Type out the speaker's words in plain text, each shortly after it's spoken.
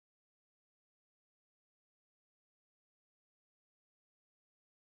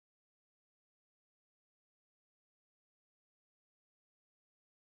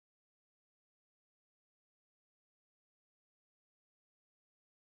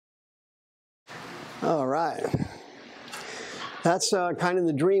All right. That's kind of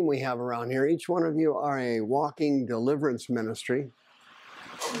the dream we have around here. Each one of you are a walking deliverance ministry.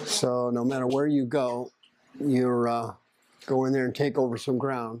 So no matter where you go, you're go in there and take over some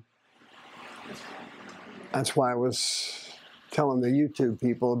ground. That's why I was telling the YouTube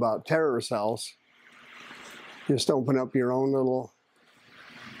people about terror cells. Just open up your own little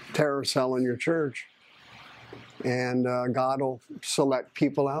terror cell in your church, and God will select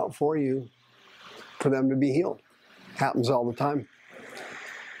people out for you for them to be healed. Happens all the time.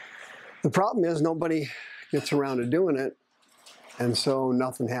 The problem is nobody gets around to doing it, and so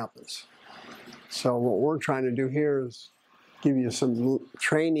nothing happens. So what we're trying to do here is give you some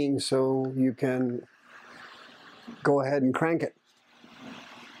training so you can go ahead and crank it.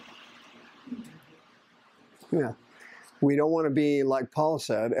 Yeah. We don't want to be, like Paul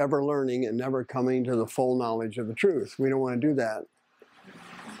said, ever learning and never coming to the full knowledge of the truth. We don't want to do that.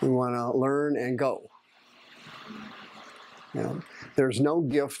 We want to learn and go. You know, there's no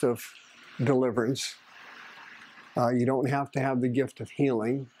gift of deliverance. You don't have to have the gift of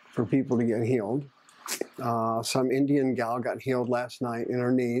healing for people to get healed. Some Indian gal got healed last night in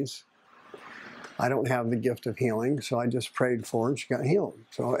her knees. I don't have the gift of healing, so I just prayed for her and she got healed.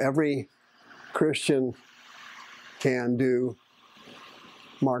 So every Christian can do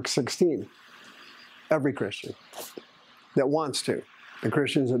Mark 16. Every Christian that wants to. The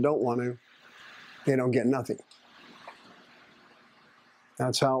Christians that don't want to, they don't get nothing.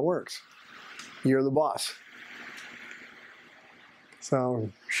 That's how it works. You're the boss.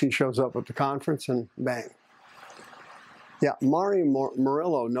 So she shows up at the conference and bang. Yeah, Mari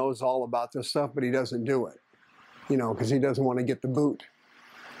Murillo knows all about this stuff, but he doesn't do it. You know, because he doesn't want to get the boot.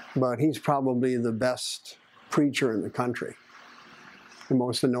 But he's probably the best preacher in the country. The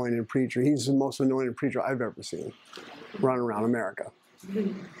most anointed preacher. He's the most anointed preacher I've ever seen run around America.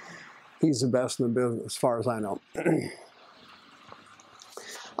 He's the best in the business, as far as I know.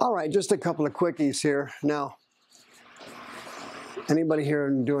 All right, just a couple of quickies here. Now, anybody here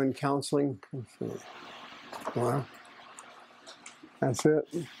doing counseling? Well, that's it.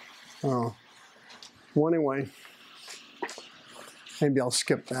 Oh, well, anyway, maybe I'll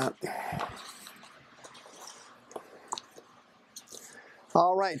skip that.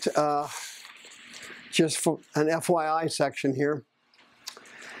 All right, just for an FYI section here.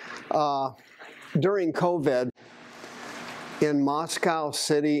 During COVID, in Moscow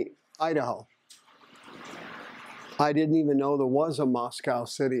City, Idaho, I didn't even know there was a Moscow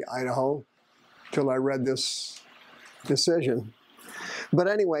City, Idaho, till I read this decision. But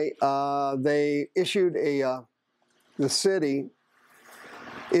anyway, they issued the city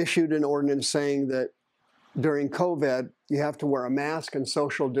issued an ordinance saying that during COVID, you have to wear a mask and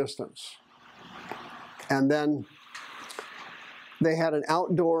social distance. And then they had an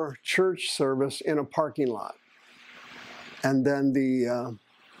outdoor church service in a parking lot. And then the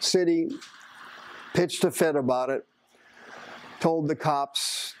city pitched a fit about it, told the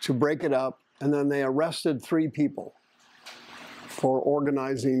cops to break it up, and then they arrested 3 people for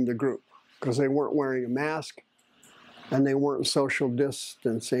organizing the group because they weren't wearing a mask and they weren't social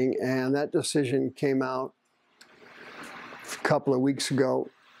distancing. And that decision came out a couple of weeks ago.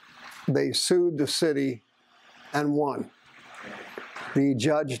 They sued the city and won. The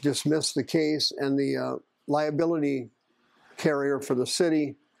judge dismissed the case, and the liability carrier for the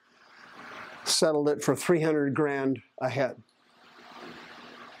city settled it for $300,000 a head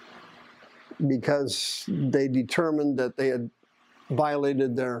because they determined that they had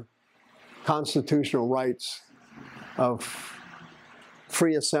violated their constitutional rights of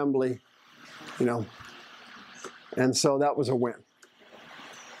free assembly, you know, and so that was a win.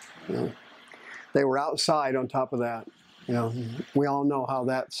 You know, they were outside on top of that. You know, we all know how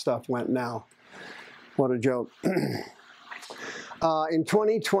that stuff went now. What a joke. In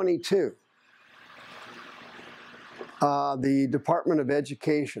 2022, the Department of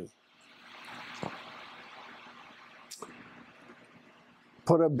Education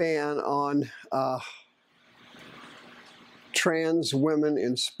put a ban on trans women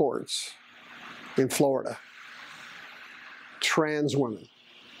in sports in Florida. Trans women.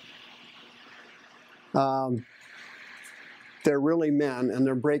 They're really men, and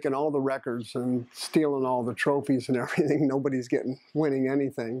they're breaking all the records and stealing all the trophies and everything. Nobody's winning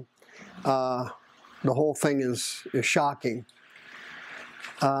anything. The whole thing is shocking.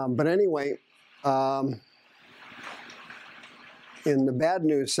 But anyway, in the bad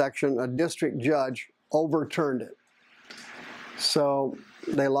news section, a district judge overturned it. So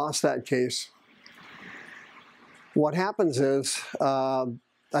they lost that case. What happens is, I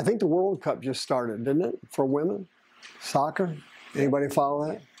think the World Cup just started, didn't it, for women? Soccer? Anybody follow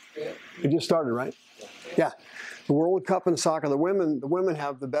that? Yeah. It just started, right? Yeah, the World Cup in soccer. The women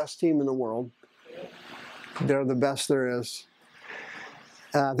have the best team in the world. They're the best there is.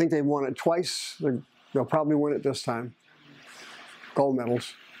 I think they've won it twice. They'll probably win it this time. Gold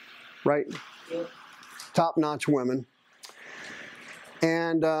medals, right? Top-notch women.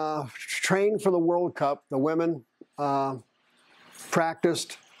 And trained for the World Cup. The women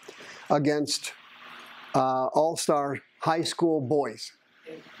practiced against all-star high school boys.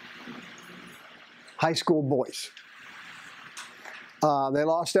 High school boys. They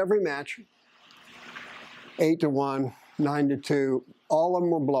lost every match, 8-1, 9-2. All of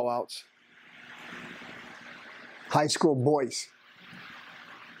them were blowouts. High school boys,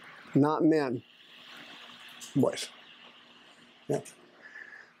 not men. Boys. Yeah.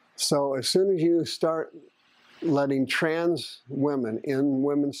 So as soon as you start letting trans women in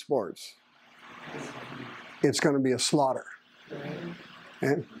women's sports, it's going to be a slaughter.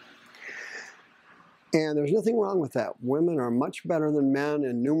 Okay? And there's nothing wrong with that. Women are much better than men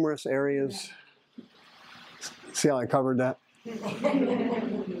in numerous areas. See how I covered that?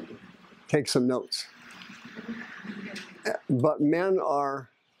 Take some notes. But men are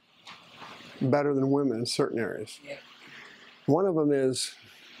better than women in certain areas. One of them is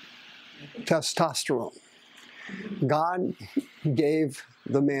testosterone. God gave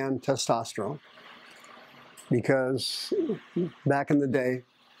the man testosterone because back in the day,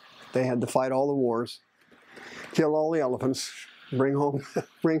 they had to fight all the wars, kill all the elephants, bring home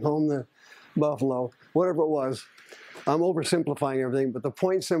the buffalo, whatever it was. I'm oversimplifying everything, but the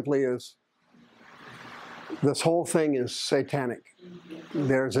point simply is this whole thing is satanic.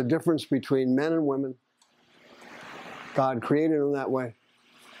 There's a difference between men and women. God created them that way.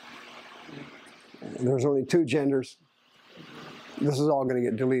 There's only two genders. This is all going to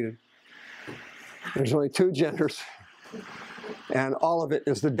get deleted. There's only two genders, and all of it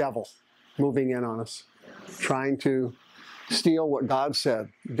is the devil moving in on us, trying to steal what God said.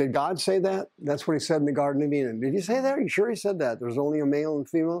 Did God say that? That's what he said in the Garden of Eden. Did he say that? Are you sure he said that? There's only a male and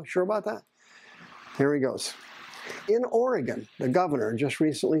female? Sure about that? Here he goes. In Oregon, the governor just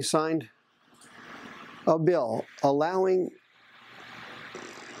recently signed a bill allowing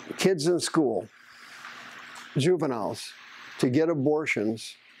kids in school, juveniles, to get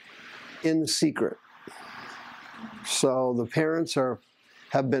abortions in secret. So the parents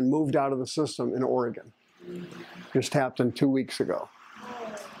have been moved out of the system in Oregon. Just happened 2 weeks ago.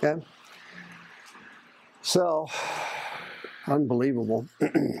 Okay? So, unbelievable.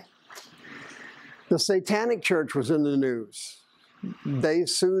 The Satanic Church was in the news. They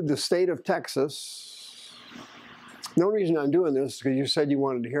sued the state of Texas. The only reason I'm doing this is because you said you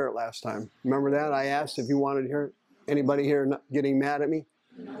wanted to hear it last time. Remember that? I asked if you wanted to hear it. Anybody here getting mad at me?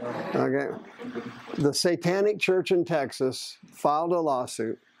 Okay. The Satanic Church in Texas filed a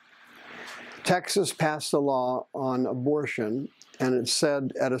lawsuit. Texas passed a law on abortion, and it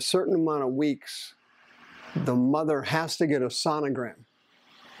said at a certain amount of weeks, the mother has to get a sonogram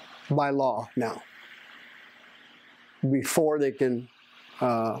by law now before they can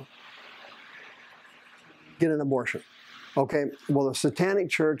get an abortion. Okay, well, the Satanic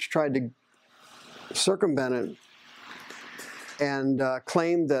Church tried to circumvent it and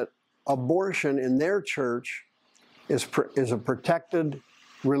claimed that abortion in their church is a protected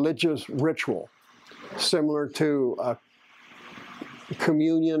religious ritual, similar to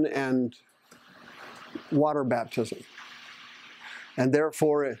communion and water baptism. And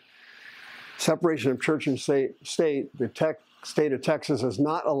therefore, separation of church and state, the state of Texas is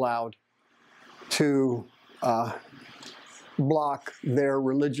not allowed to block their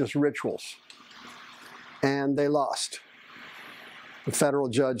religious rituals. And they lost. The federal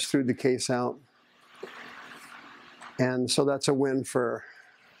judge threw the case out. And so that's a win for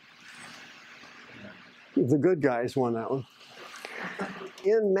the good guys, won that one.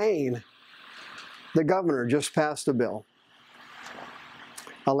 In Maine, the governor just passed a bill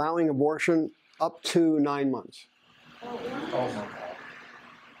allowing abortion up to 9 months.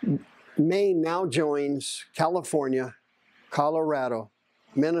 Maine now joins California, Colorado,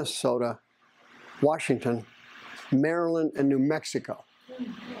 Minnesota, Washington, Maryland, and New Mexico.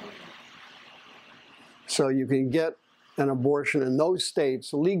 So you can get an abortion in those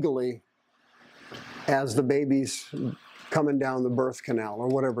states legally as the baby's coming down the birth canal or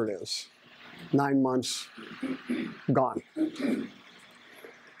whatever it is. 9 months, gone.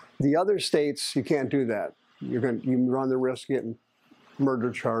 The other states, you can't do that. You run the risk of getting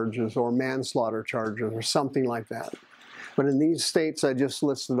murder charges or manslaughter charges or something like that. But in these states I just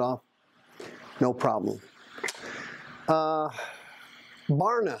listed off, no problem.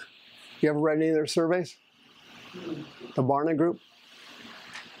 Barna, you ever read any of their surveys? The Barna group?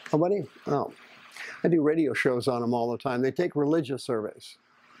 Nobody? Oh. I do radio shows on them all the time. They take religious surveys,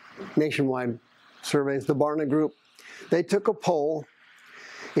 nationwide surveys. The Barna Group, they took a poll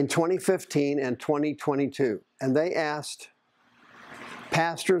in 2015 and 2022, and they asked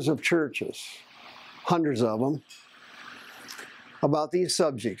pastors of churches, hundreds of them, about these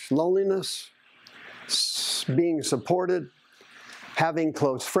subjects: loneliness, being supported, having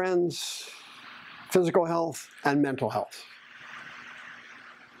close friends, physical health, and mental health.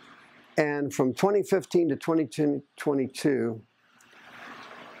 And from 2015 to 2022,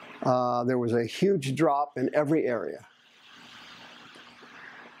 there was a huge drop in every area.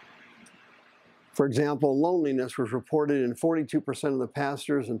 For example, loneliness was reported in 42% of the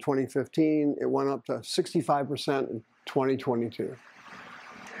pastors in 2015. It went up to 65% in 2022.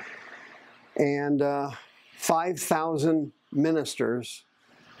 And 5,000 ministers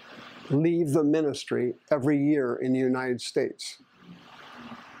leave the ministry every year in the United States.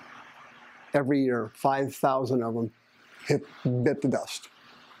 Every year, 5,000 of them bit the dust.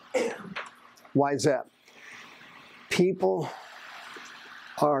 Why is that? People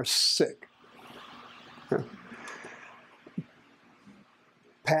are sick.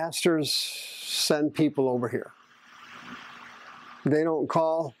 Pastors send people over here. They don't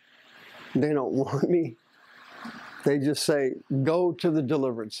call. They don't want me. They just say, go to the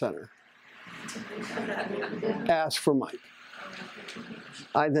Deliverance Center. Ask for Mike.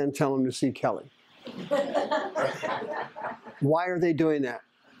 I then tell them to see Kelly. Why are they doing that?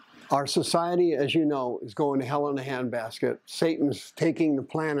 Our society, as you know, is going to hell in a handbasket. Satan's taking the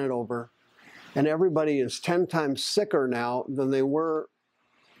planet over. And everybody is 10 times sicker now than they were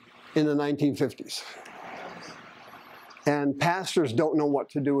in the 1950s. And pastors don't know what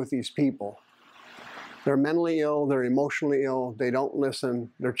to do with these people. They're mentally ill, they're emotionally ill, they don't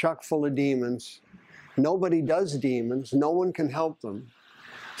listen, they're chock full of demons. Nobody does demons, no one can help them.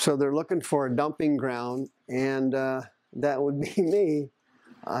 So they're looking for a dumping ground, and that would be me.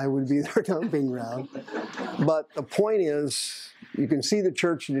 I would be their dumping ground. But the point is, you can see the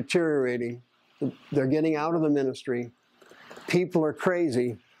church deteriorating. They're getting out of the ministry. People are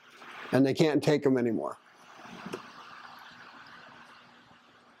crazy, and they can't take them anymore.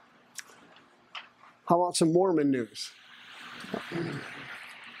 How about some Mormon news?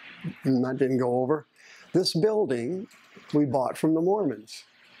 That didn't go over. This building we bought from the Mormons.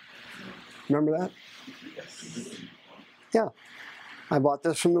 Remember that? Yes. Yeah. I bought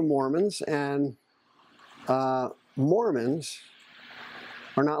this from the Mormons, and Mormons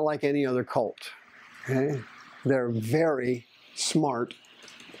are not like any other cult. Okay? They're very smart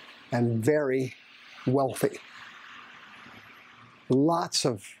and very wealthy. Lots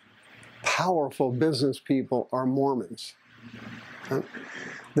of powerful business people are Mormons. Okay?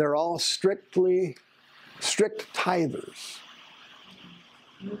 They're all strict tithers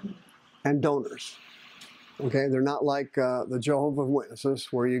and donors. Okay, they're not like the Jehovah's Witnesses,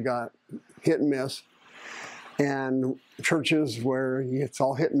 where you got hit and miss, and churches where it's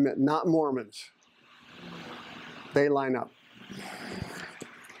all hit and miss. Not Mormons. They line up.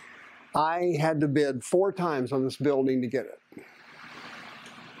 I had to bid 4 times on this building to get it.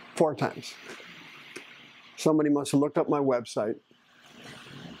 4 times. Somebody must have looked up my website,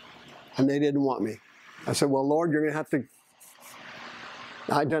 and they didn't want me. I said, well, Lord, you're going to have to,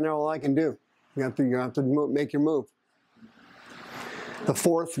 I don't know all I can do. You have to make your move. The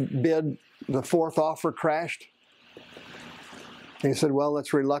 4th bid, the 4th offer crashed. They said, well,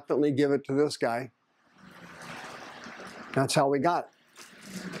 let's reluctantly give it to this guy. That's how we got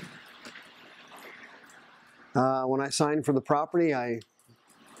it. When I signed for the property, I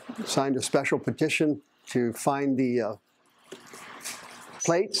signed a special petition to find the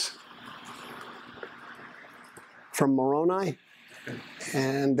plates from Moroni,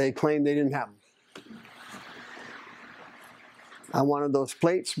 and they claimed they didn't have them. I wanted those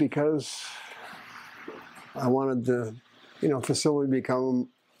plates because I wanted the facility to become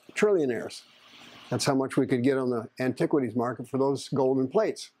trillionaires. That's how much we could get on the antiquities market for those golden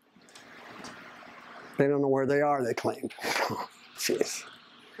plates. They don't know where they are, they claimed. Jeez.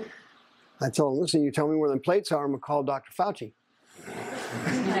 I told them, listen, you tell me where the plates are, I'm going to call Dr. Fauci.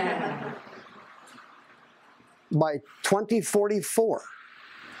 By 2044,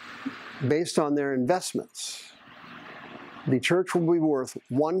 based on their investments, the church will be worth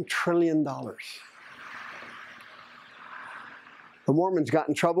 $1 trillion. The Mormons got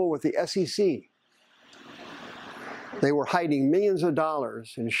in trouble with the SEC. They were hiding millions of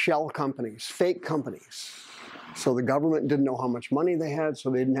dollars in shell companies, fake companies. So the government didn't know how much money they had,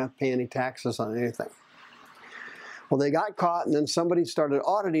 so they didn't have to pay any taxes on anything. Well, they got caught, and then somebody started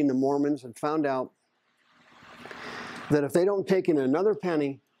auditing the Mormons and found out that if they don't take in another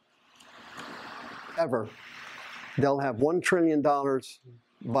penny, ever. They'll have $1 trillion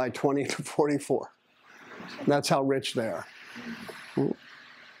by 2044. That's how rich they are.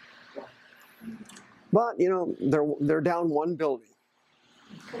 But, you know, they're down one building.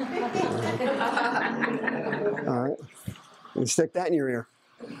 All right. You stick that in your ear.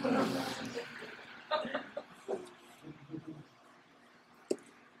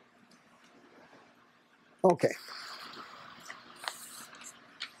 Okay.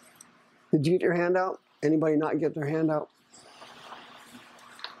 Did you get your handout? Anybody not get their handout?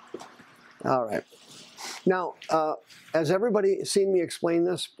 All right. Now, has everybody seen me explain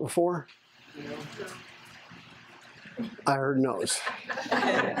this before? I heard no's.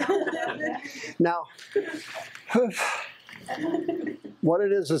 Now, what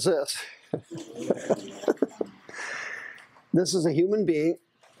it is this. This is a human being.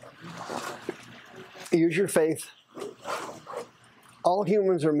 Use your faith. All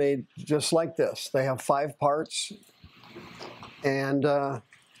humans are made just like this. They have 5 parts, and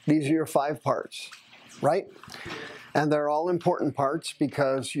these are your 5 parts, right? And they're all important parts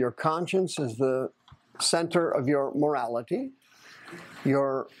because your conscience is the center of your morality.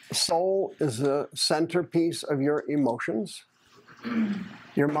 Your soul is the centerpiece of your emotions.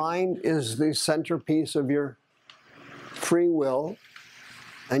 Your mind is the centerpiece of your free will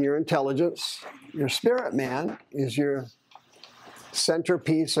and your intelligence. Your spirit man is your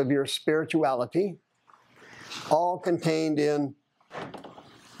centerpiece of your spirituality, all contained in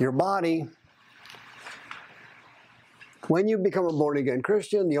your body. When you become a born-again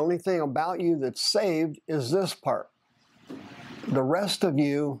Christian, the only thing about you that's saved is this part. The rest of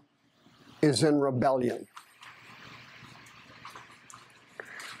you is in rebellion.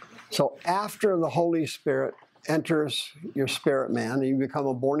 So after the Holy Spirit enters your spirit man and you become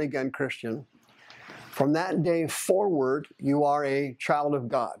a born-again Christian, from that day forward, you are a child of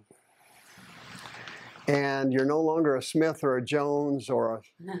God. And you're no longer a Smith or a Jones or a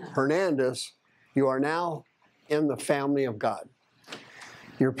Hernandez. You are now in the family of God.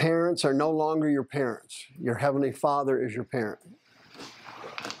 Your parents are no longer your parents. Your Heavenly Father is your parent.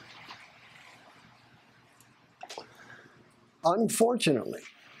 Unfortunately,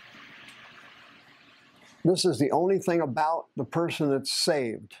 this is the only thing about the person that's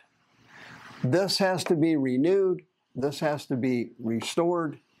saved. This has to be renewed. This has to be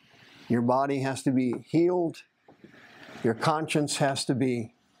restored. Your body has to be healed. Your conscience has to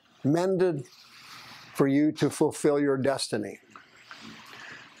be mended for you to fulfill your destiny.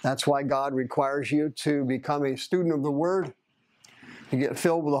 That's why God requires you to become a student of the Word, to get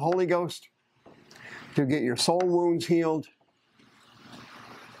filled with the Holy Ghost, to get your soul wounds healed,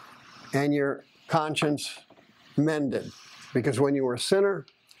 and your conscience mended. Because when you were a sinner,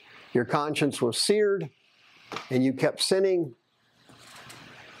 your conscience was seared, and you kept sinning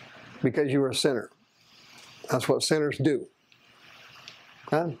because you were a sinner. That's what sinners do.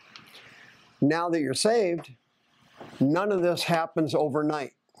 Huh? Now that you're saved, none of this happens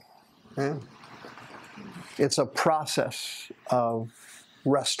overnight. Okay? It's a process of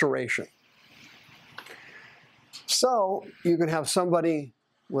restoration. So you can have somebody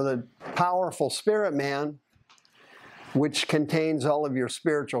with a powerful spirit man, which contains all of your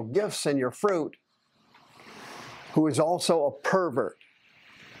spiritual gifts and your fruit, who is also a pervert.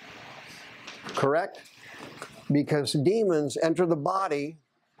 Correct? Because demons enter the body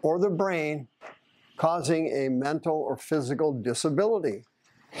or the brain, causing a mental or physical disability.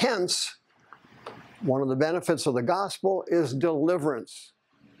 Hence, one of the benefits of the gospel is deliverance,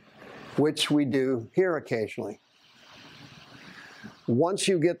 which we do here occasionally. Once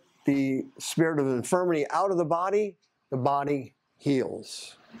you get the spirit of infirmity out of the body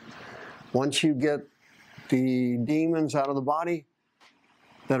heals. Once you get the demons out of the body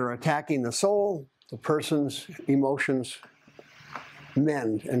that are attacking the soul, the person's emotions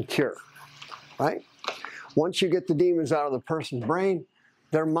mend and cure, right? Once you get the demons out of the person's brain,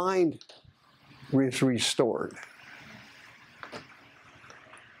 their mind is restored.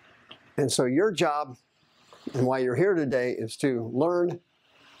 And so your job, and why you're here today, is to learn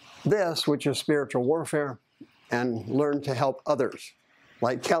this, which is spiritual warfare, and learn to help others,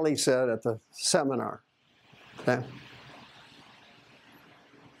 like Kelly said at the seminar. Okay?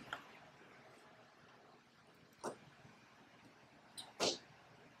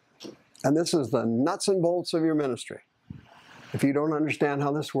 And this is the nuts and bolts of your ministry. If you don't understand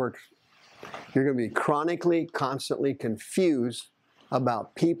how this works, you're going to be chronically, constantly confused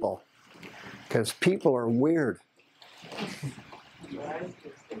about people, because people are weird.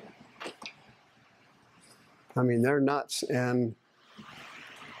 I mean, they're nuts, and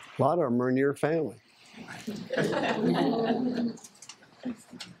a lot of them are in your family.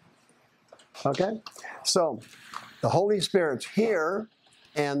 Okay? So, the Holy Spirit's here,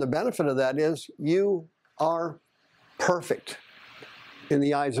 and the benefit of that is you are perfect in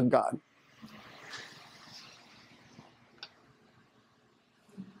the eyes of God.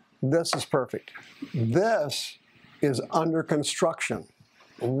 This is perfect. This is under construction,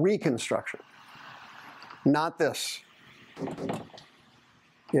 reconstruction. Not this.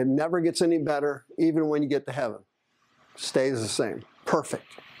 It never gets any better, even when you get to heaven. Stays the same. Perfect.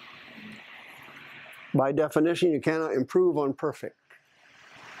 By definition, you cannot improve on perfect.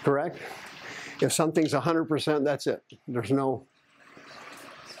 Correct? If something's 100%, that's it. There's no...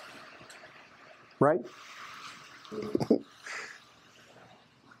 Right?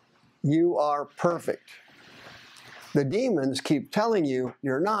 You are perfect. The demons keep telling you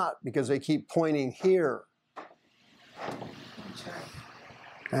you're not because they keep pointing here.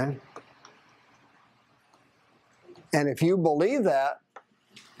 Okay? And if you believe that,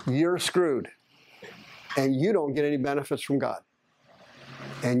 you're screwed. And you don't get any benefits from God.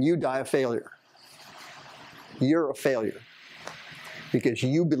 And you die a failure. You're a failure. Because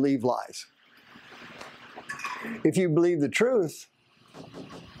you believe lies. If you believe the truth,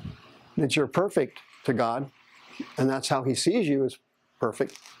 that you're perfect to God, and that's how He sees you as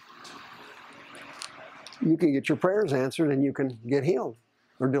perfect, you can get your prayers answered and you can get healed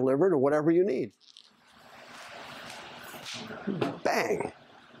or delivered or whatever you need. Bang!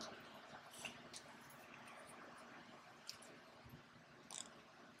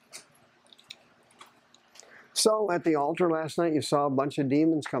 So at the altar last night, you saw a bunch of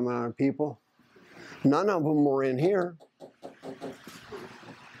demons coming out of people. None of them were in here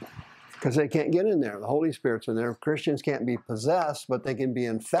because they can't get in there. The Holy Spirit's in there. Christians can't be possessed, but they can be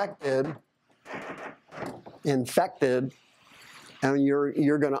infected, and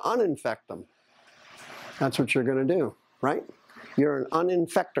you're going to uninfect them. That's what you're going to do, right? You're an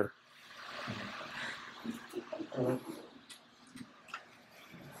uninfector.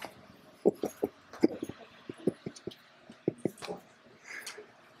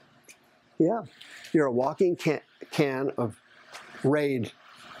 Yeah, you're a walking can of Raid.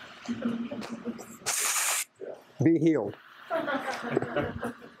 Be healed.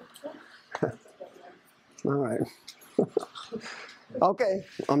 All right. Okay,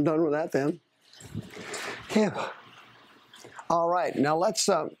 I'm done with that then. Yeah. All right, now let's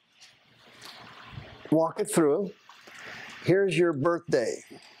walk it through. Here's your birthday.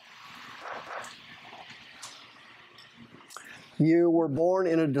 You were born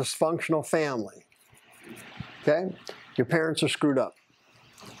in a dysfunctional family. Okay? Your parents are screwed up.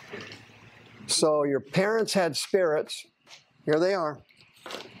 So your parents had spirits. Here they are.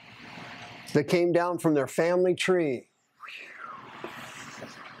 That came down from their family tree.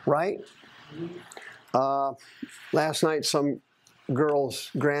 Right? Last night some girl's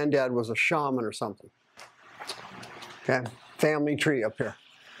granddad was a shaman or something. Okay? Family tree up here.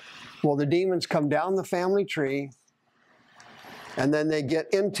 Well, the demons come down the family tree, and then they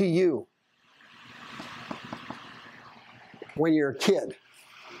get into you when you're a kid.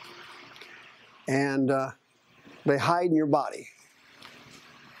 And they hide in your body.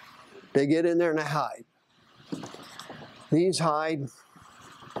 They get in there and they hide. These hide.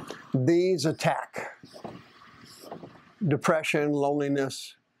 These attack. Depression,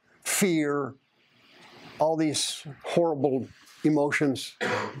 loneliness, fear, all these horrible emotions.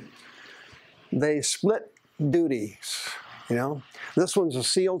 They split duties. You know, this one's a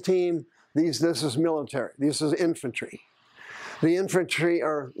SEAL team. This is military. This is infantry. The infantry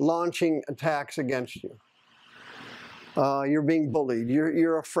are launching attacks against you. You're being bullied.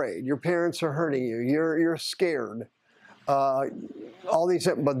 You're afraid. Your parents are hurting you. You're scared. All these,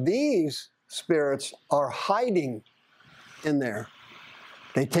 but these spirits are hiding in there.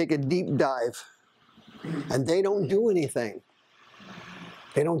 They take a deep dive, and they don't do anything.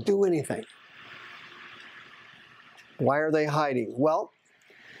 They don't do anything. Why are they hiding? Well,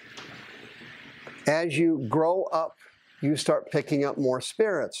 as you grow up, you start picking up more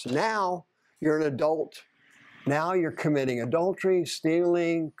spirits. Now you're an adult. Now you're committing adultery,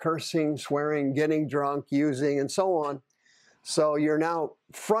 stealing, cursing, swearing, getting drunk, using, and so on. So you're now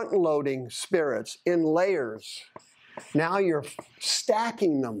front-loading spirits in layers. Now you're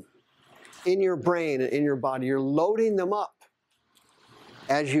stacking them in your brain and in your body. You're loading them up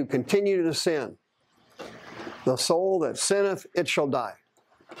as you continue to sin. The soul that sinneth, it shall die.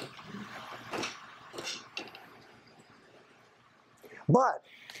 But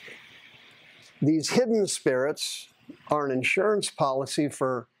these hidden spirits are an insurance policy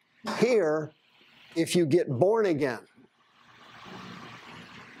for here if you get born again.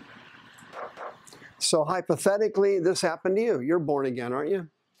 So hypothetically, this happened to you. You're born again, aren't you?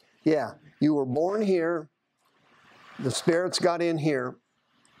 Yeah, you were born here. The spirits got in here.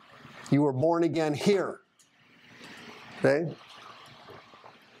 You were born again here. Okay?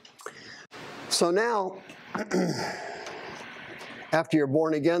 So now, after you're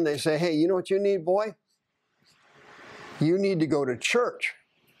born again, they say, hey, you know what you need, boy? You need to go to church.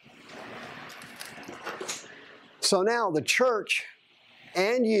 So now the church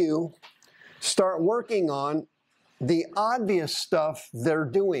and you start working on the obvious stuff they're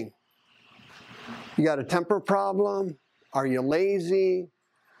doing. You got a temper problem? Are you lazy?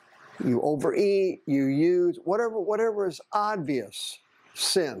 You overeat? You use? Whatever is obvious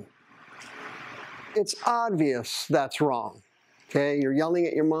sin. It's obvious that's wrong. Okay, you're yelling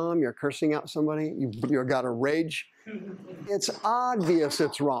at your mom, you're cursing out somebody, you've got a rage. It's obvious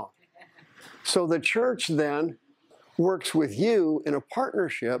it's wrong. So the church then works with you in a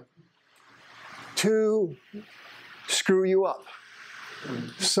partnership to screw you up.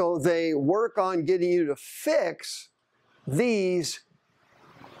 So they work on getting you to fix these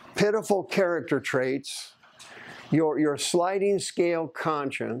pitiful character traits, your sliding scale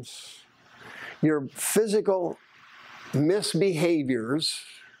conscience, your physical misbehaviors,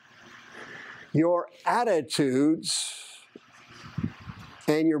 your attitudes,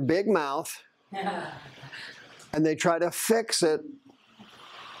 and your big mouth, and they try to fix it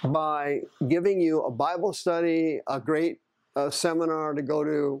by giving you a Bible study, a great seminar to go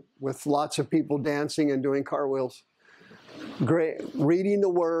to with lots of people dancing and doing cartwheels, great reading the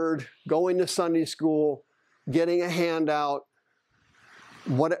Word, going to Sunday school, getting a handout,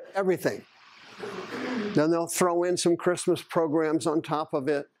 everything. Then they'll throw in some Christmas programs on top of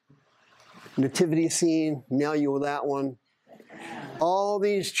it. Nativity scene, nail you with that one. All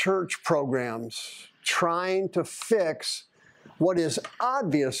these church programs trying to fix what is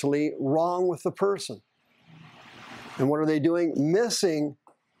obviously wrong with the person. And what are they doing? Missing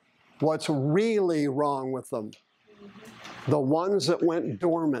what's really wrong with them. The ones that went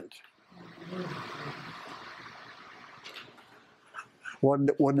dormant.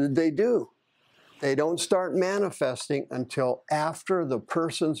 What did they do? They don't start manifesting until after the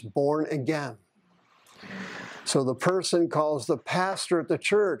person's born again. So the person calls the pastor at the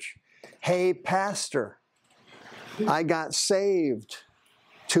church, hey, pastor, I got saved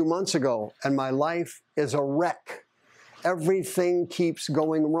 2 months ago and my life is a wreck. Everything keeps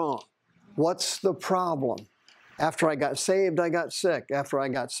going wrong. What's the problem? After I got saved, I got sick. After I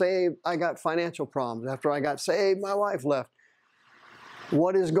got saved, I got financial problems. After I got saved, my wife left.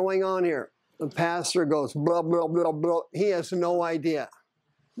 What is going on here? The pastor goes, blah, blah, blah, blah. He has no idea.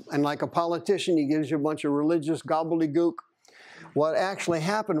 And like a politician, he gives you a bunch of religious gobbledygook. What actually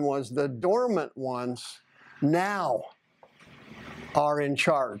happened was the dormant ones now are in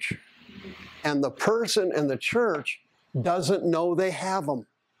charge. And the person in the church doesn't know they have them.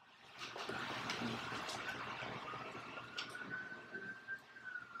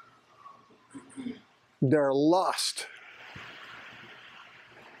 They're lost.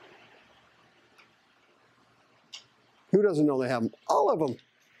 Who doesn't know they have them? All of them.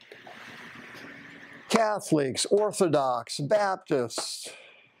 Catholics, Orthodox, Baptists.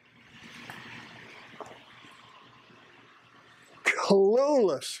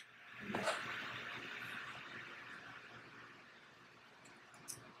 Clueless.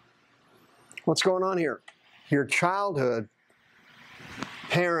 What's going on here? Your childhood,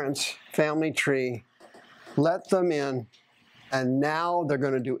 parents, family tree, let them in, and now they're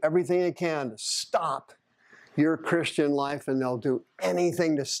going to do everything they can to stop your Christian life, and they'll do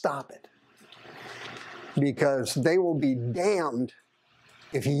anything to stop it. Because they will be damned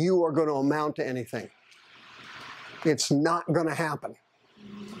if you are going to amount to anything. It's not going to happen.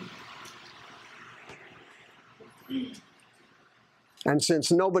 And since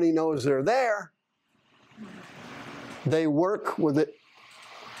nobody knows they're there, they work with it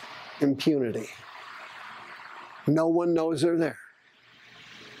impunity. No one knows they're there.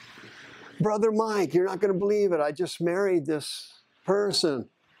 Brother Mike, you're not going to believe it. I just married this person.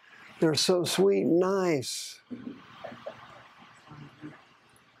 They're so sweet and nice.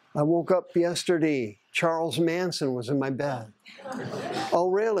 I woke up yesterday. Charles Manson was in my bed. Oh,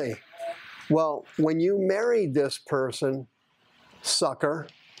 really? Well, when you married this person, sucker,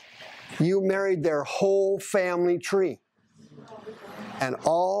 you married their whole family tree and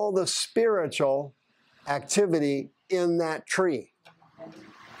all the spiritual activity in that tree.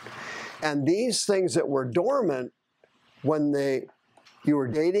 And these things that were dormant when you were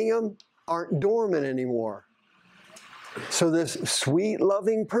dating them aren't dormant anymore. So this sweet,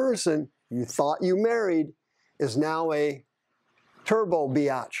 loving person you thought you married is now a turbo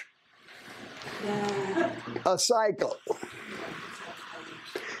biatch. A psycho.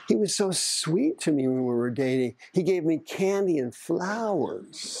 He was so sweet to me when we were dating. He gave me candy and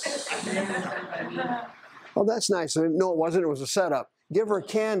flowers. Oh, that's nice. No, it wasn't. It was a setup. Give her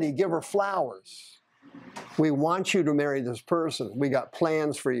candy, give her flowers. We want you to marry this person. We got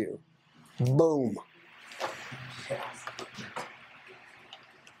plans for you. Boom.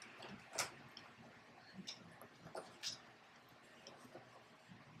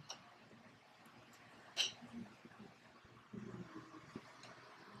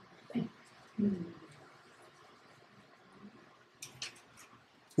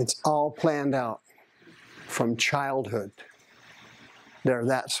 It's all planned out from childhood. They're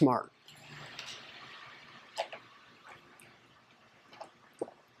that smart.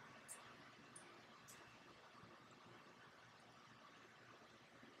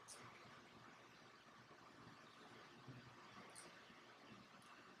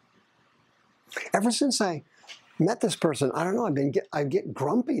 Ever since I met this person, I don't know, I get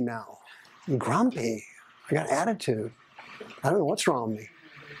grumpy now. I'm grumpy. I got attitude. I don't know what's wrong with me.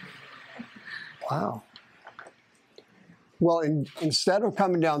 Wow. Well, instead of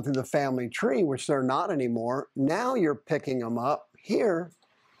coming down through the family tree, which they're not anymore, now you're picking them up here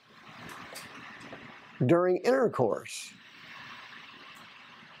during intercourse.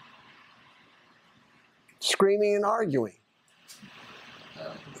 Screaming and arguing.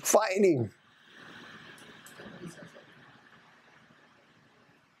 Fighting.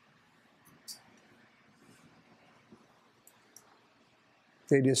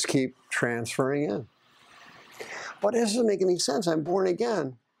 They just keep transferring in. But this doesn't make any sense. I'm born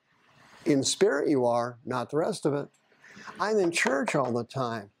again. In spirit you are, not the rest of it. I'm in church all the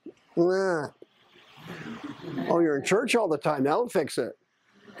time. Nah. Oh, you're in church all the time. That'll fix it.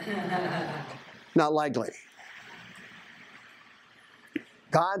 Not likely.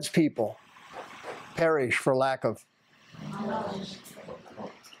 God's people perish for lack of knowledge.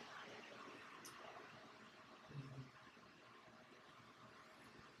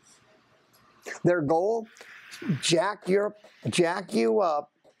 Their goal, jack you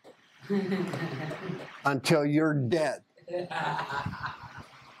up until you're dead.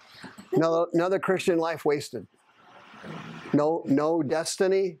 Another Christian life wasted. No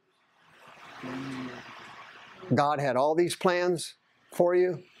destiny. God had all these plans for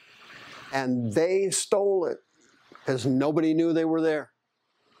you, and they stole it because nobody knew they were there.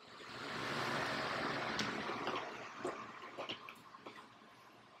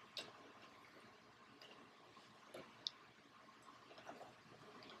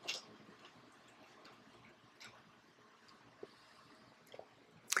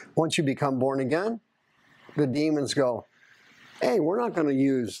 Once you become born again, the demons go, hey, we're not going to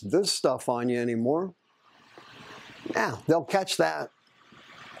use this stuff on you anymore. Yeah, they'll catch that.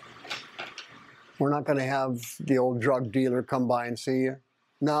 We're not going to have the old drug dealer come by and see you.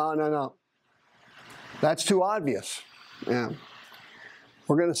 No. That's too obvious. Yeah.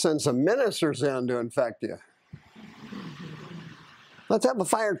 We're going to send some ministers in to infect you. Let's have a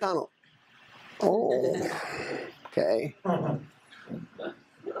fire tunnel. Oh, okay.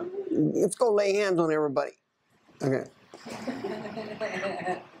 Let's go lay hands on everybody. Okay.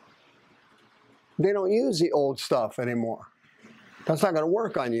 They don't use the old stuff anymore. That's not going to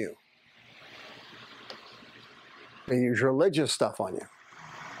work on you. They use religious stuff on you.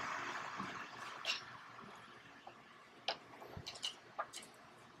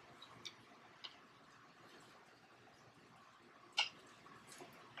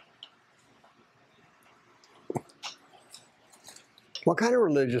 What kind of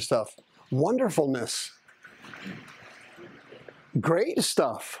religious stuff? Wonderfulness. Great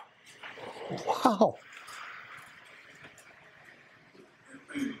stuff. Wow.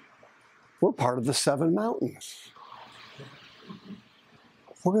 We're part of the 7 mountains.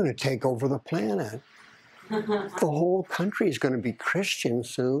 We're going to take over the planet. The whole country is going to be Christian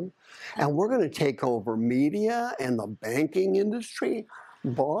soon. And we're going to take over media and the banking industry.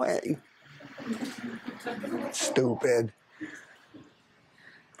 Boy. Stupid.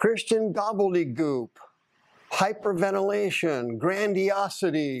 Christian gobbledygook. Hyperventilation.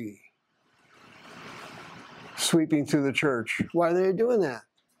 Grandiosity. Sweeping through the church. Why are they doing that?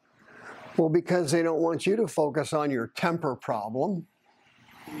 Well, because they don't want you to focus on your temper problem,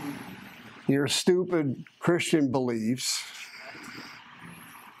 your stupid Christian beliefs,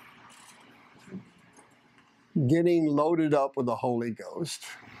 getting loaded up with the Holy Ghost,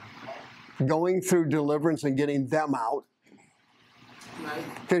 going through deliverance and getting them out,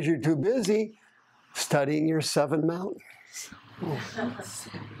 because you're too busy studying your 7 mountains.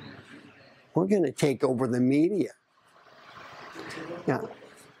 We're going to take over the media. Yeah.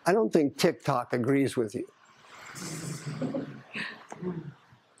 I don't think TikTok agrees with you.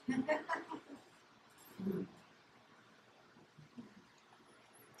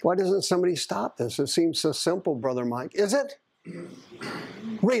 Why doesn't somebody stop this? It seems so simple, Brother Mike. Is it?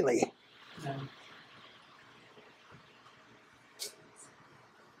 Really? No.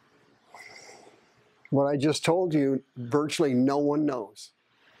 What I just told you, virtually no one knows.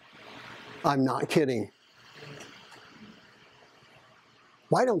 I'm not kidding.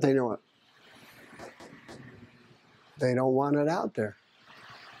 Why don't they know it? They don't want it out there.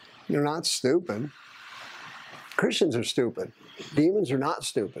 They're not stupid. Christians are stupid. Demons are not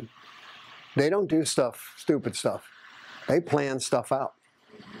stupid. They don't do stupid stuff. They plan stuff out.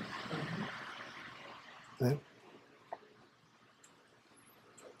 Okay?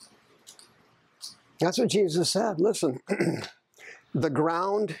 That's what Jesus said. Listen, the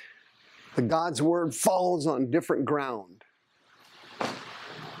ground, God's word falls on different ground.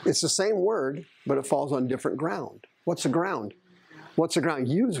 It's the same word, but it falls on different ground. What's the ground? What's the ground?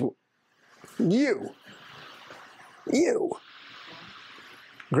 You.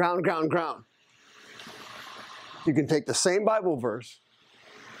 Ground. You can take the same Bible verse,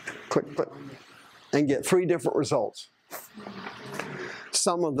 click, and get 3 different results.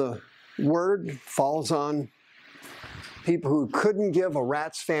 Some of the word falls on people who couldn't give a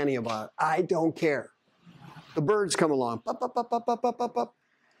rat's fanny about it. I don't care. The birds come along. Up.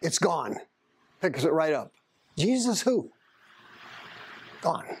 It's gone. Picks it right up. Jesus who?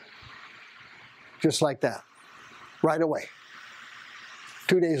 Gone. Just like that. Right away.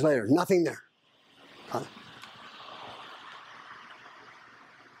 2 days later, nothing there.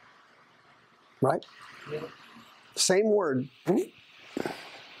 Right? Yep. Same word.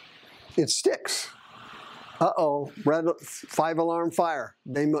 It sticks. Uh-oh, red 5-alarm fire.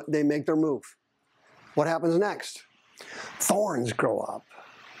 They make their move. What happens next? Thorns grow up.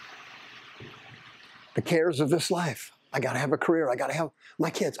 The cares of this life. I got to have a career. I got to have my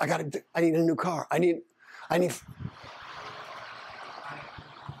kids. I need a new car. I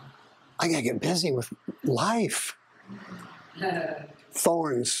got to get busy with life.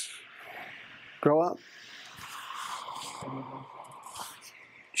 Thorns grow up.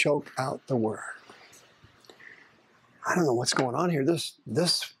 Choke out the word. I don't know what's going on here. This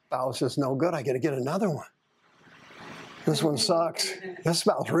spouse is no good. I got to get another one. This one sucks. This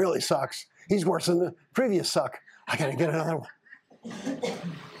spouse really sucks. He's worse than the previous suck. I got to get another one.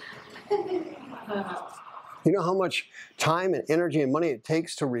 You know how much time and energy and money it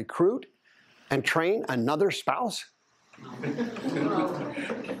takes to recruit and train another spouse?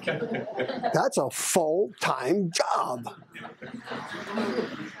 That's a full-time job.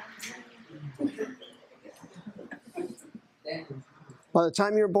 By the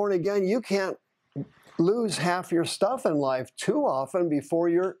time you're born again, you can't lose half your stuff in life too often before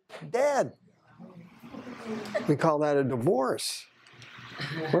you're dead. We call that a divorce.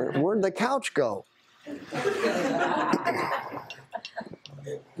 Where'd the couch go?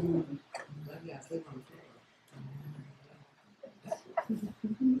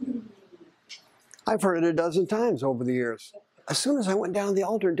 I've heard it a dozen times over the years. As soon as I went down to the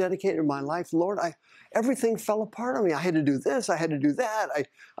altar and dedicated my life to the Lord, everything fell apart on me. I had to do this. I had to do that.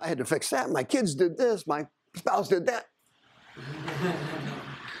 I had to fix that. My kids did this. My spouse did that.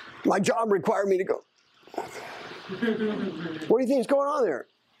 My job required me to go. What do you think is going on there?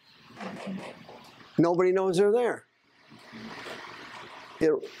 Nobody knows they're there.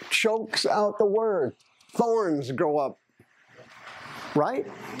 It chokes out the word. Thorns grow up. Right?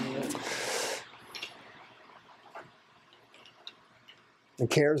 The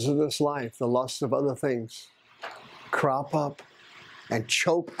cares of this life, the lusts of other things, crop up and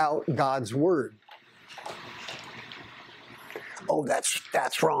choke out God's word. Oh,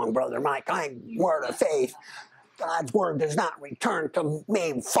 that's wrong, Brother Mike. I'm word of faith. God's word does not return to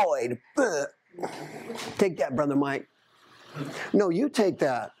me void. Ugh. Take that, Brother Mike. No, you take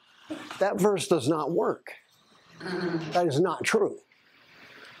that. That verse does not work. That is not true.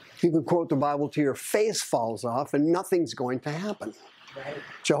 You can quote the Bible till your face falls off and nothing's going to happen. Right.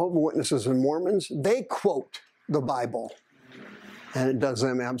 Jehovah's Witnesses and Mormons, they quote the Bible, and it does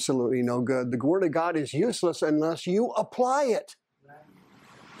them absolutely no good. The Word of God is useless unless you apply it.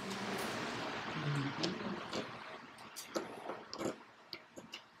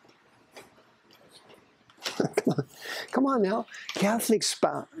 Come on now. Catholics,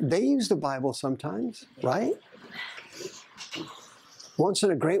 they use the Bible sometimes, right? Once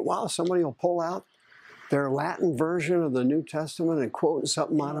in a great while, somebody will pull out their Latin version of the New Testament and quote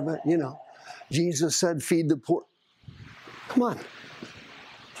something out of it. You know, Jesus said, feed the poor. Come on.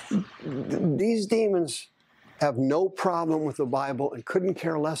 These demons have no problem with the Bible and couldn't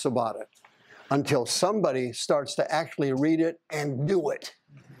care less about it until somebody starts to actually read it and do it.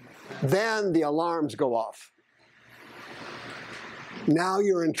 Then the alarms go off. Now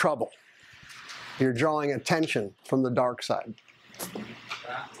you're in trouble. You're drawing attention from the dark side.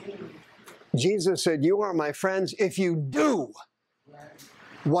 Jesus said, you are my friends if you do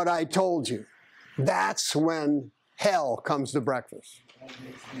what I told you. That's when hell comes to breakfast.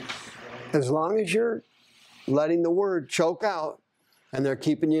 As long as you're letting the word choke out and they're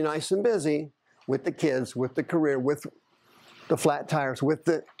keeping you nice and busy with the kids, with the career, with the flat tires, with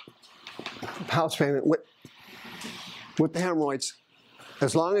the house payment, with the hemorrhoids,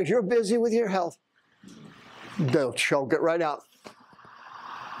 as long as you're busy with your health, they'll choke it right out.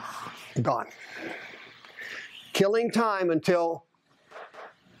 Gone. Killing time until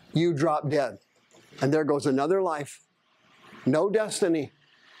you drop dead. And there goes another life. No destiny.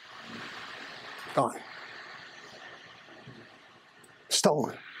 Gone.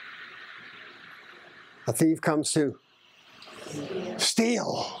 Stolen. A thief comes to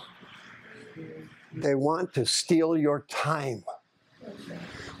steal. They want to steal your time.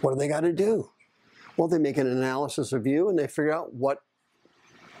 What do they got to do? Well, they make an analysis of you and they figure out what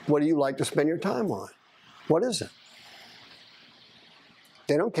do you like to spend your time on? What is it?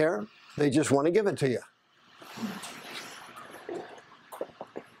 They don't care. They just want to give it to you.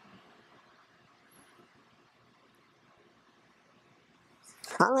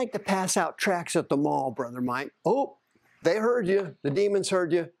 I like to pass out tracts at the mall, Brother Mike. Oh, they heard you. The demons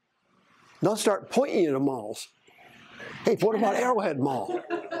heard you. They'll start pointing you to malls. Hey, what about Arrowhead Mall?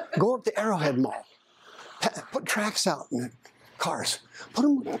 Go up to Arrowhead Mall. Put tracts out in the cars.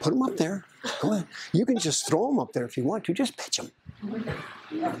 Put them up there. Go ahead. You can just throw them up there if you want to. Just pitch them.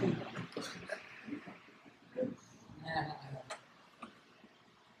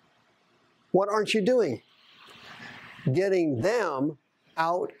 What aren't you doing? Getting them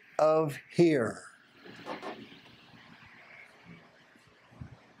out of here.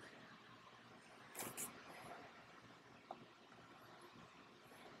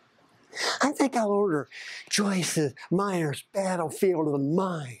 I think I'll order Joyce's Myers Battlefield of the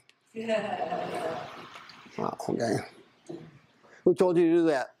Mind. Yeah. Oh, okay. Who told you to do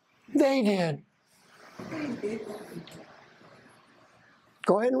that? They did.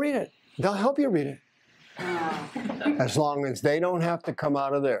 Go ahead and read it. They'll help you read it. As long as they don't have to come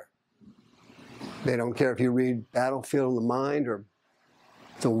out of there. They don't care if you read Battlefield of the Mind or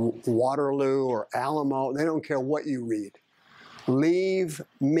the Waterloo or Alamo. They don't care what you read. Leave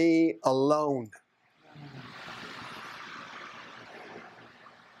me alone.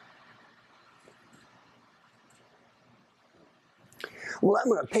 Well,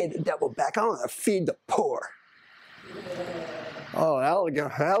 I'm going to pay the devil back. I'm going to feed the poor. Oh, that'll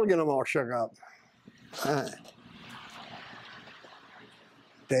get them all shook up.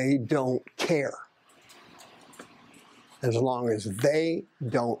 They don't care. As long as they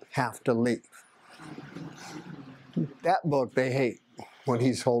don't have to leave. That book they hate when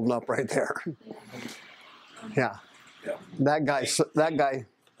he's holding up right there. Yeah. That guy,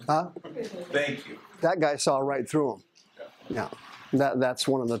 huh? Thank you. That guy saw right through him. Yeah. That's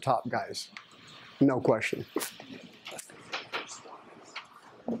one of the top guys. No question.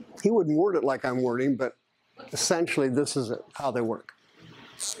 He wouldn't word it like I'm wording, but essentially this is how they work.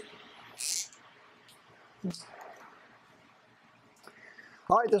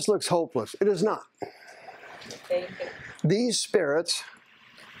 All right, this looks hopeless. It is not. These spirits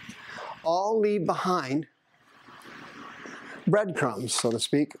all leave behind breadcrumbs, so to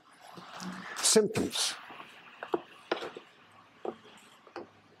speak, symptoms.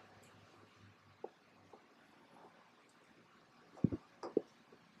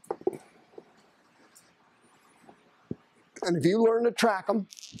 And if you learn to track them,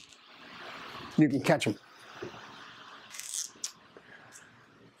 you can catch them.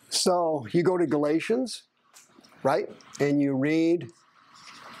 So you go to Galatians, right? And you read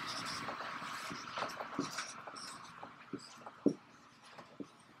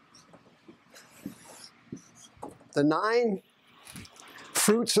the 9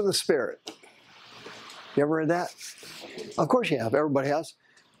 fruits of the Spirit. You ever read that? Of course you have. Everybody has.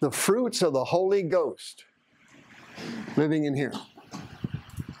 The fruits of the Holy Ghost living in here.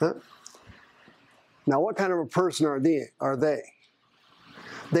 Huh? Now, what kind of a person are they?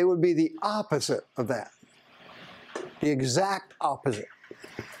 They would be the opposite of that. The exact opposite.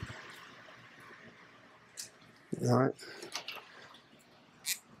 All right.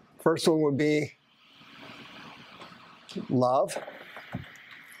 First one would be love.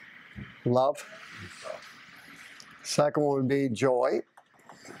 Love. Second one would be joy.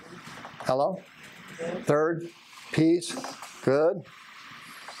 Hello. Third, peace. Good.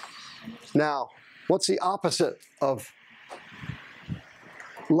 Now, what's the opposite of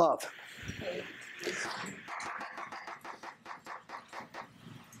love?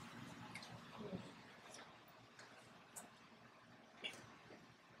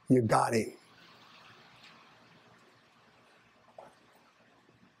 You got him.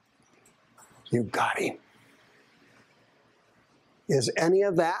 You got him. Is any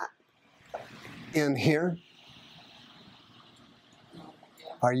of that in here?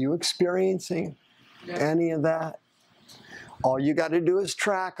 Are you experiencing any of that? All you got to do is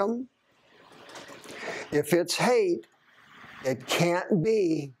track them. If it's hate, it can't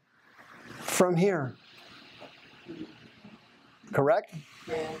be from here. Correct?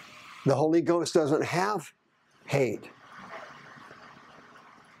 Yeah. The Holy Ghost doesn't have hate.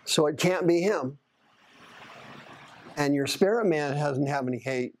 So it can't be him. And your spirit man doesn't have any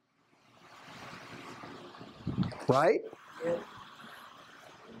hate. Right? Yeah.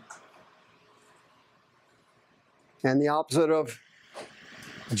 And the opposite of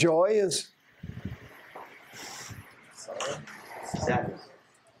joy is? Sadness.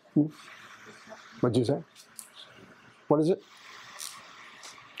 What'd you say? What is it?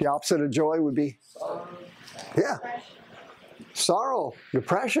 The opposite of joy would be? Yeah. Sorrow,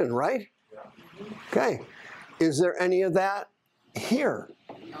 depression, right? Okay. Is there any of that here?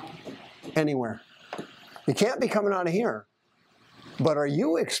 Anywhere? It can't be coming out of here. But are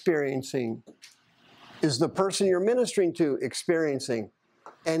you experiencing, is the person you're ministering to experiencing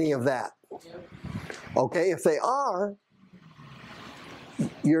any of that? Okay, if they are,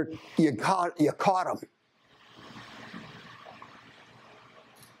 you caught them.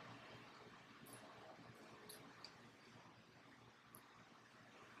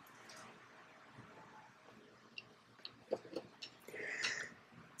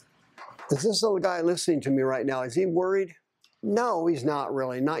 Is this little guy listening to me right now, is he worried? No, he's not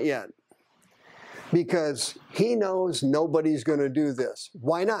really, not yet. Because he knows nobody's going to do this.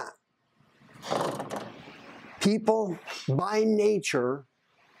 Why not? People, by nature,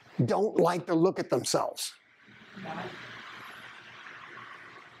 don't like to look at themselves.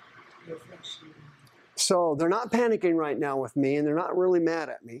 So they're not panicking right now with me, and they're not really mad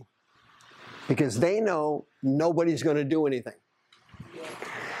at me, because they know nobody's going to do anything.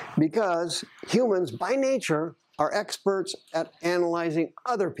 Because humans, by nature, are experts at analyzing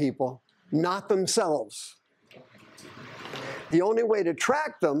other people, not themselves. The only way to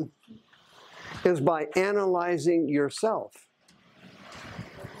track them is by analyzing yourself.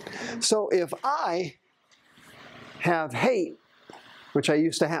 So if I have hate, which I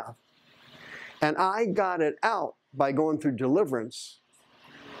used to have, and I got it out by going through deliverance,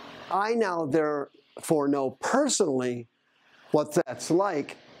 I now therefore know personally what that's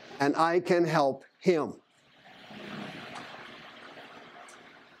like, and I can help him,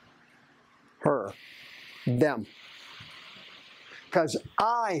 her, them. Because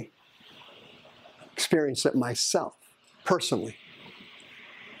I experienced it myself, personally.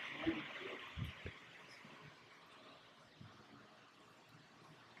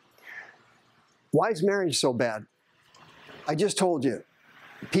 Why is marriage so bad? I just told you,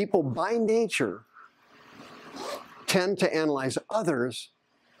 people by nature tend to analyze others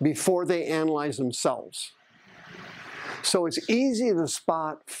before they analyze themselves. So it's easy to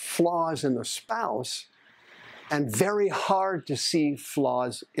spot flaws in the spouse and very hard to see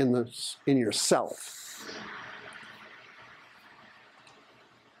flaws in yourself.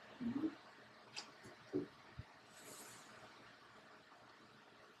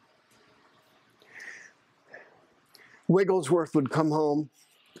 Wigglesworth would come home,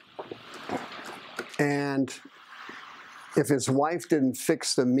 and if his wife didn't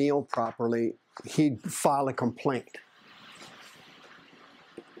fix the meal properly, he'd file a complaint.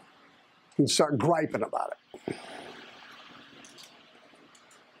 He'd start griping about it.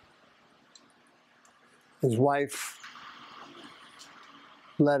 His wife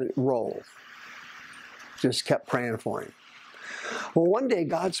let it roll. Just kept praying for him. Well, one day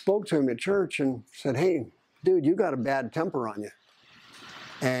God spoke to him at church and said, "Hey, dude, you got a bad temper on you.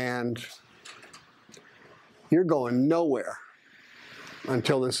 And you're going nowhere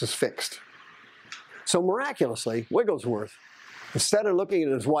until this is fixed." So miraculously, Wigglesworth, instead of looking at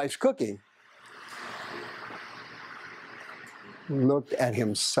his wife's cooking, looked at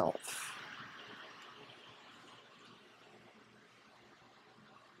himself.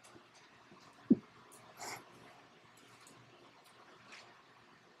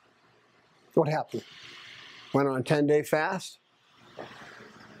 What happened? Went on a 10-day fast.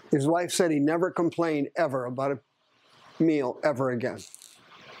 His wife said he never complained ever about a meal ever again.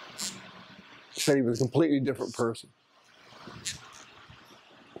 Said he was a completely different person.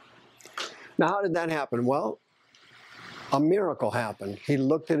 Now, how did that happen? Well, a miracle happened. He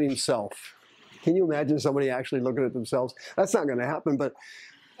looked at himself. Can you imagine somebody actually looking at themselves? That's not going to happen, but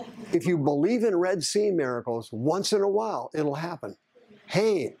if you believe in Red Sea miracles, once in a while it'll happen.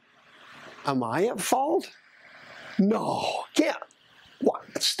 Hey, Am I at fault? No, can't. What?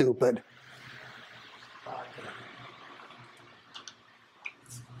 That's stupid.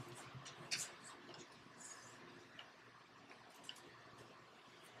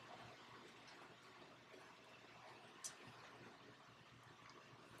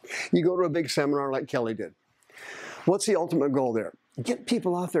 You go to a big seminar like Kelly did. What's the ultimate goal there? Get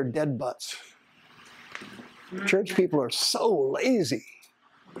people off their dead butts. Church people are so lazy.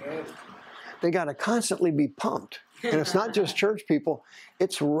 They got to constantly be pumped. And it's not just church people,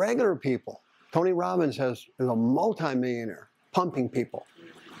 it's regular people. Tony Robbins is a multimillionaire pumping people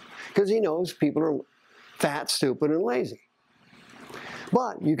because he knows people are fat, stupid, and lazy.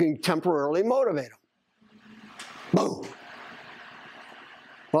 But you can temporarily motivate them. Boom.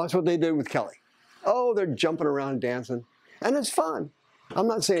 Well, that's what they did with Kelly. Oh, they're jumping around dancing. And it's fun. I'm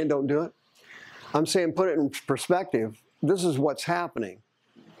not saying don't do it. I'm saying put it in perspective. This is what's happening.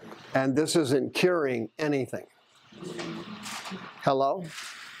 And this isn't curing anything. Hello?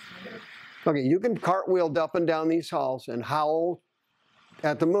 Okay, you can cartwheel up and down these halls and howl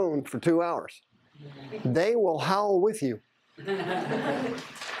at the moon for 2 hours. They will howl with you.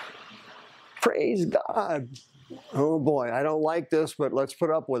 Praise God. Oh boy, I don't like this, but let's put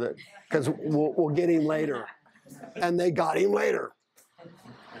up with it because we'll get him later. And they got him later.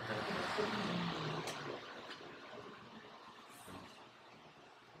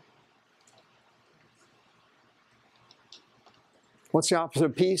 What's the opposite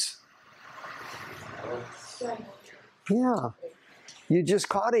of peace? Yeah. You just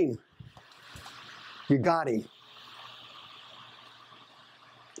caught him. You got him.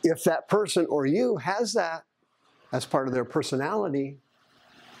 If that person or you has that as part of their personality,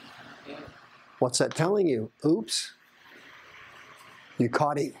 what's that telling you? Oops. You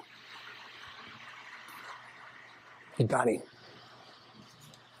caught him. You got him.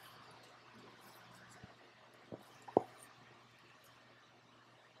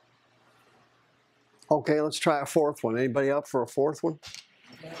 Okay, let's try a fourth one. Anybody up for a fourth one?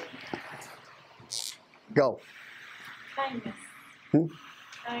 Go. Kindness.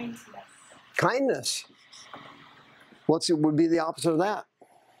 Kindness. Kindness. Would be the opposite of that?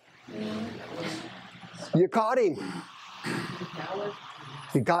 You caught him.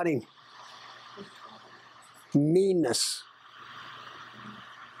 You got him. Meanness.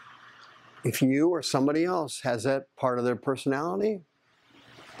 If you or somebody else has that part of their personality,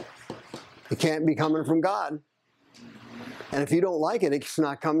 it can't be coming from God. And if you don't like it, it's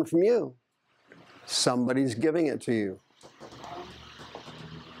not coming from you. Somebody's giving it to you.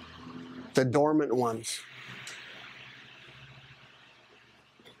 The dormant ones.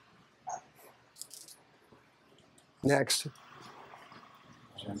 Next.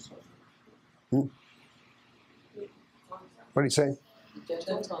 What do you say?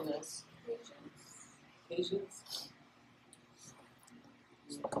 Gentleness. Patience.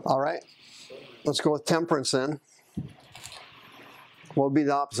 All right. Let's go with temperance then. What would be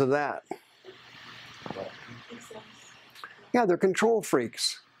the opposite of that? Yeah, they're control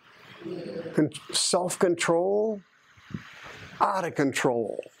freaks. Self-control, out of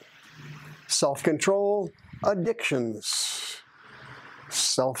control. Self-control, addictions.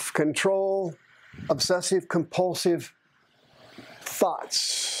 Self-control, obsessive compulsive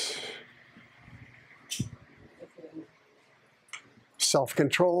thoughts.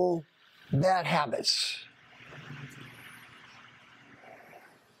 Self-control, bad habits.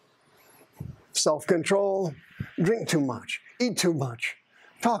 Self-control, drink too much, eat too much,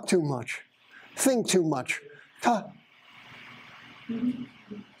 talk too much, think too much.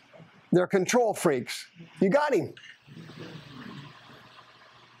 They're control freaks. You got him.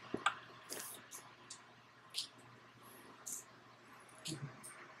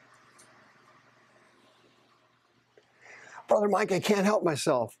 Brother Mike, I can't help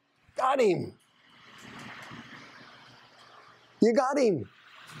myself. Got him. You got him.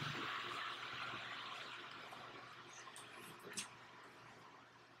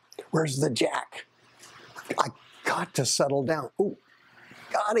 Where's the jack? I got to settle down. Ooh,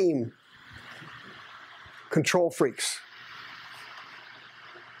 got him. Control freaks.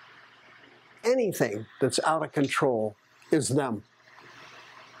 Anything that's out of control is them.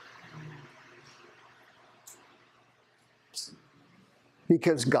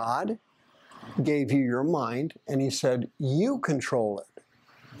 Because God gave you your mind and He said, you control it.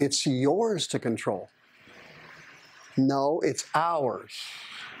 It's yours to control. No, it's ours.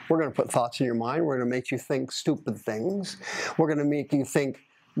 We're going to put thoughts in your mind. We're going to make you think stupid things. We're going to make you think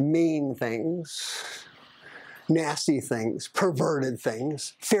mean things, nasty things, perverted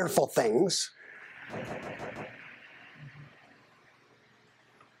things, fearful things.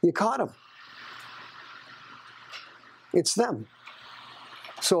 You caught them. It's them.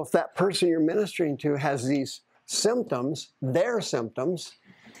 So if that person you're ministering to has these symptoms, their symptoms,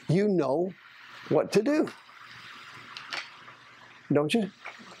 you know what to do. Don't you?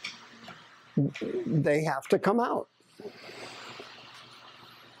 They have to come out.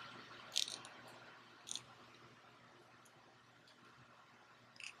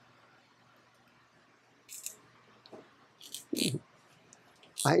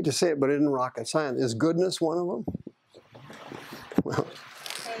 I hate to say it, but it isn't rocket science. Is goodness one of them? Well,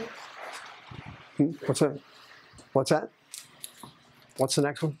 what's that? What's that? What's the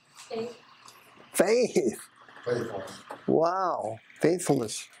next one? Faith. Faith. Faithfulness. Wow.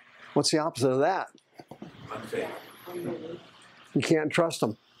 Faithfulness. What's the opposite of that? Unfaith. You can't trust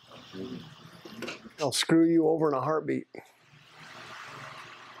them. They'll screw you over in a heartbeat.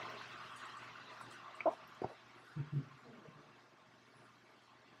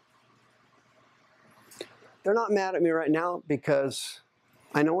 They're not mad at me right now because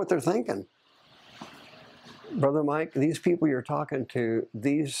I know what they're thinking. Brother Mike, these people you're talking to,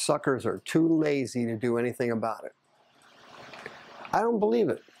 these suckers are too lazy to do anything about it. I don't believe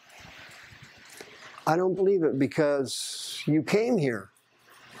it. I don't believe it because you came here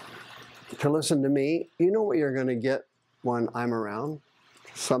to listen to me. You know what you're going to get when I'm around.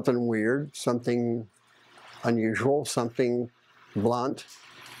 Something weird, something unusual, something blunt.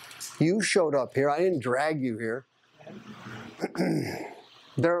 You showed up here. I didn't drag you here.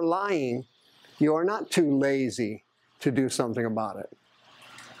 They're lying. You are not too lazy to do something about it.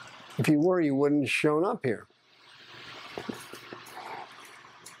 If you were, you wouldn't have shown up here.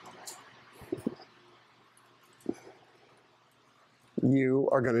 You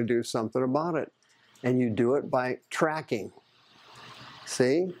are going to do something about it. And you do it by tracking.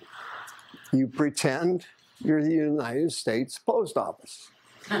 See? You pretend you're the United States Post Office.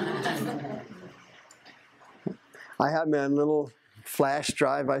 I have my little flash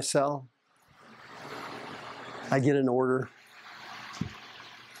drive I sell. I get an order.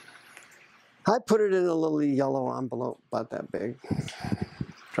 I put it in a little yellow envelope about that big.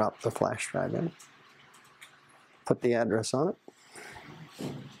 Drop the flash drive in. Put the address on it.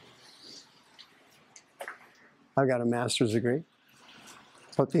 I've got a master's degree.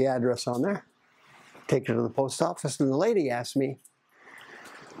 Put the address on there. Take it to the post office, and the lady asked me,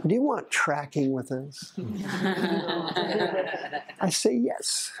 "Do you want tracking with this?" I say,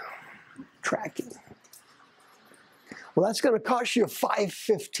 "Yes, tracking." "Well, that's going to cost you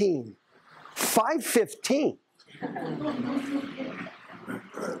 $5.15. $5.15.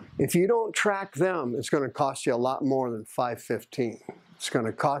 If you don't track them, it's going to cost you a lot more than $5.15. It's going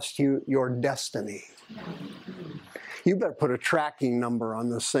to cost you your destiny. You better put a tracking number on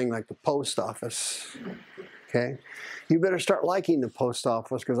this thing like the post office. Okay? You better start liking the post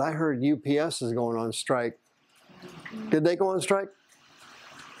office because I heard UPS is going on strike. Did they go on strike?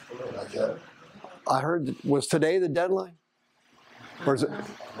 Not yet. I heard, was today the deadline? Or is it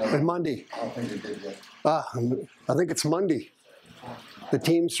Monday? I don't think they did yet. I think it's Monday. The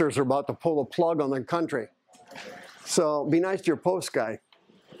Teamsters are about to pull the plug on the country. So be nice to your post guy.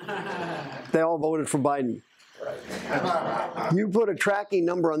 They all voted for Biden. You put a tracking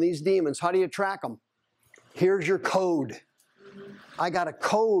number on these demons. How do you track them? Here's your code. I got a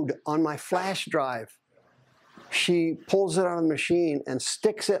code on my flash drive. She pulls it out of the machine and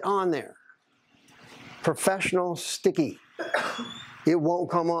sticks it on there. Professional sticky. It won't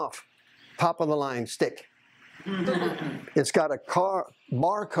come off. Top of the line stick. It's got a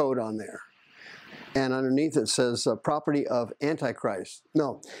barcode on there. And underneath it says property of Antichrist.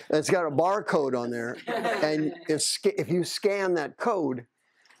 No, it's got a barcode on there. And if you scan that code,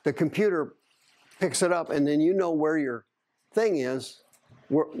 the computer picks it up, and then you know where your thing is,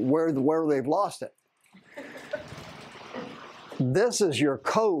 where they've lost it. This is your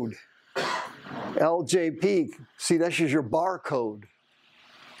code. LJP. See, this is your barcode.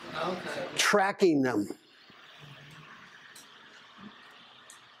 Okay. Tracking them.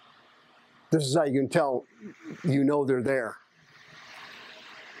 This is how you can tell you know they're there.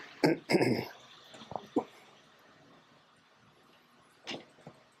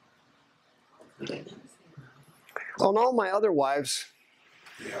 On all my other wives,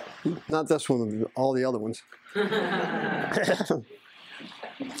 not this one, all the other ones.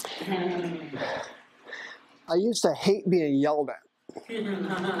 I used to hate being yelled at.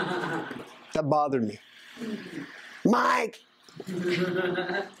 That bothered me. Mike,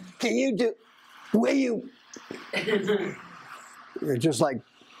 can you do, will you? You're just like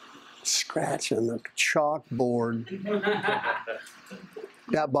scratching the chalkboard.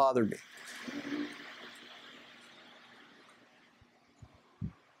 That bothered me.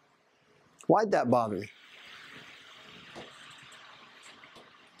 Why'd that bother me?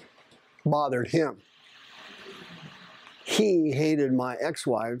 bothered him. He hated my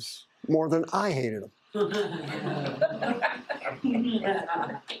ex-wives more than I hated them.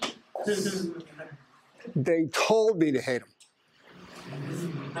 They told me to hate them.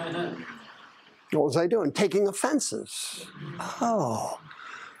 What was I doing? Taking offenses. Oh,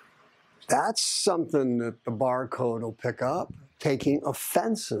 that's something that the barcode will pick up. Taking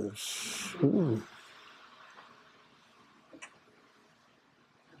offenses. Ooh.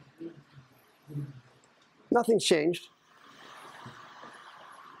 Nothing's changed.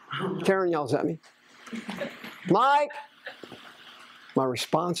 Karen yells at me. Mike! My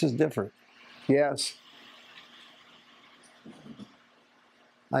response is different. Yes.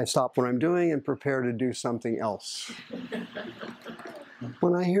 I stop what I'm doing and prepare to do something else.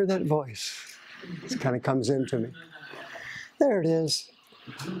 When I hear that voice, it kind of comes into me. There it is.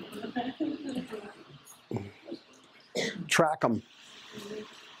 Track them.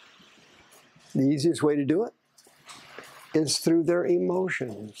 The easiest way to do it is through their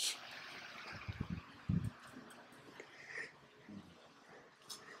emotions.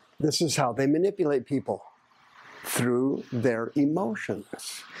 This is how they manipulate people, through their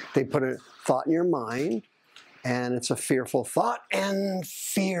emotions. They put a thought in your mind, and it's a fearful thought, and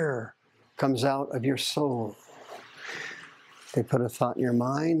fear comes out of your soul. They put a thought in your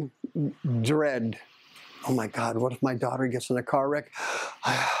mind, dread. Oh my God, what if my daughter gets in a car wreck?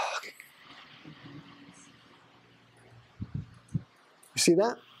 You see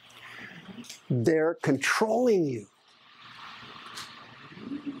that? They're controlling you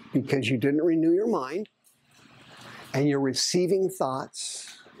because you didn't renew your mind, and you're receiving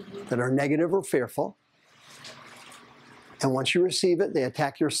thoughts that are negative or fearful. And once you receive it, they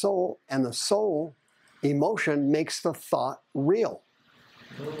attack your soul, and the soul emotion makes the thought real.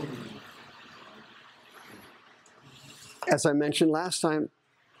 As I mentioned last time,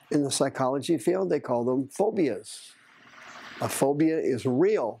 in the psychology field, they call them phobias. A phobia is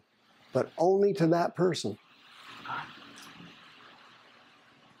real, but only to that person.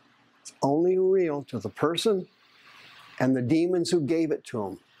 It's only real to the person and the demons who gave it to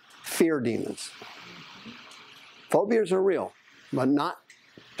them. Fear demons. Phobias are real, but not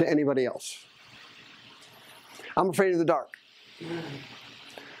to anybody else. I'm afraid of the dark.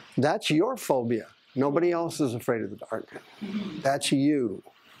 That's your phobia. Nobody else is afraid of the dark. That's you.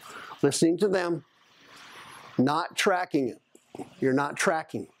 Listening to them, not tracking it. You're not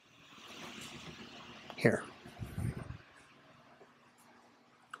tracking. Here.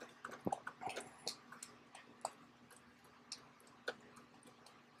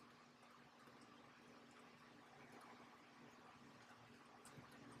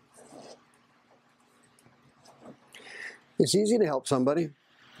 It's easy to help somebody.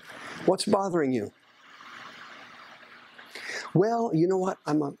 What's bothering you? Well, you know what?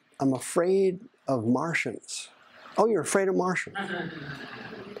 I'm afraid of Martians. Oh, you're afraid of Martians.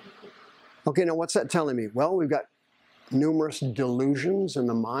 Okay, now what's that telling me? Well, we've got numerous delusions in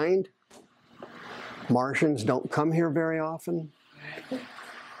the mind. Martians don't come here very often.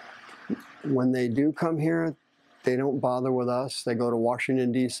 When they do come here, they don't bother with us. They go to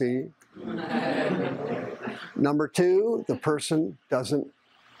Washington, D.C. Number two, the person doesn't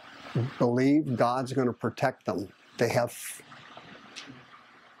believe God's going to protect them. They have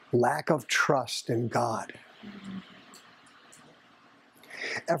lack of trust in God.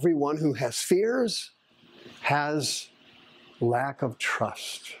 Everyone who has fears has lack of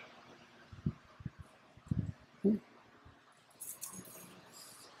trust.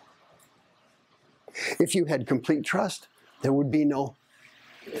 If you had complete trust, there would be no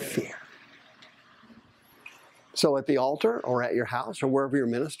fear. So at the altar or at your house or wherever you're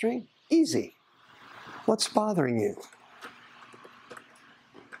ministering, easy. What's bothering you?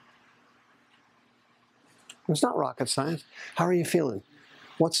 It's not rocket science. How are you feeling?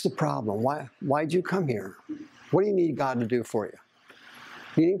 What's the problem? Why'd you come here? What do you need God to do for you?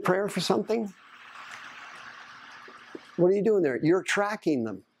 You need prayer for something? What are you doing there? You're tracking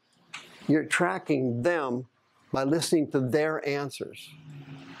them. You're tracking them by listening to their answers.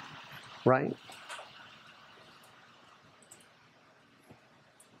 Right?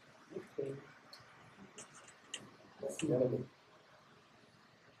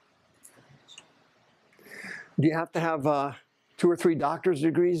 Do you have to have 2 or 3 doctor's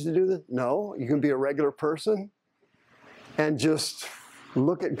degrees to do this? No, you can be a regular person and just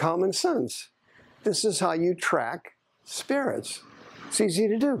look at common sense. This is how you track spirits. It's easy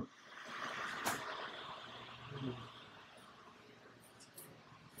to do.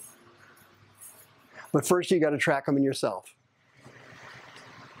 But first you got to track them in yourself.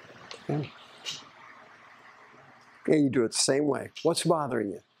 Okay. And you do it the same way. What's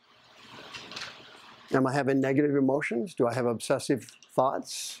bothering you? Am I having negative emotions? Do I have obsessive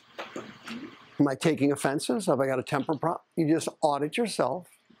thoughts? Am I taking offenses? Have I got a temper problem? You just audit yourself.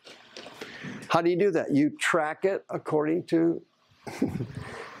 How do you do that? You track it according to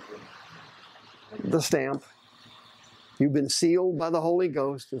the stamp. You've been sealed by the Holy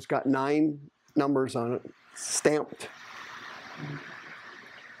Ghost. It's got 9 numbers on it, stamped.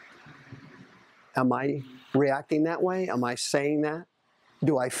 Am I reacting that way? Am I saying that?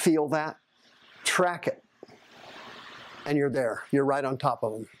 Do I feel that? Track it. And you're there. You're right on top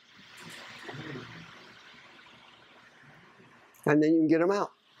of them. And then you can get them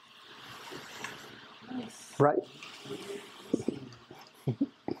out. Nice. Right?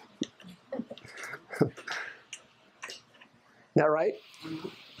 That right?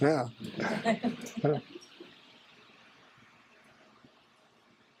 Yeah.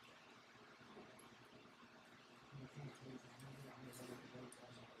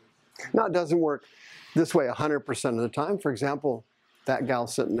 No, it doesn't work this way 100% of the time. For example, that gal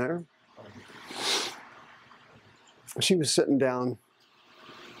sitting there, she was sitting down.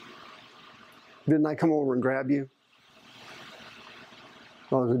 Didn't I come over and grab you?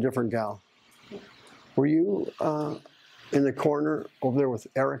 Oh, it was a different gal. Were you in the corner over there with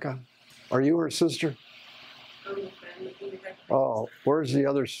Erica? Are you her sister? Oh, where's the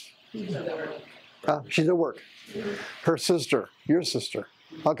others? She's at work. Her sister, your sister.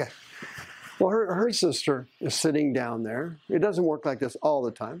 Okay. Well, her sister is sitting down there. It doesn't work like this all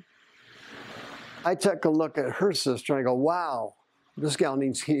the time. I take a look at her sister and I go, wow, this gal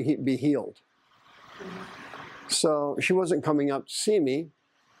needs to be healed. So she wasn't coming up to see me,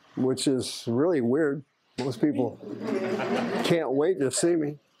 which is really weird. Most people can't wait to see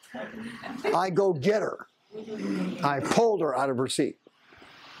me. I go get her. I pulled her out of her seat.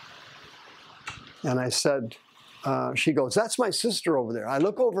 And I said, she goes, that's my sister over there. I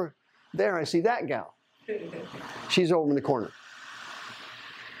look over there, I see that gal. She's over in the corner.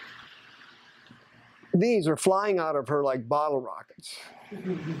 These are flying out of her like bottle rockets.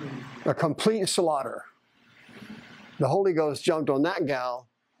 A complete slaughter. The Holy Ghost jumped on that gal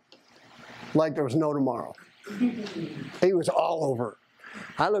like there was no tomorrow. He was all over.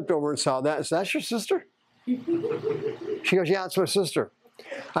 I looked over and saw that. Is that your sister? She goes, yeah, it's my sister.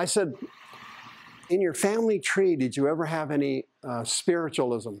 I said, in your family tree, did you ever have any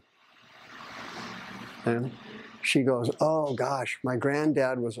spiritualism? And she goes, oh gosh, my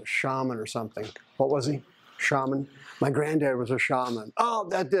granddad was a shaman or something. What was he? Shaman? My granddad was a shaman. Oh,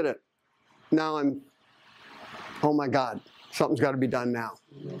 that did it. Now oh my God, something's got to be done now.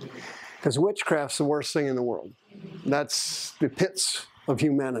 Because witchcraft's the worst thing in the world. That's the pits of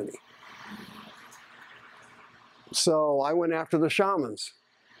humanity. So I went after the shamans.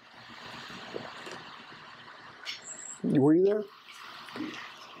 Were you there?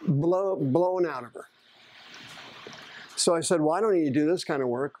 Blown out of her. So I said, why don't you do this kind of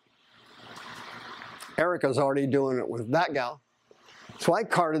work? Erica's already doing it with that gal. So I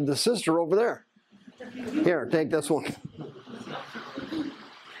carted the sister over there. Here, take this one.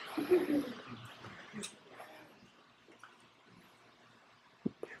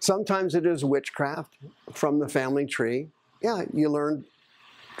 Sometimes it is witchcraft from the family tree. Yeah, you learn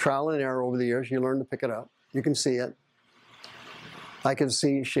trial and error over the years. You learn to pick it up. You can see it. I could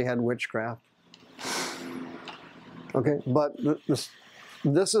see she had witchcraft. Okay, but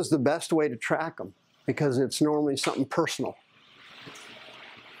this is the best way to track them because it's normally something personal.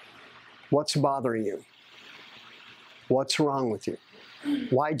 What's bothering you? What's wrong with you?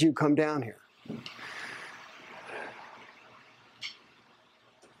 Why'd you come down here?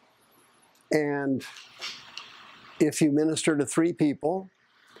 And if you minister to 3 people,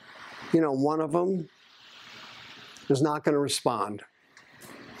 one of them is not going to respond.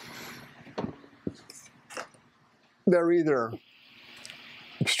 They're either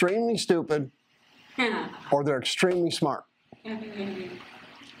extremely stupid or they're extremely smart.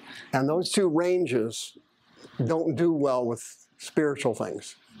 And those 2 ranges don't do well with spiritual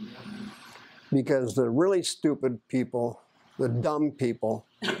things. Because the really stupid people, the dumb people,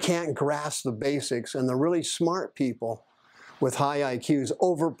 can't grasp the basics, and the really smart people with high IQs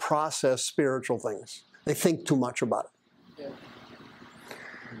over-process spiritual things. They think too much about it. Yeah.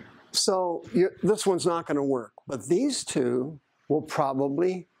 So this one's not going to work, but these 2 will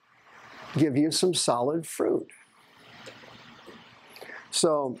probably give you some solid fruit.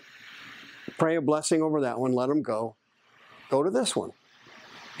 So pray a blessing over that one, let them go. Go to this one.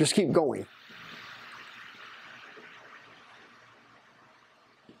 Just keep going.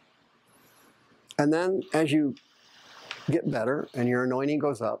 And then as you get better and your anointing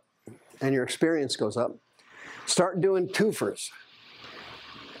goes up and your experience goes up, start doing twofers.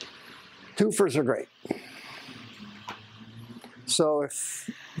 Twofers are great. So if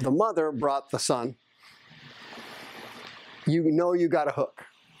the mother brought the son, you know you got a hook,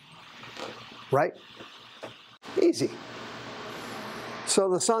 right? Easy.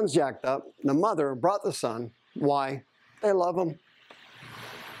 So the son's jacked up. The mother brought the son. Why? They love him.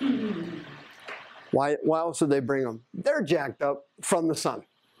 Why else did they bring him? They're jacked up from the son.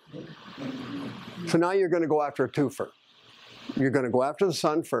 So now you're going to go after a twofer. You're going to go after the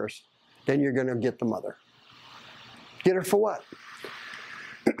son first, then you're going to get the mother. Get her for what?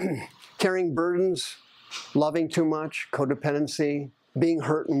 Carrying burdens, loving too much, codependency, being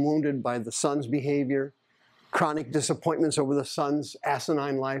hurt and wounded by the son's behavior, chronic disappointments over the son's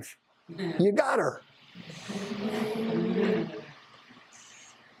asinine life. You got her.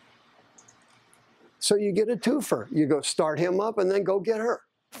 So you get a twofer. You go start him up and then go get her.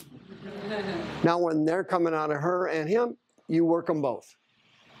 Now when they're coming out of her and him, you work them both.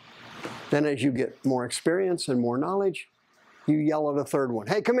 Then as you get more experience and more knowledge, you yell at a third one,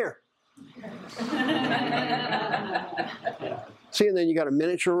 hey, come here. See, and then you got a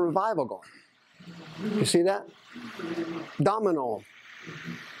miniature revival going. You see that? Domino.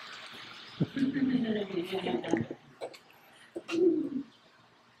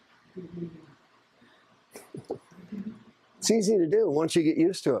 It's easy to do once you get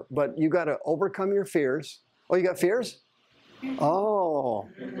used to it, but you got to overcome your fears. Oh, you got fears? Oh,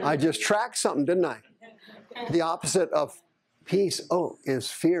 I just tracked something, didn't I? The opposite of peace, oh, is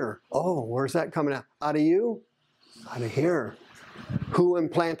fear. Oh, where's that coming out? Out of you? Out of here. Who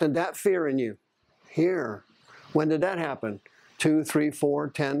implanted that fear in you? Here. When did that happen? 2, 3, 4,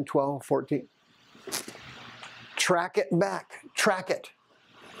 10, 12, 14. Track it back. Track it.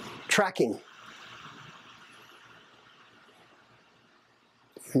 Tracking.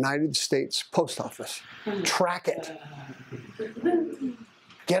 United States Post Office. Track it.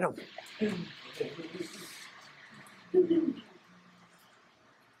 Get them.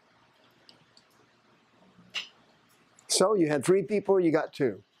 So you had 3 people, you got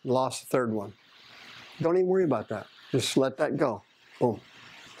 2. You lost the third one. Don't even worry about that. Just let that go. Boom.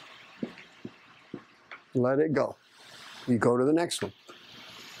 Let it go. You go to the next one.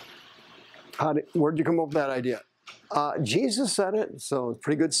 Where'd you come up with that idea? Jesus said it, so it's a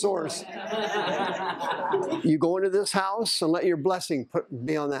pretty good source. You go into this house and let your blessing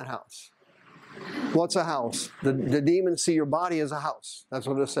be on that house. What's a house? The demons see your body as a house. That's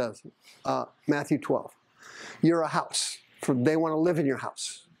what it says. Matthew 12. You're a house. They want to live in your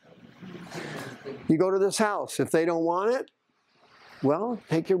house. You go to this house. If they don't want it, well,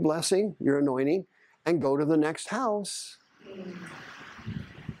 take your blessing, your anointing, and go to the next house.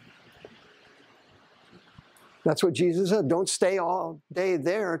 That's what Jesus said. Don't stay all day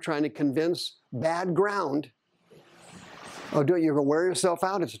there trying to convince bad ground. Oh, do it. You're going to wear yourself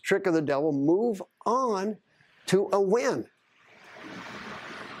out. It's a trick of the devil. Move on to a win.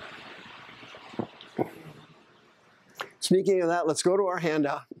 Speaking of that, let's go to our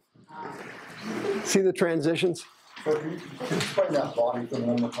handout. See the transitions? So can you explain that body thing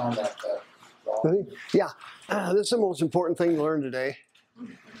one more time? Body? Yeah. This is the most important thing to learn today.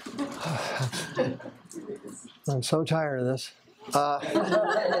 I'm so tired of this.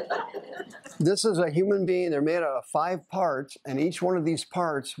 This is a human being. They're made out of 5 parts, and each one of these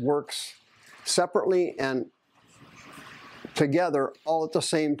parts works separately and together all at the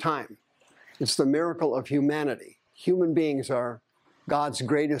same time. It's the miracle of humanity. Human beings are God's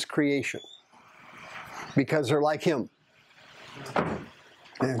greatest creation because they're like Him.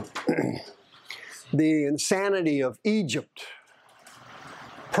 And the insanity of Egypt,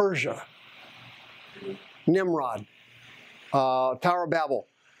 Persia, Nimrod, Tower of Babel.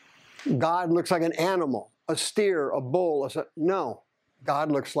 God looks like an animal, a steer, a bull. No,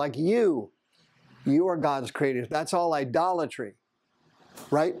 God looks like you. You are God's creators. That's all idolatry,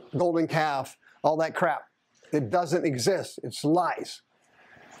 right? Golden calf, all that crap. It doesn't exist. It's lies.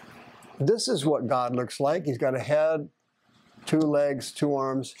 This is what God looks like. He's got a head, 2 legs, 2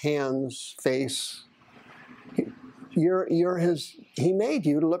 arms, hands, face. He made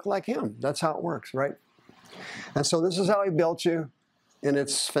you to look like Him. That's how it works, right? And so this is how He built you, and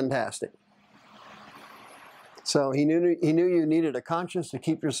it's fantastic. So He knew you needed a conscience to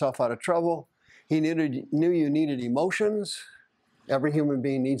keep yourself out of trouble. He knew you needed emotions. Every human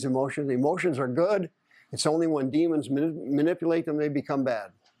being needs emotions. Emotions are good. It's only when demons manipulate them they become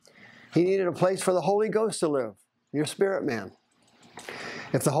bad. He needed a place for the Holy Ghost to live, your spirit man.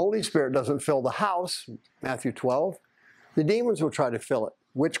 If the Holy Spirit doesn't fill the house, Matthew 12, the demons will try to fill it.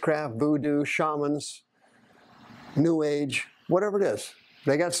 Witchcraft, voodoo, shamans, New Age, whatever it is.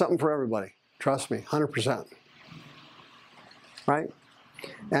 They got something for everybody. Trust me, 100%. Right?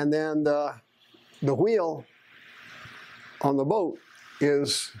 And then the wheel on the boat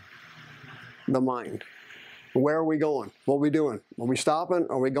is the mind. Where are we going? What are we doing? Are we stopping?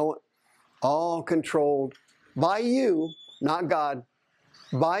 Are we going? All controlled by you, not God,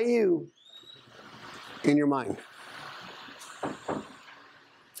 by you in your mind.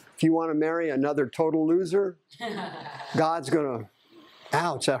 If you want to marry another total loser, God's going to,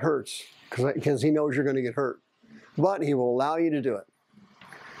 ouch, that hurts, because he knows you're going to get hurt. But he will allow you to do it.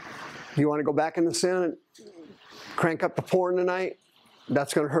 If you want to go back into sin and crank up the porn tonight,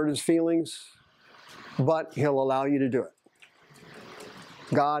 that's going to hurt his feelings, but he'll allow you to do it.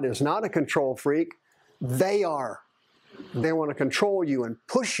 God is not a control freak. They are. They want to control you and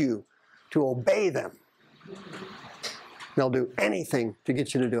push you to obey them. They'll do anything to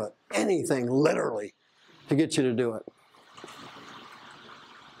get you to do it. Anything, literally, to get you to do it.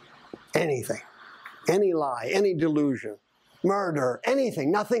 Anything. Any lie, any delusion, murder,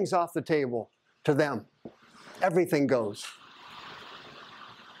 anything. Nothing's off the table to them. Everything goes.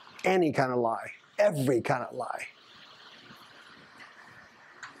 Any kind of lie. Every kind of lie.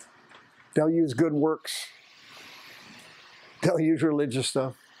 They'll use good works. They'll use religious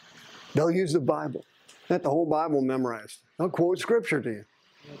stuff. They'll use the Bible. Not the whole Bible memorized. They'll quote scripture to you.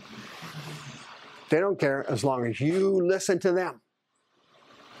 They don't care as long as you listen to them.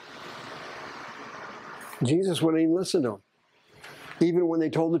 Jesus wouldn't even listen to them, even when they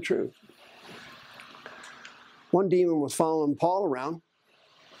told the truth. One demon was following Paul around,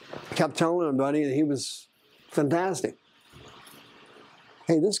 kept telling him, buddy, that he was fantastic.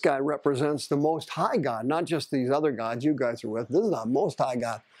 Hey, this guy represents the Most High God, not just these other gods you guys are with. This is the Most High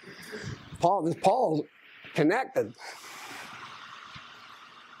God. Paul's connected.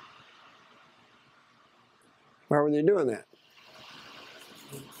 Why were they doing that?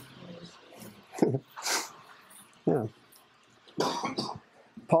 Yeah.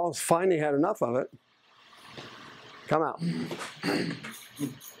 Paul's finally had enough of it. Come out.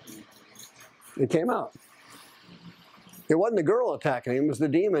 It came out. It wasn't the girl attacking him, it was the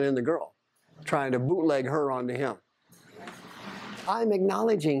demon in the girl, trying to bootleg her onto him. I'm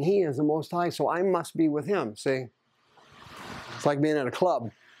acknowledging he is the Most High, so I must be with him, see? It's like being at a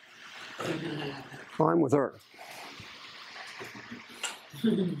club. Well, I'm with her.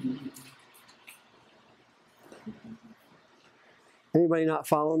 Anybody not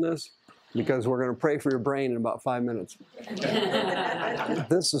following this? Because we're going to pray for your brain in about 5 minutes.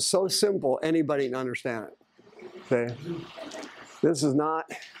 This is so simple, anybody can understand it. Okay? This is not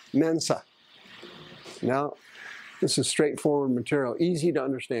Mensa. No, this is straightforward material, easy to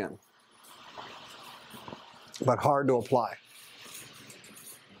understand, but hard to apply.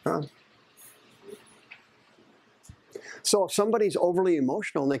 Huh? So if somebody's overly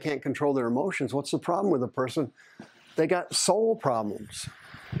emotional and they can't control their emotions, what's the problem with a person? They got soul problems.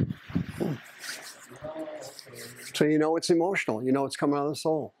 So you know it's emotional. You know it's coming out of the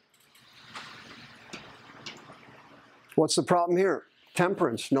soul. What's the problem here?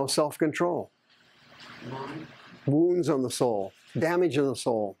 Temperance, no self-control. Wounds on the soul, damage in the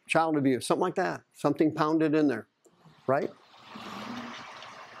soul, child abuse, something like that. Something pounded in there, right?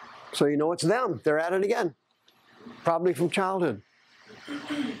 So you know it's them. They're at it again. Probably from childhood.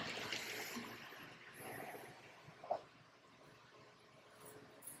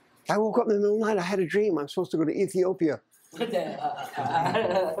 I woke up in the middle of the night. I had a dream. I'm supposed to go to Ethiopia. Have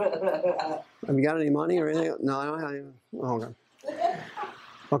you got any money or anything? No, I don't have any. Oh, okay.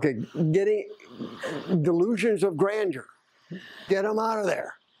 Okay, getting delusions of grandeur. Get them out of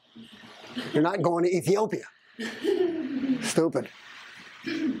there. You're not going to Ethiopia. Stupid.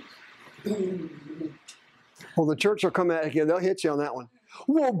 Well, the church will come at you. They'll hit you on that one.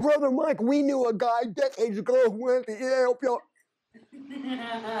 Well, Brother Mike, we knew a guy decades ago who went to Ethiopia.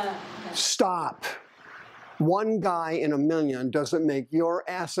 Stop. One guy in a million doesn't make your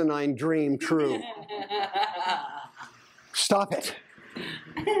asinine dream true. Stop it.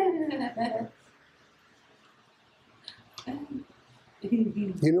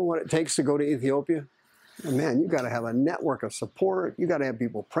 You know what it takes to go to Ethiopia? Man, you got to have a network of support. You got to have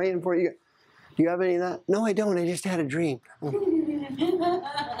people praying for you. Do you have any of that? No, I don't. I just had a dream.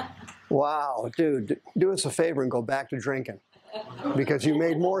 Wow, dude, do us a favor and go back to drinking. Because you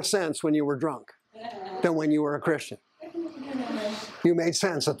made more sense when you were drunk than when you were a Christian. You made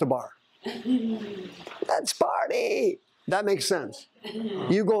sense at the bar. Let's party. That makes sense.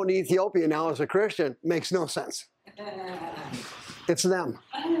 You going to Ethiopia now as a Christian makes no sense. It's them.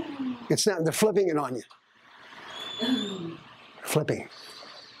 It's them. They're flipping it on you. Flipping.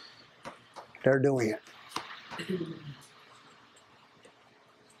 They're doing it.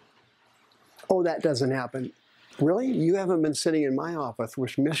 Oh, that doesn't happen. Really? You haven't been sitting in my office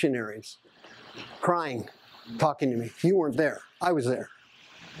with missionaries, crying, talking to me. You weren't there. I was there.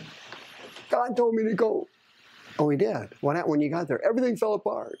 God told me to go. Oh, he did. What happened when you got there? Everything fell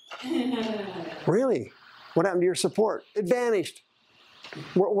apart. Really? What happened to your support? It vanished.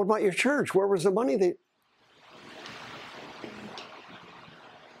 What about your church? Where was the money that...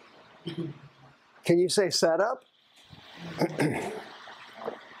 Can you say set up?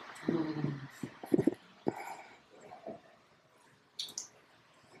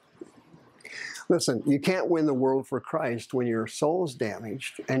 Listen, you can't win the world for Christ when your soul's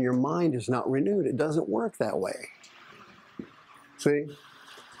damaged and your mind is not renewed. It doesn't work that way. See?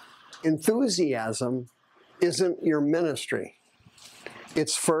 Enthusiasm isn't your ministry.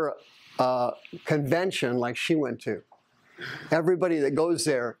 It's for a convention like she went to. Everybody that goes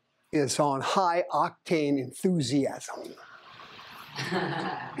there is on high octane enthusiasm.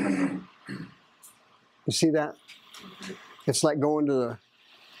 You see that? It's like going to the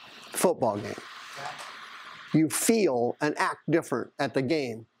football game. You feel and act different at the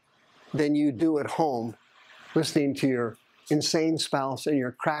game than you do at home listening to your insane spouse and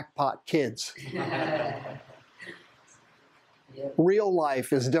your crackpot kids. Real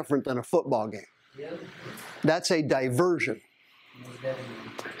life is different than a football game. That's a diversion.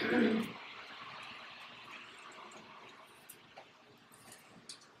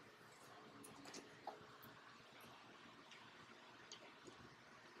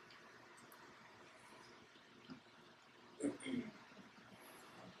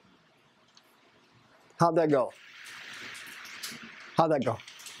 How'd that go? How'd that go?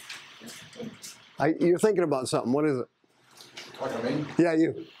 You're thinking about something. What is it? Like I mean? Yeah,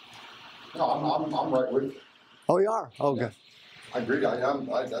 you. No, I'm right with you. Oh, you are? Oh, good. I agree.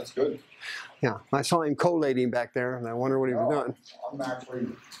 That's good. Yeah, I saw him collating back there, and I wonder what he was doing. I'm actually,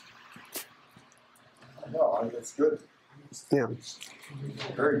 no, it's good. Yeah.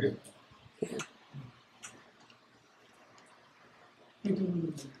 Very good.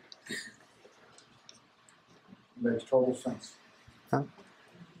 Makes total sense. Huh?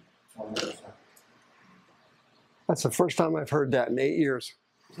 100%. That's the first time I've heard that in 8 years.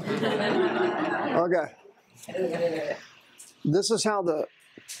 Okay. This is how the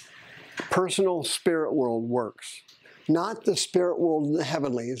personal spirit world works. Not the spirit world in the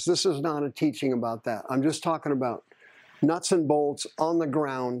heavenlies. This is not a teaching about that. I'm just talking about nuts and bolts, on the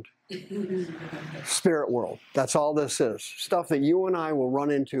ground, spirit world. That's all this is. Stuff that you and I will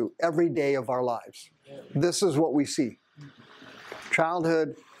run into every day of our lives. This is what we see.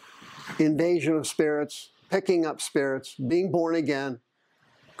 Childhood, invasion of spirits, picking up spirits, being born again,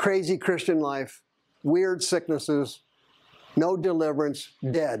 crazy Christian life, weird sicknesses, no deliverance,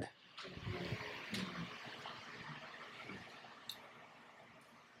 dead.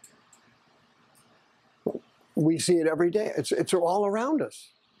 We see it every day. It's all around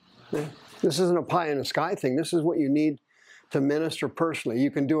us. This isn't a pie in the sky thing. This is what you need to minister personally.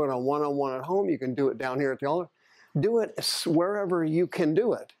 You can do it on one-on-one at home. You can do it down here at the altar. Do it wherever you can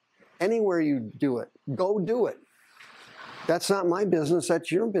do it. Anywhere you do it, go do it. That's not my business.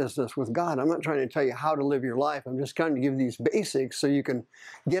 That's your business with God. I'm not trying to tell you how to live your life. I'm just trying to give these basics so you can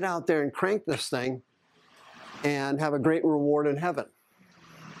get out there and crank this thing and have a great reward in heaven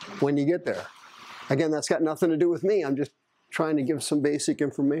when you get there. Again, that's got nothing to do with me. I'm just trying to give some basic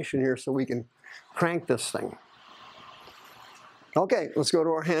information here so we can crank this thing. Okay, let's go to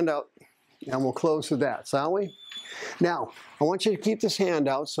our handout and we'll close with that, shall we? Now, I want you to keep this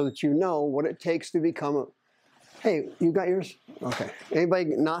handout so that you know what it takes to become a... Hey, you got yours? Okay.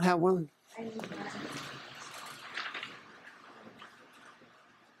 Anybody not have one?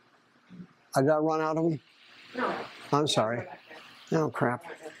 I got run out of them? No. I'm sorry. Oh, crap.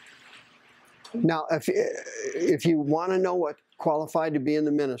 Now, if you want to know what qualified to be in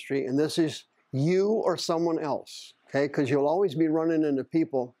the ministry, and this is you or someone else, okay, because you'll always be running into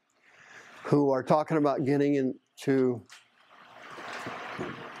people who are talking about getting into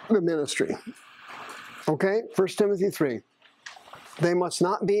the ministry. Okay, 1 Timothy 3. They must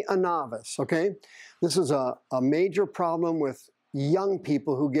not be a novice, okay? This is a major problem with young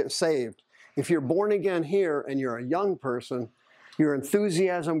people who get saved. If you're born again here and you're a young person, your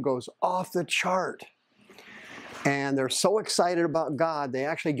enthusiasm goes off the chart. And they're so excited about God, they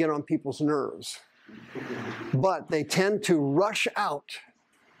actually get on people's nerves. But they tend to rush out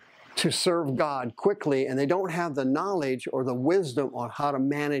to serve God quickly, and they don't have the knowledge or the wisdom on how to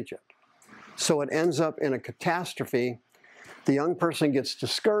manage it. So it ends up in a catastrophe. The young person gets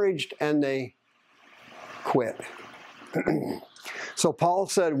discouraged and they quit. So Paul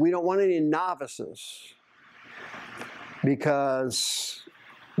said, we don't want any novices because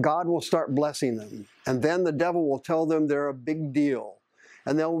God will start blessing them. And then the devil will tell them they're a big deal.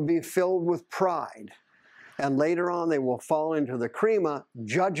 And they will be filled with pride. And later on they will fall into the krima,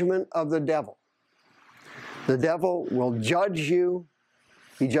 judgment of the devil. The devil will judge you.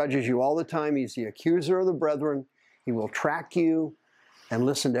 He judges you all the time. He's the accuser of the brethren. He will track you and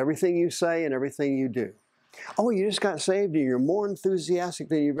listen to everything you say and everything you do. Oh, you just got saved and you're more enthusiastic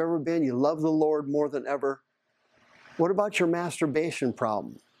than you've ever been. You love the Lord more than ever. What about your masturbation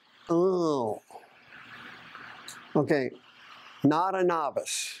problem? Oh. Okay, not a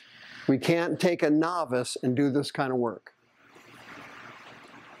novice. We can't take a novice and do this kind of work.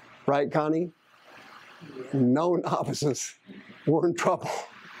 Right, Connie? No novices. We're in trouble.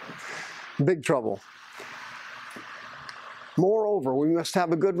 Big trouble. Moreover, we must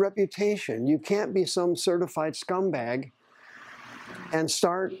have a good reputation. You can't be some certified scumbag and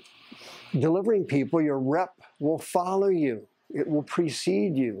start delivering people. Your rep will follow you. It will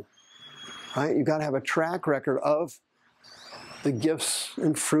precede you. Right? You've got to have a track record of the gifts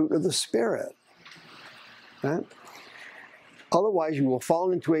and fruit of the Spirit. Right? Otherwise, you will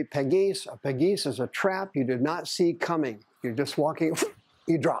fall into a pagis. A pagis is a trap you did not see coming. You're just walking,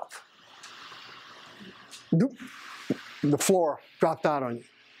 you drop. The floor dropped out on you.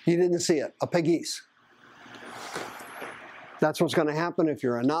 You didn't see it. A pagis. That's what's going to happen if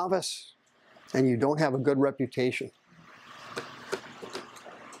you're a novice and you don't have a good reputation.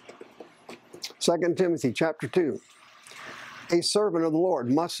 2 Timothy chapter 2. A servant of the Lord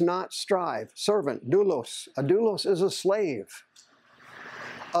must not strive. Servant, doulos. A doulos is a slave.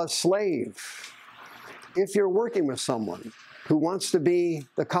 A slave. If you're working with someone who wants to be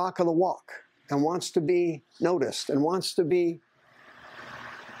the cock of the walk and wants to be noticed and wants to be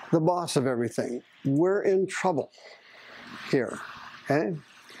the boss of everything, we're in trouble here. Okay?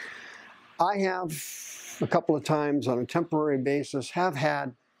 I have a couple of times on a temporary basis have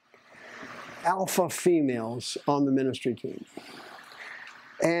had alpha females on the ministry team.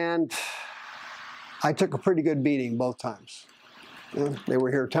 And I took a pretty good beating both times. You know, they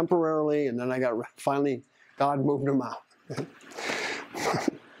were here temporarily, and then I got, finally, God moved them out.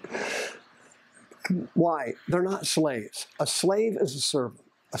 Why? They're not slaves. A slave is a servant.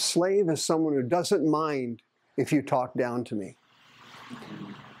 A slave is someone who doesn't mind if you talk down to me.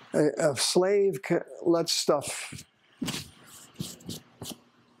 A slave lets stuff...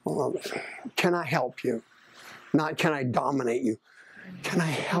 Well, can I help you? Not can I dominate you. Can I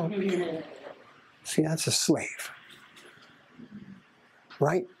help you? See, that's a slave.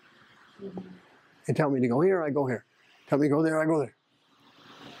 Right? They tell me to go here, I go here. Tell me to go there, I go there.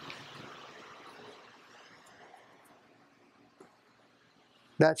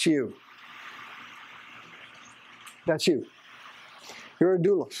 That's you. That's you. You're a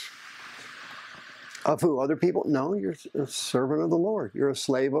doulos. Of who? Other people? No, you're a servant of the Lord. You're a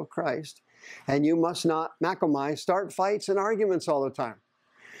slave of Christ. And you must not, macomai, start fights and arguments all the time.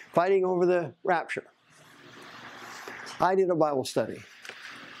 Fighting over the rapture. I did a Bible study.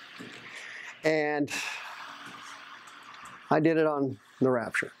 And I did it on the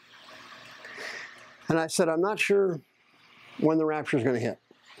rapture. And I said, I'm not sure when the rapture is going to hit.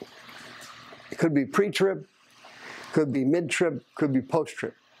 It could be pre-trib, could be mid-trib, could be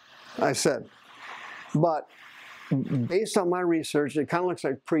post-trib. I said, but based on my research, it kind of looks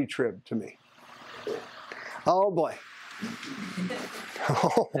like pre-trib to me. Oh boy.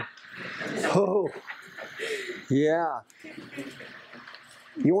 Oh. Yeah.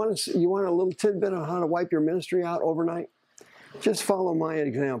 You want a little tidbit on how to wipe your ministry out overnight? Just follow my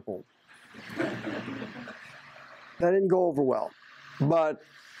example. That didn't go over well. But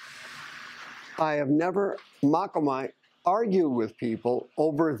I have never, macomai, argued with people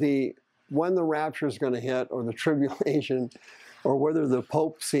over when the rapture is going to hit, or the tribulation, or whether the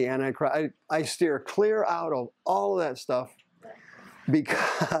Pope's the Antichrist. I steer clear out of all of that stuff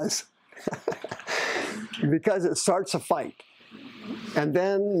because, because it starts a fight. And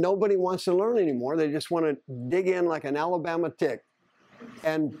then nobody wants to learn anymore. They just want to dig in like an Alabama tick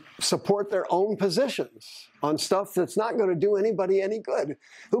and support their own positions on stuff that's not going to do anybody any good.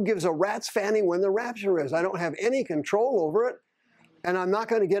 Who gives a rat's fanny when the rapture is? I don't have any control over it. And I'm not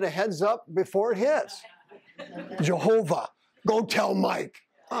going to get a heads up before it hits. Jehovah, go tell Mike.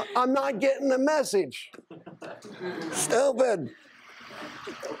 I'm not getting the message. Stupid.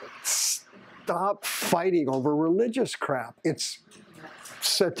 Stop fighting over religious crap. It's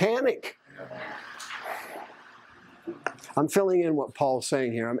satanic. I'm filling in what Paul's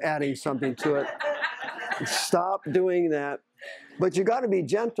saying here. I'm adding something to it. Stop doing that. But you got to be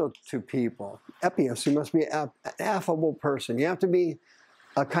gentle to people. Epios, you must be an affable person. You have to be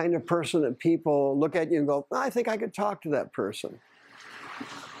a kind of person that people look at you and go, I think I could talk to that person.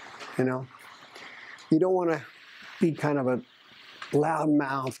 You know, you don't want to be kind of a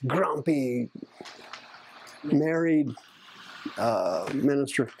loudmouth, grumpy, married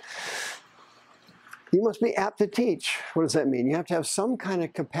minister. You must be apt to teach. What does that mean? You have to have some kind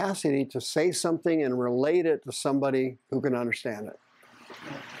of capacity to say something and relate it to somebody who can understand it.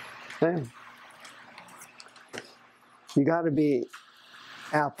 Okay? You got to be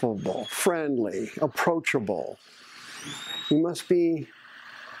affable, friendly, approachable. You must be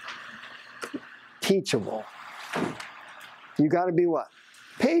teachable. You got to be what?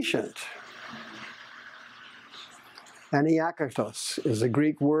 Patient. Aniakatos is a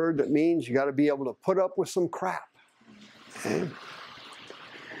Greek word that means you got to be able to put up with some crap. Okay?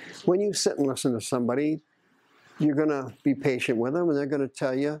 When you sit and listen to somebody, you're going to be patient with them, and they're going to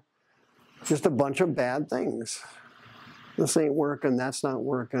tell you just a bunch of bad things. This ain't working, that's not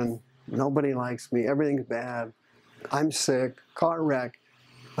working, nobody likes me, everything's bad, I'm sick, car wreck,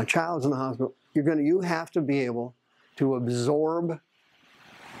 my child's in the hospital. You have to be able to absorb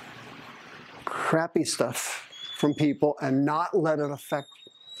crappy stuff from people and not let it affect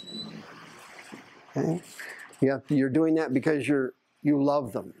you. Okay? You're doing that because you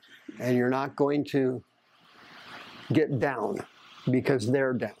love them, and you're not going to get down because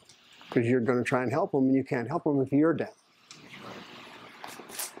they're down, because you're going to try and help them, and you can't help them if you're down.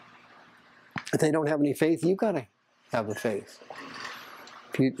 If they don't have any faith, you've got to have the faith.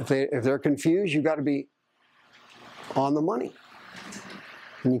 If they're confused, you've got to be on the money.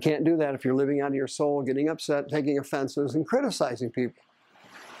 And you can't do that if you're living out of your soul, getting upset, taking offenses, and criticizing people.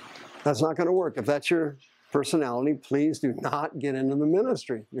 That's not going to work. If that's your personality, please do not get into the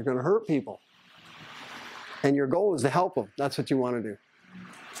ministry. You're going to hurt people. And your goal is to help them. That's what you want to do.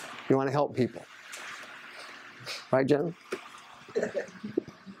 You want to help people. Right, Jen?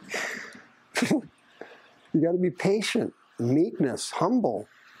 You got to be patient, meekness, humble.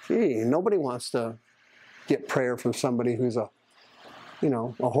 Gee, nobody wants to get prayer from somebody who's a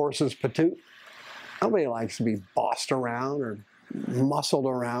horse's patoot. Nobody likes to be bossed around or muscled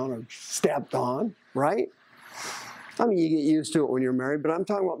around or stepped on, right? I mean, you get used to it when you're married, but I'm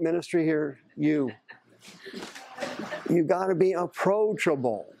talking about ministry here. You got to be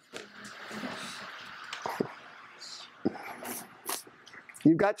approachable.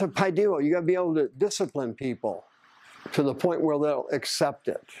 You've got to paiduo. You got to be able to discipline people to the point where they'll accept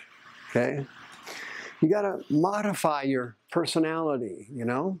it. Okay? You got to modify your personality, you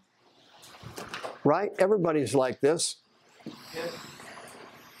know? Right? Everybody's like this.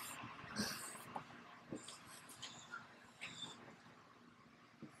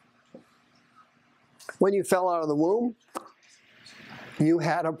 When you fell out of the womb, you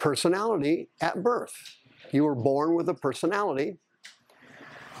had a personality at birth. You were born with a personality.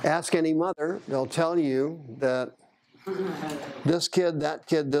 Ask any mother, they'll tell you that this kid, that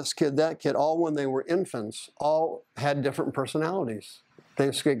kid, this kid, that kid, all when they were infants, all had different personalities. They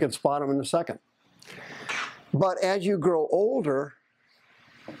could spot them in a second. But as you grow older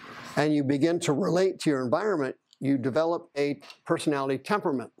and you begin to relate to your environment, you develop a personality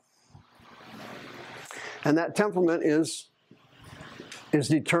temperament. And that temperament is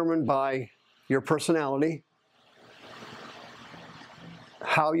determined by your personality,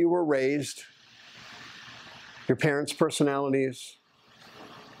 how you were raised, your parents' personalities,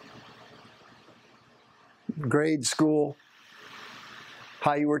 grade school,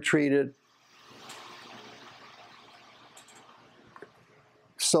 how you were treated.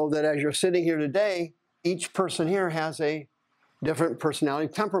 So that as you're sitting here today, each person here has a different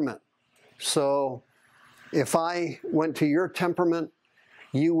personality temperament. So if I went to your temperament,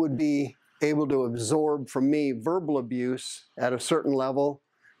 you would be able to absorb from me verbal abuse at a certain level.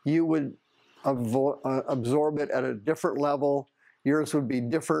 You would absorb it at a different level. Yours would be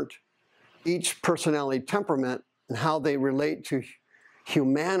different. Each personality temperament and how they relate to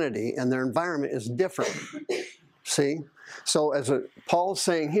humanity and their environment is different. See? So Paul's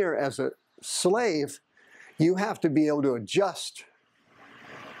saying here, as a slave, you have to be able to adjust.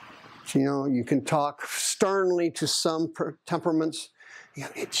 You know, you can talk sternly to some temperaments. You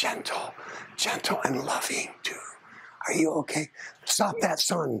gotta be gentle and loving too. Are you okay? Stop that,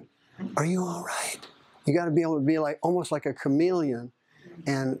 son. Are you all right? You got to be able to be like almost like a chameleon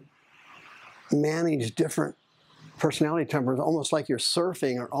and manage different personality temperaments, almost like you're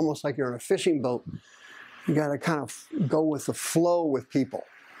surfing or almost like you're in a fishing boat. You got to kind of go with the flow with people.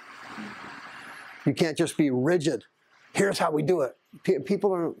 You can't just be rigid. Here's how we do it.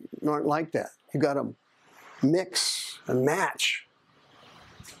 People aren't like that. You got to mix and match.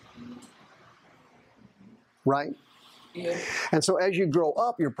 Right? Yeah. And so as you grow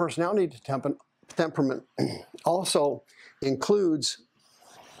up, your personality temperament also includes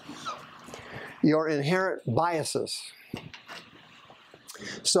your inherent biases.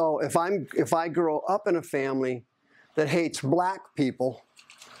 So if I grow up in a family that hates black people,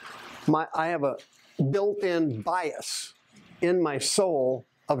 I have a built-in bias in my soul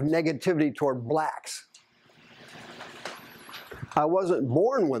of negativity toward blacks. I wasn't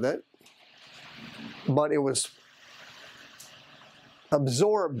born with it, but it was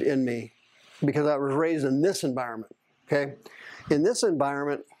absorbed in me because I was raised in this environment, okay? In this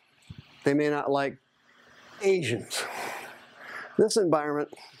environment, they may not like Asians. This environment,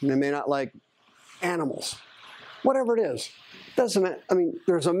 they may not like animals. Whatever it is. Doesn't matter. I mean,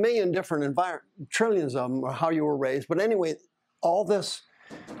 there's a million different environments, trillions of them, or how you were raised. But anyway, all this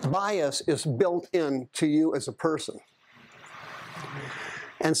bias is built into you as a person.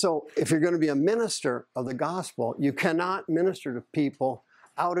 And so if you're going to be a minister of the gospel, you cannot minister to people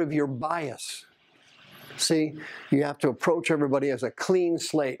out of your bias. See, you have to approach everybody as a clean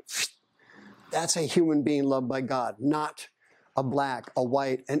slate. That's a human being loved by God, not a black, a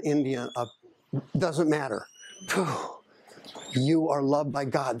white, an Indian, doesn't matter. You are loved by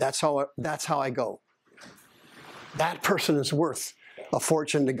God. That's how I go. That person is worth a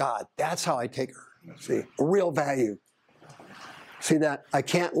fortune to God. That's how I take her. See, real value. See that? I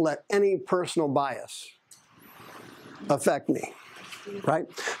can't let any personal bias affect me, right?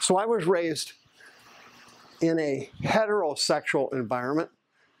 So I was raised in a heterosexual environment,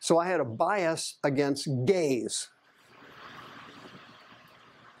 so I had a bias against gays.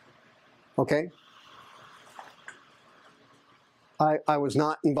 Okay? I was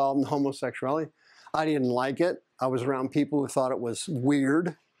not involved in homosexuality. I didn't like it. I was around people who thought it was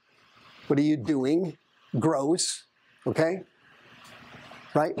weird. What are you doing? Gross. Okay?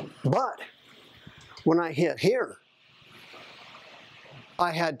 Right? But when I hit here,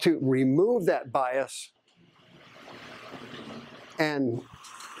 I had to remove that bias and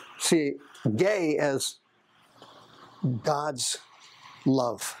see gay as God's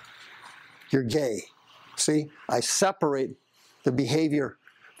love. You're gay. See, I separate the behavior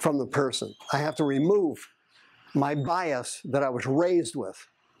from the person. I have to remove my bias that I was raised with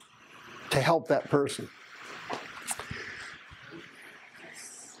to help that person.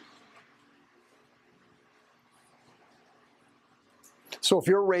 So if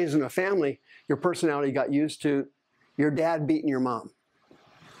you're raised in a family, your personality got used to your dad beating your mom.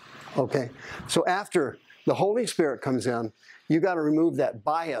 Okay? So after the Holy Spirit comes in, you got to remove that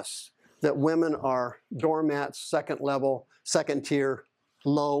bias that women are doormats, second level, second tier,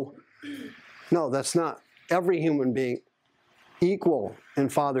 low. No, that's not. Every human being equal in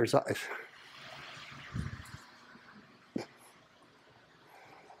Father's eyes.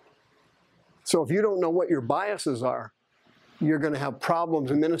 So if you don't know what your biases are, you're going to have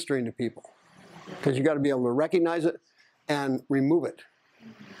problems in ministering to people because you got to be able to recognize it and remove it.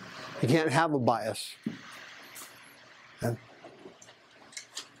 You can't have a bias. Okay?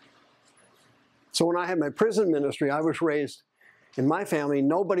 So when I had my prison ministry, I was raised in my family.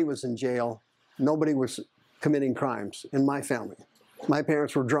 Nobody was in jail. Nobody was committing crimes in my family. My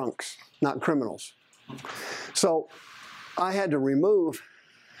parents were drunks, not criminals. So I had to remove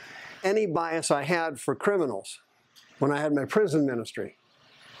any bias I had for criminals when I had my prison ministry.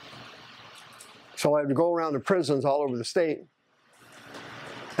 So I would go around to prisons all over the state,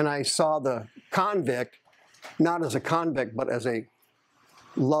 and I saw the convict, not as a convict, but as a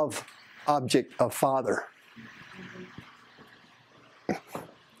love object of Father.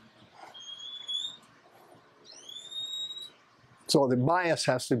 So the bias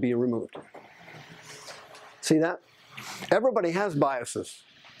has to be removed. See that? Everybody has biases.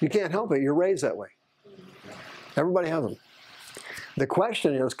 You can't help it. You're raised that way. Everybody has them. The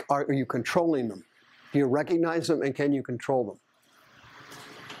question is, are you controlling them? Do you recognize them, and can you control them?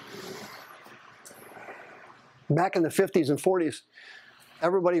 Back in the 50s and 40s,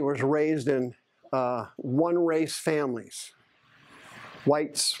 everybody was raised in one-race families.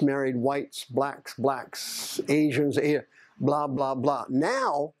 Whites married whites, blacks, Asians, blah, blah, blah.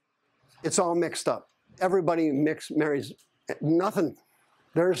 Now, it's all mixed up. Everybody marries nothing.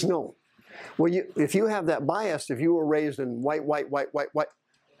 There's no. Well, if you have that bias, if you were raised in white,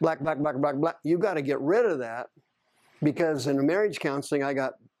 black, you got to get rid of that, because in the marriage counseling, I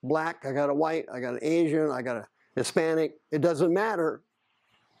got black, I got a white, I got an Asian, I got a Hispanic. It doesn't matter.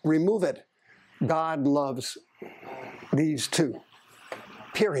 Remove it. God loves these two.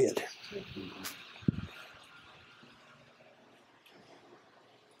 Period.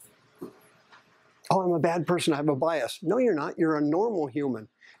 Oh, I'm a bad person. I have a bias. No, you're not. You're a normal human.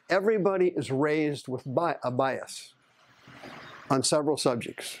 Everybody is raised with a bias on several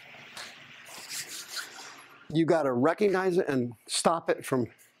subjects. You got to recognize it and stop it from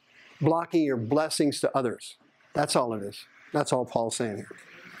blocking your blessings to others. That's all it is. That's all Paul's saying here.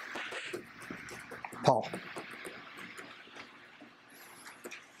 Paul.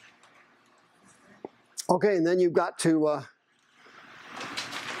 Okay, and then you've got to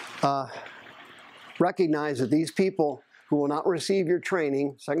recognize that these people who will not receive your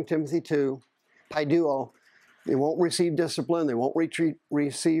training, 2 Timothy 2, paiduo, they won't receive discipline, they won't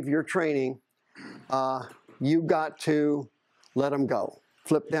receive your training, you've got to let them go.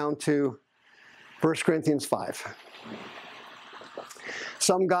 Flip down to 1 Corinthians 5.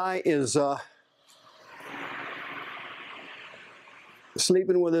 Some guy is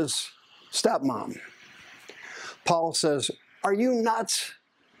sleeping with his stepmom. Paul says, "Are you nuts?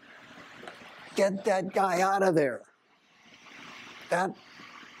 Get that guy out of there."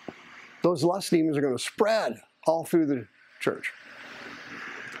 Those lust demons are going to spread all through the church.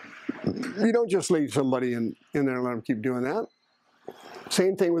 You don't just leave somebody in there and let them keep doing that.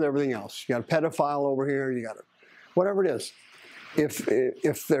 Same thing with everything else. You got a pedophile over here, you got whatever it is.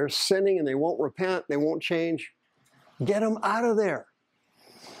 If they're sinning and they won't repent, they won't change, get them out of there.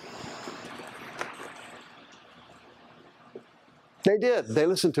 They did. They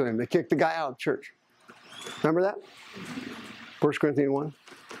listened to him. They kicked the guy out of church. Remember that? 1 Corinthians 1.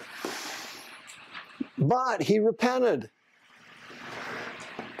 But he repented.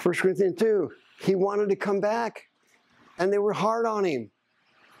 1 Corinthians 2. He wanted to come back, and they were hard on him.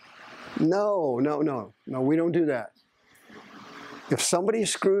 No, we don't do that. If somebody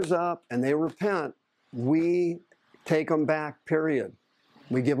screws up and they repent, we take them back, period.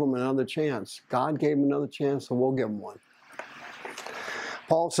 We give them another chance. God gave them another chance, so we'll give them one.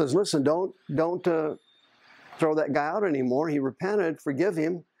 Paul says, listen, don't throw that guy out anymore. He repented, forgive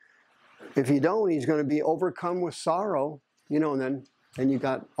him. If you don't, he's going to be overcome with sorrow, and then you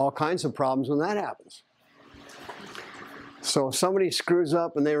got all kinds of problems when that happens. So if somebody screws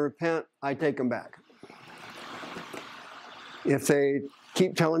up and they repent, I take them back. If they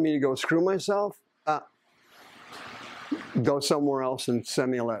keep telling me to go screw myself, go somewhere else and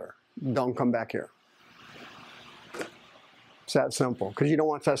send me a letter. Don't come back here. It's that simple, because you don't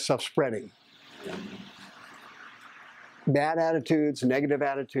want that stuff spreading. Bad attitudes, negative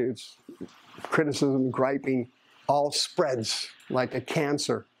attitudes, criticism, griping, all spreads like a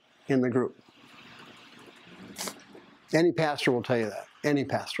cancer in the group. Any pastor will tell you that. Any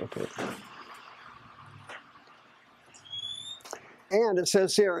pastor will tell you that. And it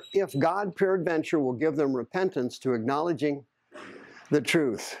says here, if God peradventure will give them repentance to acknowledging the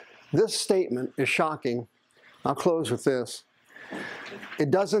truth. This statement is shocking. I'll close with this.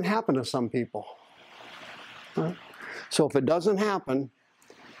 It doesn't happen to some people. So if it doesn't happen,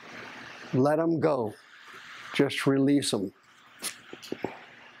 let them go. Just release them.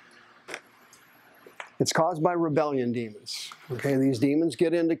 It's caused by rebellion demons. Okay, these demons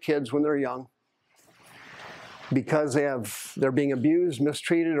get into kids when they're young because they're being abused,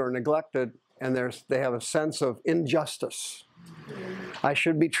 mistreated, or neglected, and they have a sense of injustice. I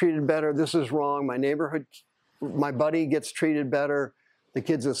should be treated better. This is wrong. My buddy gets treated better. The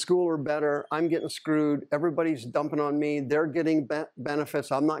kids at school are better. I'm getting screwed. Everybody's dumping on me. They're getting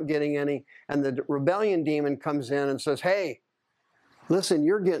benefits. I'm not getting any. And the rebellion demon comes in and says, hey, listen,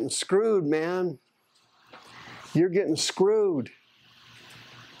 you're getting screwed, man. You're getting screwed.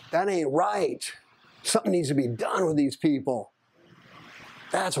 That ain't right. Something needs to be done with these people.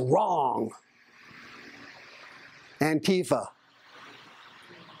 That's wrong. Antifa.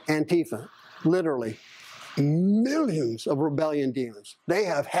 Literally. Millions of rebellion demons. They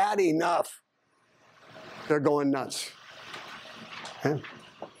have had enough. They're going nuts. Okay?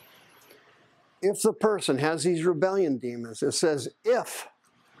 If the person has these rebellion demons, it says if.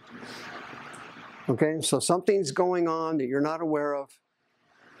 Okay, so something's going on that you're not aware of,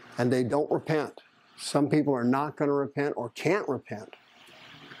 and they don't repent. Some people are not going to repent or can't repent.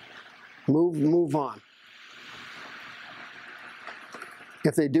 Move on.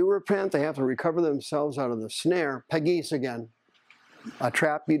 If they do repent, they have to recover themselves out of the snare. Pegis again. A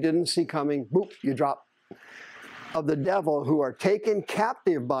trap you didn't see coming. Boop, you drop. Of the devil, who are taken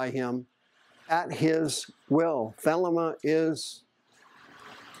captive by him at his will. Thelema is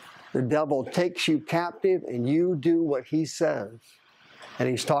the devil takes you captive and you do what he says. And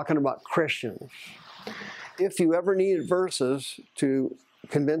he's talking about Christians. If you ever needed verses to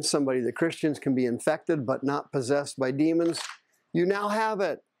convince somebody that Christians can be infected but not possessed by demons, you now have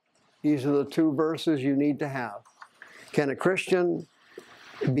it. These are the two verses you need to have. Can a Christian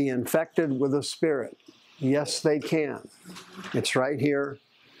be infected with a spirit? Yes, they can. It's right here.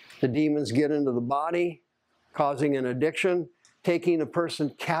 The demons get into the body, causing an addiction, taking a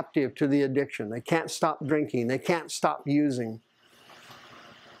person captive to the addiction. They can't stop drinking. They can't stop using.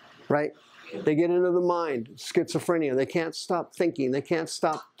 right? They get into the mind, schizophrenia. They can't stop thinking. They can't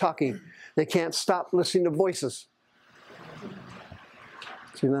stop talking. They can't stop listening to voices.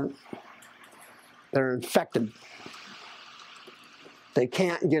 See that? They're infected. They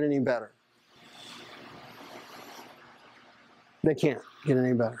can't get any better. They can't get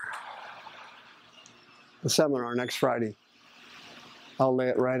any better. The seminar next Friday, I'll lay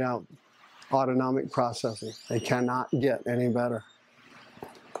it right out. Autonomic processing. They cannot get any better.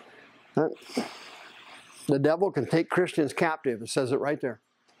 The devil can take Christians captive. It says it right there.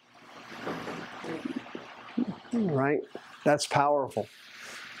 Right? That's powerful.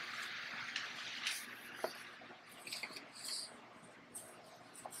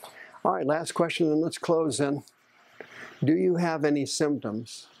 All right, last question, and let's close then. Do you have any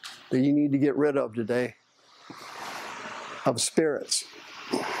symptoms that you need to get rid of today of spirits?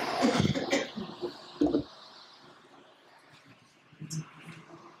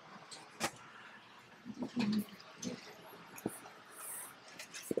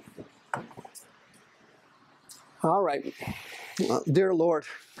 All right. Dear Lord,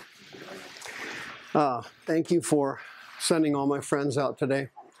 thank you for sending all my friends out today.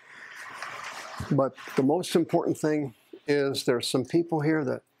 But the most important thing is there's some people here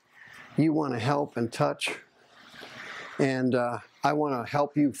that you want to help and touch. And I want to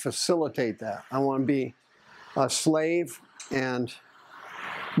help you facilitate that. I want to be a slave and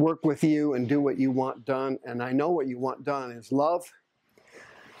work with you and do what you want done. And I know what you want done is love,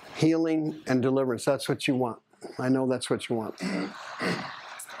 healing, and deliverance. That's what you want. I know that's what you want.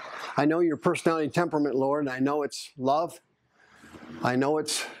 I know your personality temperament, Lord. I know it's love. I know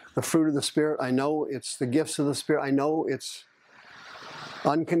it's the fruit of the Spirit. I know it's the gifts of the Spirit. I know it's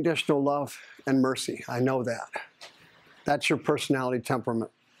unconditional love and mercy. I know that. That's your personality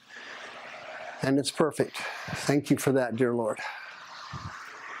temperament. And it's perfect. Thank you for that, dear Lord.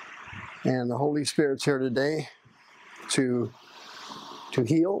 And the Holy Spirit's here today to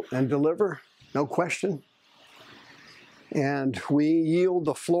heal and deliver, no question. And we yield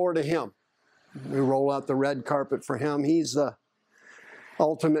the floor to Him. We roll out the red carpet for Him. He's the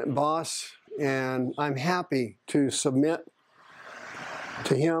ultimate boss, and I'm happy to submit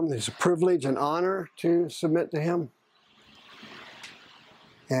to Him. It's a privilege and honor to submit to Him.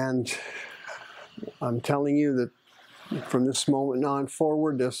 And I'm telling you that from this moment on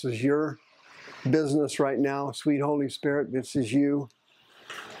forward, this is your business right now, sweet Holy Spirit. This is you.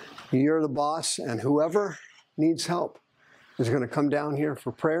 You're the boss, and whoever needs help is going to come down here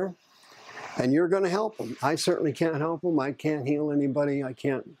for prayer, and you're going to help them. I certainly can't help them. I can't heal anybody. I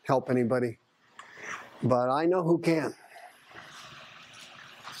can't help anybody. But I know who can.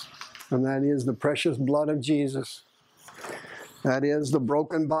 And that is the precious blood of Jesus. That is the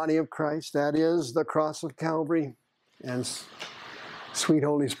broken body of Christ. That is the cross of Calvary. And sweet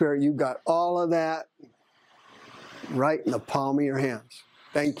Holy Spirit, you've got all of that right in the palm of your hands.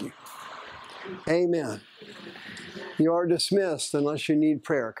 Thank you. Amen. You are dismissed unless you need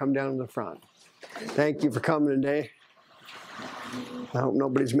prayer. Come down to the front. Thank you for coming today. I hope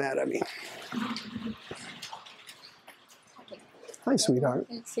nobody's mad at me. Hi, sweetheart.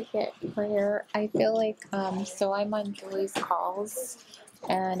 To get prayer. I feel like, so I'm on Julie's calls,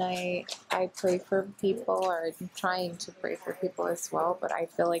 and I pray for people, or I'm trying to pray for people as well, but I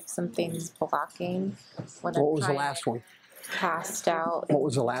feel like something's blocking when What was the last one? Cast out. What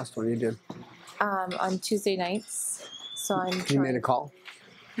was the last one you did? On Tuesday nights. So I'm You trying, made a call?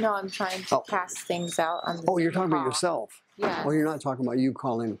 No, I'm trying to cast things out on the Oh, you're talking call. about yourself? Yeah. Oh, you're not talking about you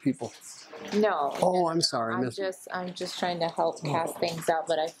calling people? No. Oh, I'm sorry. I'm just trying to help cast things out,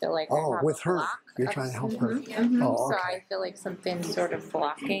 but I feel like I have with a her. block. You're trying to help her. So Oh, okay. I feel like something's sort of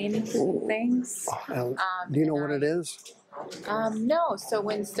blocking things. Do you know what it is? No. So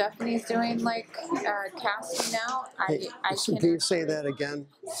when Stephanie's doing like casting out, I So can. can you say that again?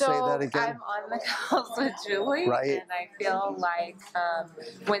 So say that again. I'm on the calls with Julie, Right. and I feel like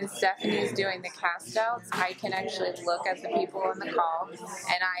when Stephanie's doing the cast outs, I can actually look at the people on the call, and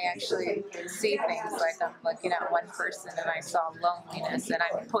I actually see things. Like I'm looking at one person, and I saw loneliness, and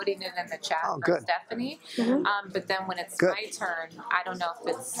I'm putting it in the chat for good. Stephanie. But then when it's Good. my turn, I don't know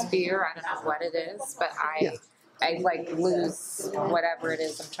if it's fear, I don't know what it is, but I like lose whatever it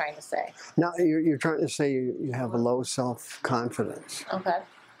is I'm trying to say. Now, you're trying to say you have a low self-confidence, Okay.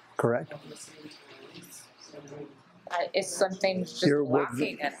 correct? It's something just You're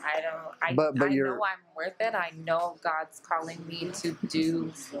blocking it. I but know you're- I'm worth it. I know God's calling me to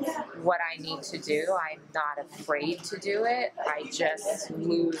do what I need to do. I'm not afraid to do it. I just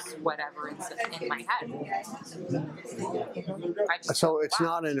lose whatever is in my head. So it's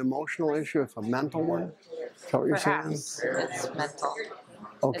not an emotional issue, it's a mental one? Is that what you're saying? Perhaps it's mental.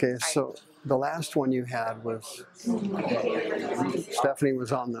 Okay, so the last one you had was Stephanie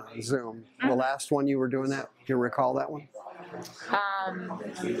was on the Zoom. The last one you were doing that. Do you recall that one?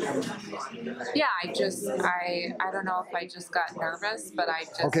 Yeah, I don't know if I just got nervous, but I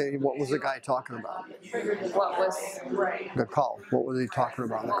just. Okay, what was the guy talking about? What was The call. What was he talking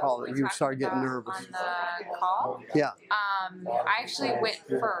about in the call that you started getting nervous? on the call? Yeah. I actually went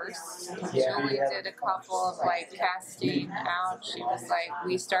first. Julie did a couple of like casting out. She was like,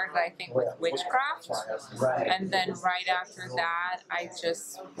 we started, I think, with witchcraft, and then right after that, I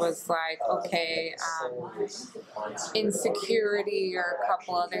just was like, okay, insecurity or a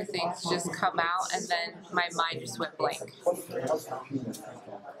couple other things just come out, and then my mind just went blank.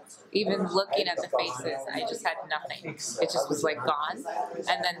 Even looking at the faces, I just had nothing. It just was like gone.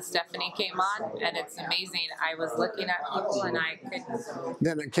 And then Stephanie came on, and it's amazing. I was looking at people, and I could.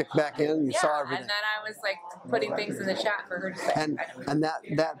 Then it kicked back in. And you saw everything. And then I was like putting things in the chat for her to say. And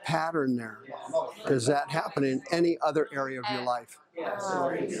that pattern there, does that happen in any other area of your life?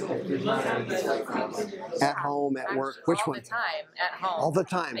 At home, at work, which all one? All the time, at home. All the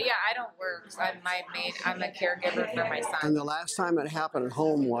time. Yeah, I don't work. I'm a caregiver for my son. And the last time it happened at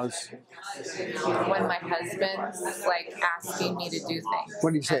home was when my husband's like asking me to do things.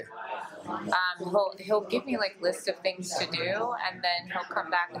 What do you say? He'll give me like list of things to do, and then he'll come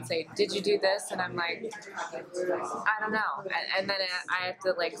back and say, "Did you do this?" And I'm like, "I don't know." And then I have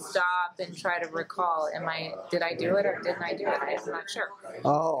to like stop and try to recall, did I do it or didn't I do it? I'm not sure.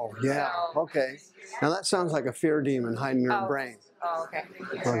 Oh yeah. So, okay. Now that sounds like a fear demon hiding in your brain. Oh, okay.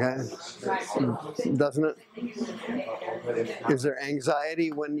 Okay. Doesn't it? Is there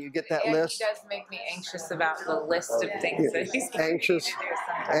anxiety when you get that list? He does make me anxious about the list of things that he's giving me to do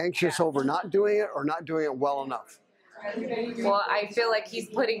sometimes. Anxious over not doing it or not doing it well enough? Well, I feel like he's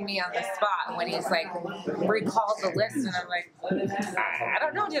putting me on the spot when he's like, recall the list, and I'm like, I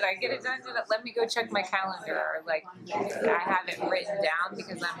don't know, did I get it done? Let me go check my calendar, or like, I have it written down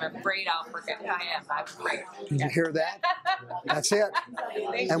because I'm afraid I'll forget. I'm afraid. Did you hear that? That's it.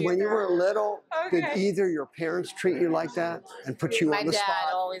 And when you were little, did either your parents treat you like that and put you on the spot? My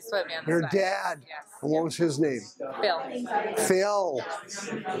dad always put me on the Your spot. dad? Yes. And what was his name? Phil. Phil.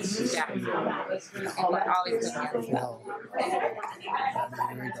 Yeah. Always put me on the spot. There we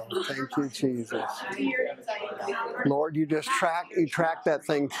go. Thank you, Jesus. Lord, you just track that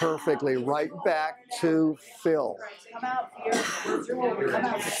thing perfectly right back to Phil.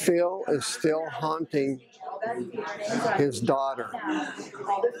 Phil is still haunting his daughter.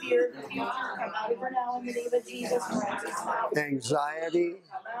 Anxiety,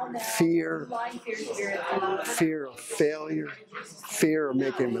 fear of failure, fear of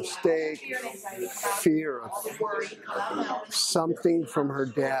making a mistake, fear of something from her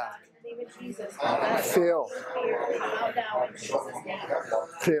dad. Phil,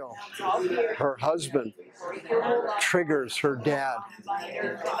 her husband, triggers her dad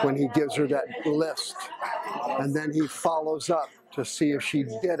when he gives her that list, and then he follows up to see if she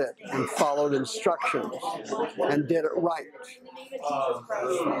did it and followed instructions and did it right.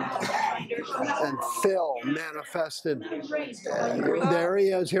 And Phil manifested. There he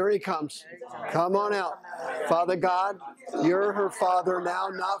is. Here he comes. Come on out. Father God, you're her father now,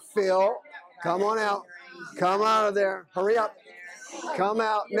 not Phil. Come on out. Come out of there. Hurry up. Come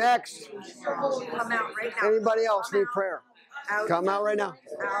out. Next. Come out right now. Anybody else need prayer? Come out right now.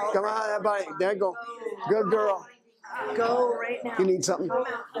 Come out, everybody. There you go. Good girl. Go right now. You need something?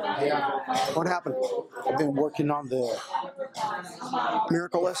 Yeah, What happened? I've been working on the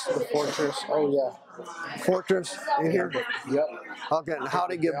Miracle list? the fortress. Oh yeah. Fortress in here? Yep. Okay, and how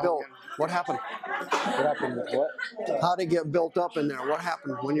did it get built? What happened? What happened with what? How did it get built up in there? What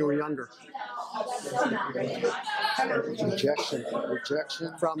happened when you were younger?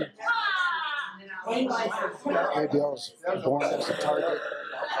 Rejection. From? Maybe I was born as a target.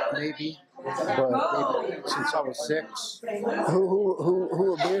 Maybe. But maybe since I was 6.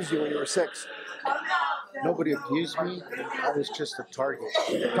 Who abused you when you were 6? Nobody abused me. I was just a target.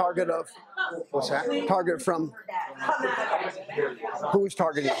 Target of? What's that? Target from? Who was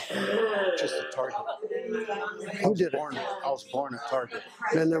targeting you? Just a target. Who did it? I was born a target.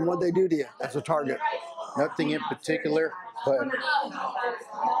 And then what'd they do to you as a target? Nothing in particular, but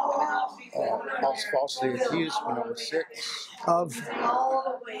I was falsely accused when I was 6 Of?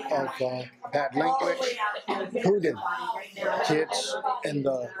 bad language. Who did? Kids and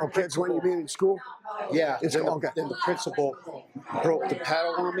the Kids when you being in school? yeah. It's Then okay. then the principal broke the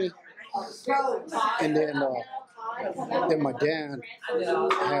paddle on me, and then my dad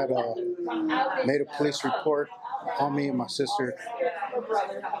had made a police report on me, and my sister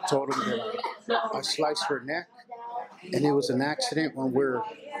told him that I sliced her neck and it was an accident when we were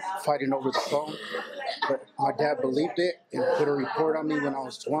fighting over the phone. But my dad believed it and put a report on me when I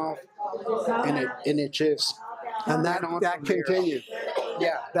was 12, and it just And that went on from there. continued.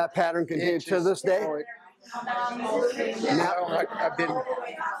 Yeah, That pattern continued to this day. Now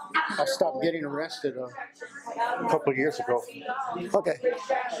I stopped getting arrested a couple of years ago. Okay.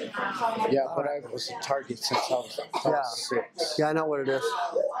 Yeah, but I was a target since I was 6. Yeah, I know what it is.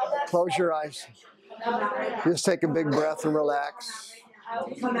 Close your eyes. Just take a big breath and relax.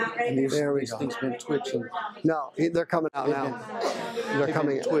 And these things been twitching. No, they're coming out now. They're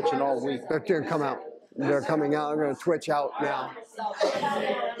coming. Twitching all week. They're going to come out. They're coming out. They're going to twitch out now.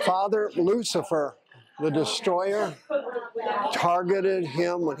 Father, Lucifer, the destroyer, targeted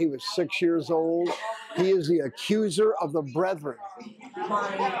him when he was 6 years old. He is the accuser of the brethren.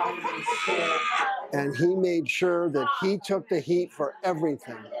 And he made sure that he took the heat for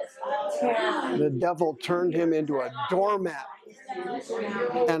everything. The devil turned him into a doormat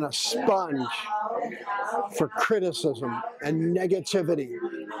and a sponge for criticism and negativity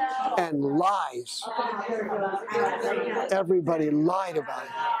and lies. Everybody lied about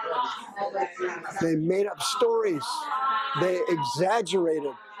it. They made up stories. They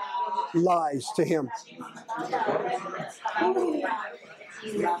exaggerated lies to him.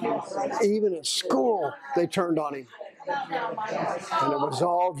 Even at school, they turned on him. And it was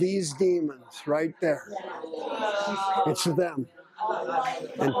all these demons right there. It's them.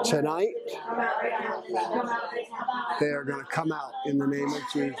 And tonight, they are going to come out in the name of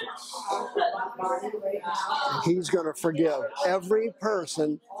Jesus. And he's going to forgive every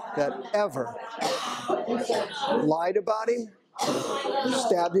person that ever lied about him,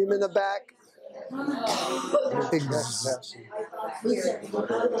 stabbed him in the back,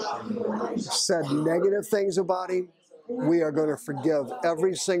 said negative things about him. We are going to forgive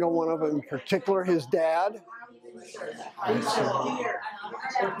every single one of them, in particular his dad.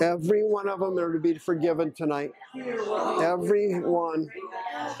 Every one of them are to be forgiven tonight. Every one.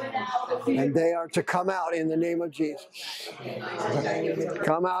 And they are to come out in the name of Jesus.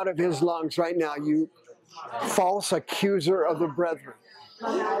 Come out of his lungs right now, you false accuser of the brethren.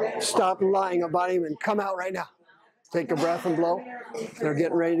 Stop lying about him and come out right now. Take a breath and blow. They're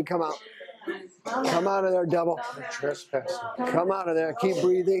getting ready to come out. Come out of there, devil. Come out of there. Keep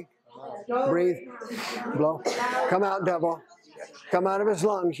breathing. Breathe. Blow. Come out, devil. Come out of his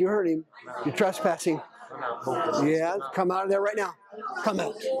lungs. You heard him. You're trespassing. Yeah, come out of there right now. Come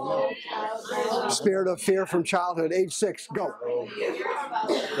out. Spirit of fear from childhood, age 6, go.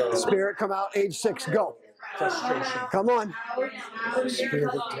 Spirit, come out, age 6, go. Come on.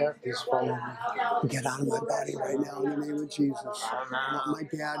 Spirit of death is following me. Get out of my body right now in the name of Jesus. I want my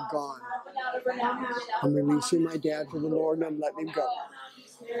dad gone. I'm releasing my dad to the Lord and I'm letting him go.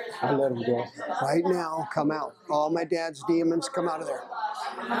 I let him go. Right now, come out. All my dad's demons, come out of there.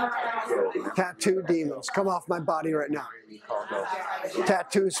 Tattoo demons, come off my body right now.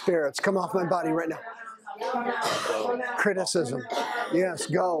 Tattoo spirits, come off my body right now. Criticism, yes,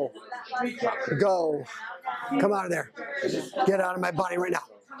 go. Go. Come out of there. Get out of my body right now.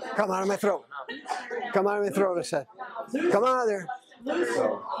 Come out of my throat. Come out of my throat, I said. Come out of there.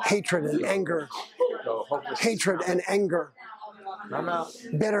 Hatred and anger. Hatred and anger.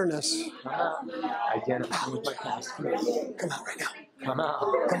 Bitterness. Identify with my past. Come out right now. Come out.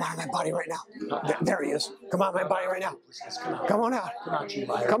 Come out of my body right now. There he is. Come out of my body right now. Come on out. Come out, you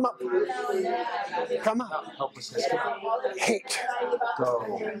liar. Come up. Come out. Helplessness. Come out. Hate.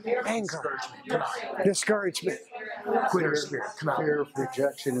 Go. Anger. Come out. Discouragement. Quitter spirit. Come out. Fear of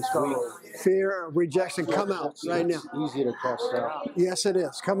rejection is weak. Fear of rejection. Come out right now. It's easy to cast out. Yes, it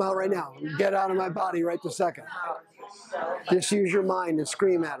is. Come out right now. Get out of my body right this second. Just use your mind and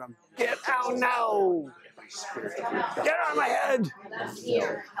scream at him. Get out now. Get out of my head.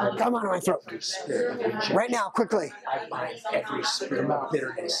 Come out of my throat. Right now, quickly. I bind every spirit of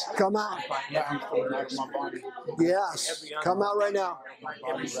bitterness. Come out. Yes. Come out right now.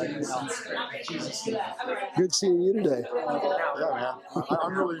 Good seeing you today. Yeah, man. I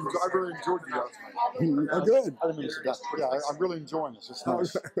really enjoyed you guys. Good. Yeah, I'm really enjoying this. It's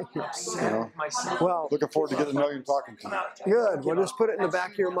nice. You know, Well, looking forward to getting to know you and talking to you. good. Well, just put it in the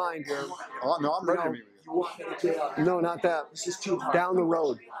back of your mind here. Oh, no, I'm ready to meet with you. No, not that. Down the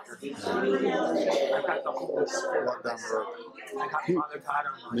road. Walk down the road. Father God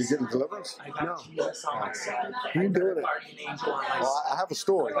on my You side. getting deliverance? I got Jesus on my side. You doing it. Guardian angel on my Well, side. I have a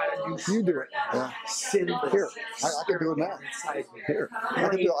story. I got a new You do it. Yeah. sinless Here. I can do it now. inside me. Here. I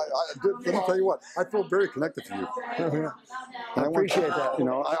can do. Let me tell you what. I feel very connected to you. I appreciate that. You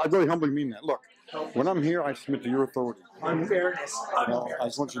know, I really humbly mean that. Look, when I'm here, I submit to your authority. Unfairness. You know, I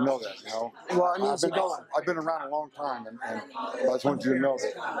just want you to know that. You know, Well, it means I've been around a long time, and I just want you to know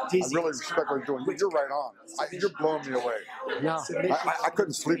that I really respect what you're doing. You're right on. You're blowing me away. No. I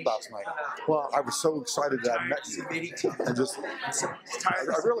couldn't sleep last night. Well, I was so excited that I met you, and just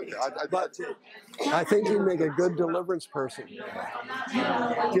I really I think you make a good deliverance person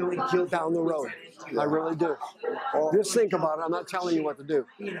Feeling guilty down the road. I really do. Just think about it. I'm not telling you what to do.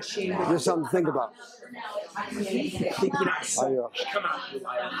 being ashamed of Just something to think about. thinking I'm so come out, you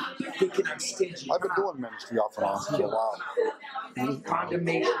liar. Thinking I'm stingy. I've been doing ministry off and on for a while.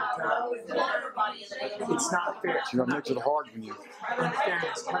 Condemnation. It's not fair. You know, it makes it hard when you.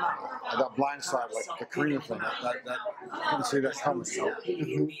 Unfairness. Come out. I got blindsided like the Korean thing. That I didn't see that coming.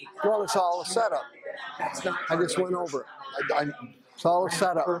 You know? Well, it's all a setup. That's not. I just went over it. I, It's all a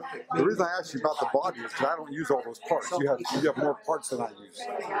setup. the reason I asked you about the body is because I don't use all those parts. You have more parts than I use.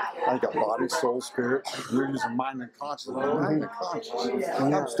 I got body, soul, spirit. You're using mind and conscience. Mind and conscience.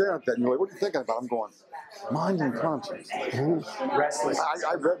 And I'm staring at that, and you're like, "What are you thinking about?" I'm going, "Mind and conscience." Restless.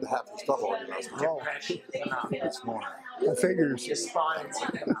 I read the half the stuff already last night. Depression. Come out. This morning. The figures. Despondency.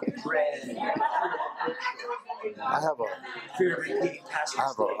 Dread. I have Fear of repeating past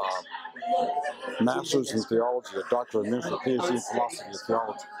a master's in theology, a doctorate of ministry, PhD in philosophy of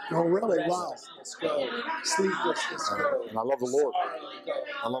theology, Oh, really? Wow. go. Sleeplessness go. and I love the Lord.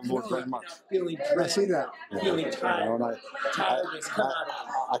 I love the Lord very much. Feeling I dread. see that. Feeling You know, tired. and Tiredness. Come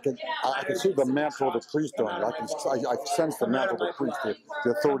out of it. I can see the mantle of the priest on you. I sense the mantle of the priest,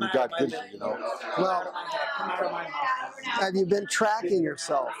 the authority God gives you. You know. Well, Come out of my mouth. have you been tracking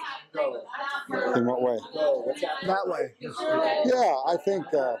yourself Go. In what way? Go. What's that? that way? Yeah, I think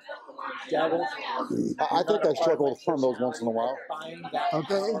Devil. I struggle with some of those once in a while. Bind that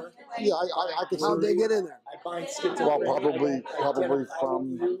Okay. power. Yeah, I could How'd they see. get in there? I bind Well, schizophrenia. probably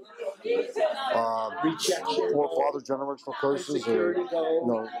from Rejection. forefather generational curses, or Insecurity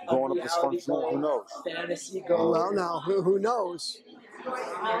go. growing up dysfunctional. Who knows? Fantasy go. Well, now, who knows?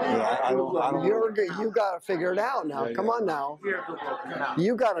 Yeah, I don't. You got to figure it out now. Yeah, Come yeah. on now. Fear go. Come out.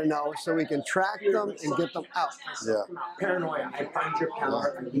 You got to know so we can track them and get them out. Yeah. Come out. Paranoia. I bind your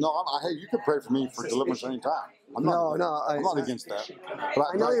power. No, hey, you can pray for me for deliverance anytime. I'm not against that. But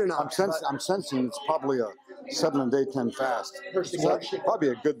I know you're not, I'm sensing it's probably a 7-day 10 fast. So probably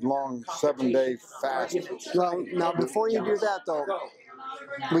a good long 7-day fast. Well, now before you do that though,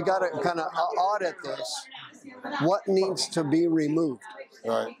 we got to kind of audit this. What needs to be removed?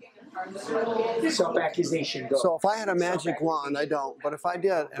 Right. Self-accusation go. So if I had a magic wand, I don't, but if I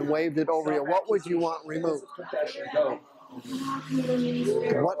did and waved it over you, what would you want removed? Confession go.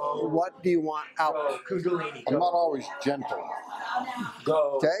 What do you want out? Go. Kundalini I'm go. not always gentle.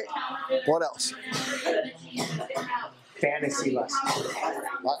 Go. Okay. What else? Fantasy lust.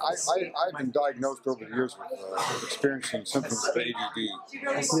 I've been diagnosed over the years with experiencing symptoms of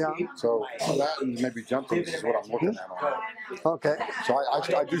ADD. Yeah. So that and maybe gentleness is what I'm looking at on. Okay. So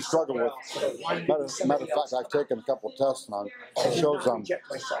I do struggle with. Matter of fact, I've taken a couple of tests and it shows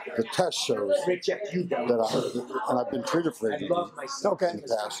the test shows Reject you go. that and I've been treated for I ADD love myself. Okay. in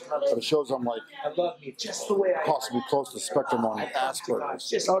the past, but it shows I'm like I love me just the way I am. possibly close to the spectrum on Asperger's.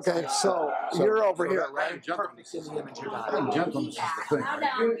 Just Okay. So you're over here, right? perfect in the image of God. And gentleness is the thing.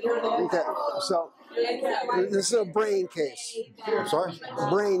 Okay. So this is a brain case. I'm sorry?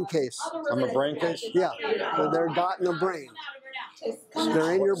 Brain case. I'm a brain case? Yeah. They're got in the brain.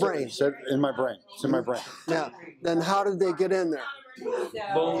 They're in your brain. It's in my brain. It's in my brain. Yeah. Then how did they get in there?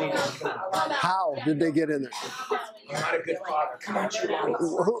 Loneliness. How did they get in there? I'm not a good father. Come on, you liar.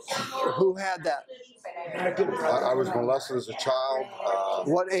 Who had that? I'm not a good brother. I was molested as a child,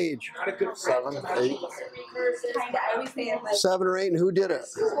 What age? Not a good 7, 8, 7 or 8, and who did it?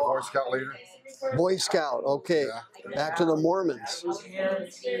 Boy Scout leader. Boy Scout. Okay. Back to the Mormons.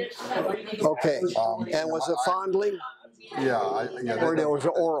 Okay. And was it fondling Yeah, or was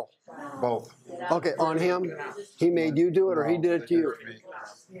it oral? both. Okay, on him. He made you do it, or he did it to you?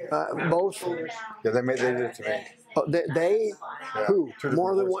 Both. Yeah, they did it to me. Oh, they? Yeah. Who? Two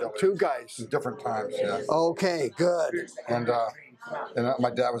More than different one? Boy Scout 2 leaders. guys. Different times, yeah. Okay, good. And my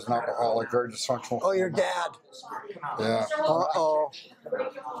dad was an alcoholic, very dysfunctional. Oh, your dad. Yeah. Uh-oh.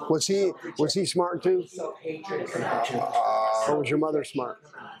 Was he smart too? Or was your mother smart?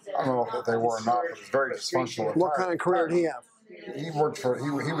 I don't know if they were or not, but it was very dysfunctional. What kind of career did he have? He worked for, he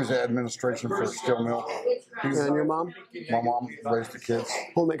was at administration for a steel mill. And your mom? My mom raised the kids.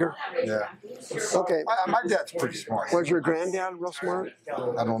 Homemaker? Yeah. Okay. My dad's pretty smart. Was your granddad real smart?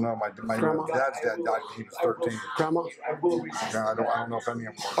 I don't know. My Grandma? dad's dad died when he was 13. Grandma? Yeah, I don't know if any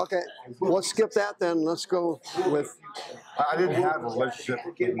of them were. Okay. Let's skip that then. Let's go with. I didn't have a relationship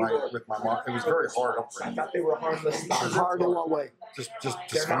with my mom. It was very hard upbringing. Hard in what way? Just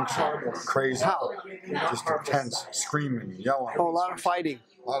dysfunctional, crazy. How? Just intense, screaming, yelling. Oh, a lot of fighting.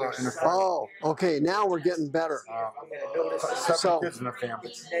 A lot of interference. Oh, okay. Now we're getting better. 7 kids in a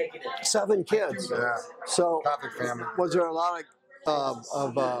family. 7 kids. Yeah. So, Catholic family. was there a lot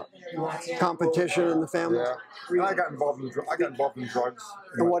of competition in the family? Yeah. And I got involved in drugs.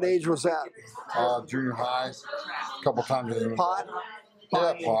 And what age was that? Junior high, a couple times in the Pot?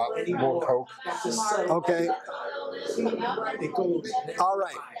 Yeah, pot, more coke. Okay. All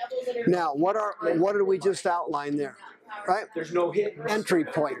right. Now, what did we just outline there? Right? There's no hit. Entry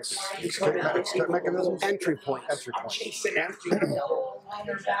points. Escape mechanisms? Entry points. Entry points. Chasing after you.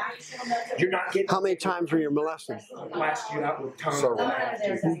 You're not getting. How many times were you molested? Blast you out with tongue.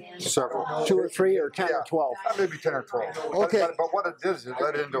 Several. 2 or 3 or 10 or 12? Maybe 10 or 12. Okay. But what it did is it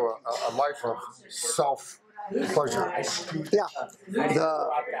led into a life of self-pleasure. Yeah.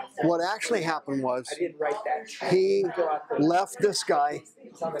 What actually happened was I didn't write that. he left this guy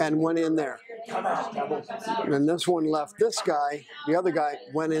and went in there. And this one left this guy, the other guy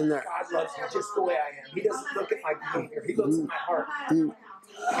went in there. God loves me just the way I am. He doesn't look at my behavior. He looks at my heart.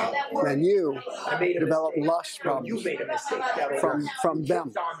 And you I made a developed mistake. lust No, problems you made a mistake. from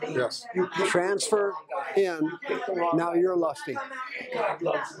them. Yes. Transfer in, now you're lusty. God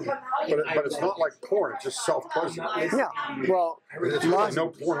loves me. But it's not like porn, it's just self-pleasure. Yeah, well, It's really lust, no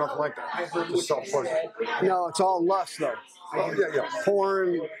porn, nothing like that. Just self-pleasure. no, it's all lust though. Yeah.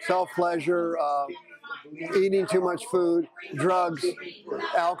 Porn, self-pleasure, eating too much food, drugs,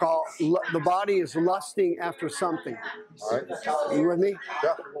 alcohol. The body is lusting after something. All right. Are you with me?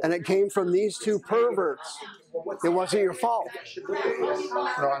 Yeah. And it came from these 2 perverts. It wasn't your fault. No,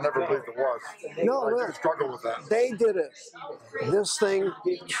 I never believed it was. No, I no. do struggle with that. They did it. This thing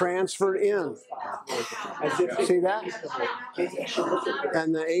transferred in. See that?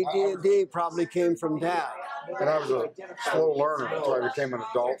 And the AD&D probably came from Dad. And I was a slow learner until I became an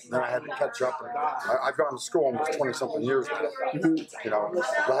adult, and then I had to catch up. And I've gone to school almost 20-something years now. You know,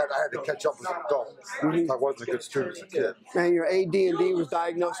 I had to catch up as an adult. I wasn't a good student as a kid. And your AD&D was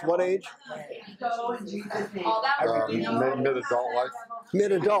diagnosed what age? Mid-adult life,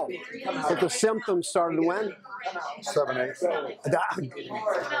 Mid-adult. But the symptoms started when? 7, 8.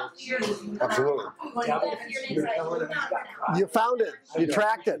 Absolutely. You found it. You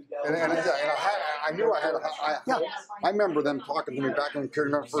tracked it. And I knew I had. I remember them talking to me back in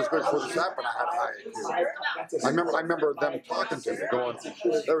kindergarten, first grade before this happened. I had a high IQ. I remember them talking to me, going,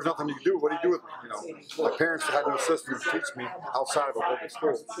 "There was nothing you could do. What do you do with me?" You know, my parents had no system to teach me outside of a public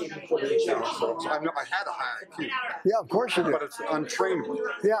school. You know, so I know I had a high IQ, Yeah, of course you do. but it's untrained.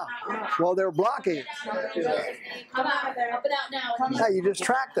 Yeah. Well, they're blocking it. Come out there. Up and out now. Yeah, you just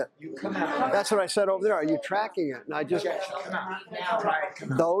tracked it. That's what I said over there. Are you tracking it? And I just,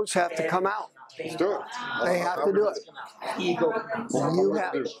 those have to come out. Let's do it. They have to do it. Ego. You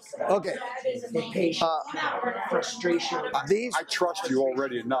have. Okay. Impatience. Frustration. These I trust you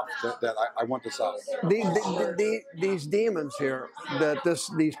already enough that I want this out. these demons here that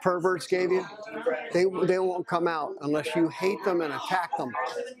these perverts gave you, they won't come out unless you hate them and attack them.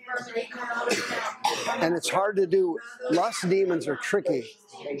 And it's hard to do. Lust demons are tricky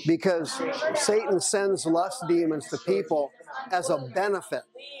because Satan sends lust demons to people as a benefit.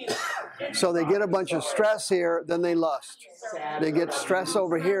 So they get a bunch of stress here, then they lust. They get stress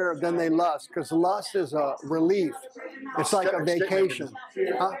over here, then they lust, because lust is a relief. It's like a vacation.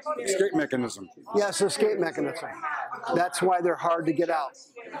 Huh? Escape mechanism. Yes, escape mechanism. That's why they're hard to get out.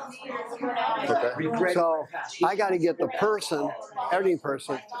 Okay. So I got to get the person, every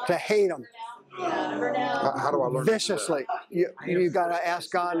person, to hate them How do I learn? viciously. You got to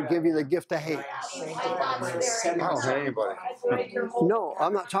ask God to give you the gift of hate. I don't hate anybody. No,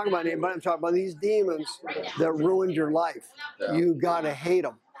 I'm not talking about anybody. I'm talking about these demons that ruined your life. You got to hate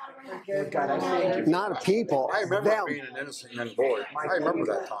them. Not people. I remember them. being an innocent young boy. I remember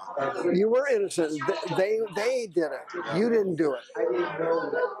that time. You were innocent. They did it. You didn't do it.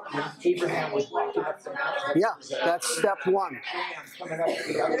 Abraham was walking up the mountain. Yeah, that's step 1. Coming up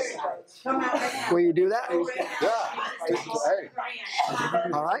the other side. Will you do that? Yeah. Hey,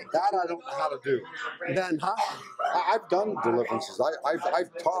 All right. that I don't know how to do. Then, huh? I've done deliverances. I've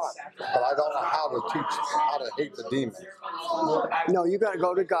taught, but I don't know how to teach how to hate the demon. No, you got to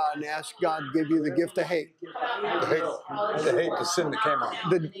go to God God and ask God to give you the gift of hate. The hate the sin that came on.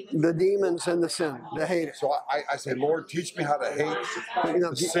 The demons and the sin, to hate it. So I say, Lord, teach me how to hate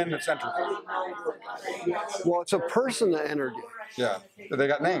the sin that's entered me. Well, it's a person that entered you. Yeah, they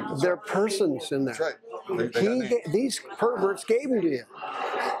got names. There are persons in there. That's right. They got names. These perverts gave them to you.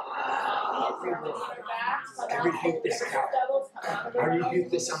 I rebuke this out. I rebuke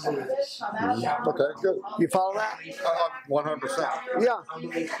this unbelief. Okay, good. You follow that? 100%. Yeah.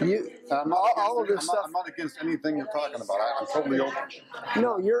 All of this stuff. I'm not against anything you're talking about. I'm totally open.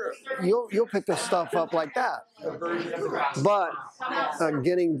 No, you'll pick this stuff up like that. But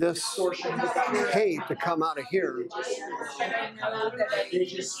getting this hate to come out of here,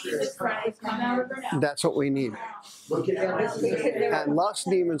 that's what we need. And lust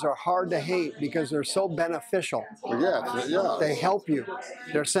demons are hard to hate because they're so beneficial. Yeah. They help you.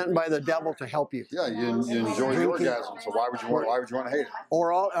 They're sent by the devil to help you. Yeah, you enjoy the orgasm, so why would you want to hate it?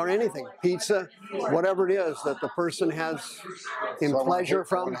 Or anything, pizza, whatever it is that the person has in pleasure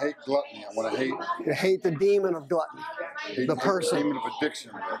from. I want to hate gluttony. I want to hate. You hate the demon of gluttony, the person. The demon of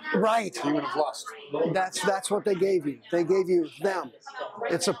addiction. Right. The demon of lust. That's what they gave you. They gave you them.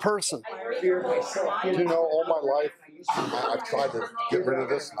 It's a person. You know, all my life, I've tried to get rid of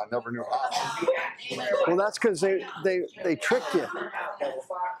this, and I never knew how. Well, that's because they tricked you.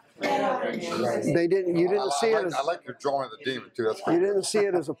 They didn't. You didn't see it as. I like your drawing of the demon too. That's You didn't see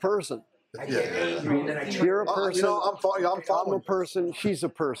it as a person. Yeah. You're a person. You know, I'm following. I'm a person. She's a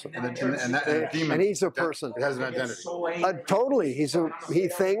person. And the demon. And he's a person. It has an identity. Totally. He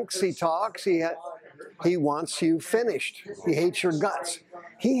thinks. He talks. He wants you finished. He hates your guts.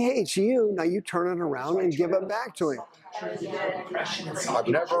 He hates you. Now you turn it around and give it back to him. I've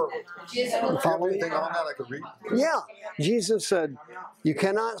never Follow me? anything on that I could read. Yeah. Jesus said, you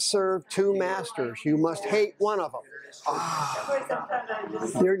cannot serve two masters. You must hate one of them.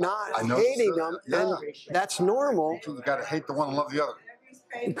 You're not hating them, and that's normal. You've got to hate the one and love the other.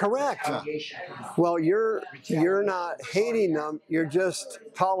 Correct. Well, you're not hating them. You're just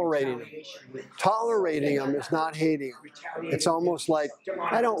tolerating them. Tolerating them is not hating them. It's almost like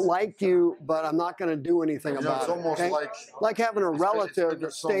I don't like you, but I'm not going to do anything about It's almost it. Okay? Like having a relative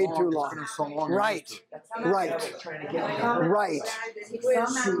that stayed too long. Right. Yeah.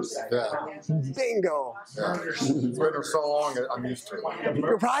 Bingo. Yeah. It's been there so long, I'm used to it.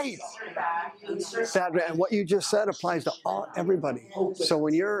 Right. And what you just said applies to everybody. So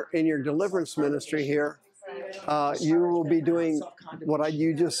when you're in your deliverance ministry here, you will be doing what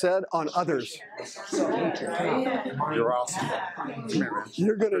you just said on others. You're awesome. Come here, man.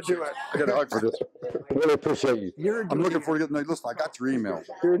 You're going to do it. I got a hug for this. I really appreciate you. I'm looking forward to getting. Listen, I got your email.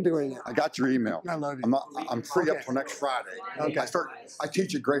 You're doing it. I got your email. I love you. I'm free up till next Friday. Okay. I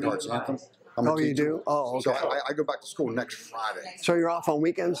teach at Great Hearts Anthem. I'm a Oh, you teacher. do? Oh, okay. So I go back to school next Friday. So you're off on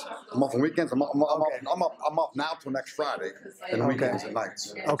weekends? I'm off on weekends. I'm Okay. off now till next Friday, and weekends and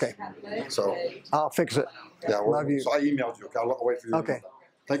nights. Okay. So I'll fix it. yeah, Love you. So I emailed you. Okay, I'll wait for you. Okay.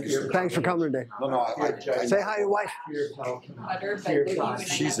 Thank you, sir. Thanks for coming today. No, I Say hi to your wife.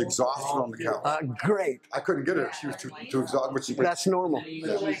 she's exhausted on the couch. Great. I couldn't get her. She was too exhausted. But That's normal.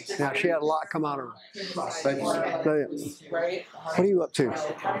 Yeah, she had a lot come out of her. thank you, sir. So, what are you up to?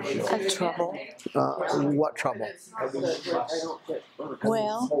 Trouble. What trouble?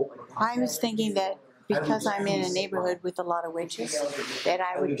 Well, I was thinking that because I'm in a neighborhood with a lot of witches, that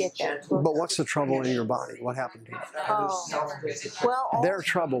I would get that book. But what's the trouble in your body? What happened to you? Oh, well, They're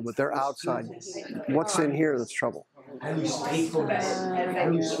trouble, but they're outside. What's in here that's trouble?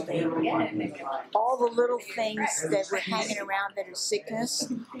 all the little things that were hanging around that are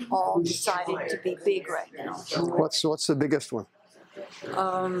sickness, all decided to be big right now. What's the biggest one?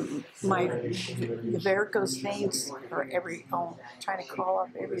 The varicose veins are trying to crawl up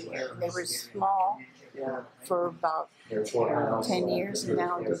everywhere. They were small for about 10 years, and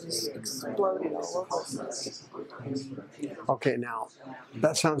now they're just exploded all over the place. Okay, now,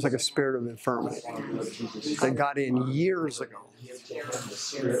 that sounds like a spirit of infirmity. They got in years ago.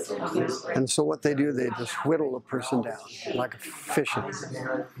 And so what they do, they just whittle a person down like a fishing.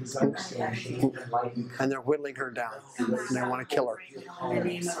 And they're whittling her down. And they want to kill her.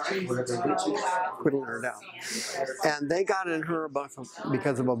 Whittling her down. And they got in her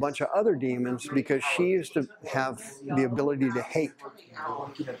because of a bunch of other demons, because she used to have the ability to hate.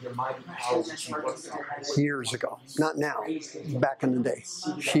 Years ago. Not now. Back in the day.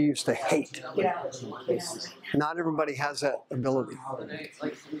 She used to hate. Not everybody has that ability. Not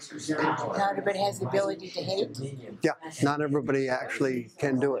everybody has the ability to hate. Yeah, not everybody actually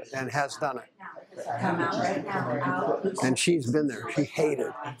can do it and has done it. Come out right now. And she's been there. She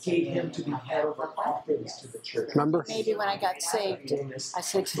hated. Gave him to be head over all things to the church. Remember? Maybe when I got saved, I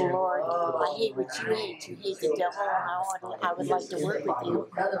said to the Lord, I hate what you hate. You hate the devil, and I would like to work with you.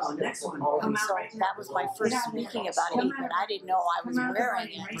 And so that was my first speaking about hate, but I didn't know I was wearing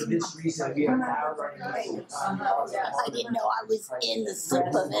it. For this reason, we are bowed our knees. I didn't know I was in the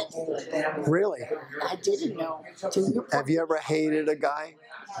soup of it. Really? I didn't know. Have you ever hated a guy?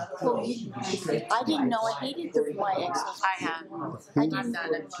 I didn't know I hated my exes. I have.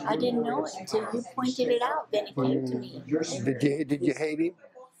 I didn't know it until you pointed it out. Then it came to me. Did you hate him?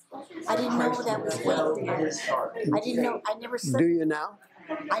 I didn't know that was hate. I didn't know. I never said. Do you now?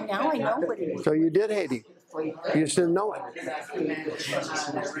 I know what it is. So you did hate him. You just didn't know it.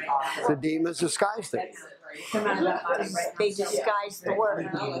 The demons disguised it. They disguised the word.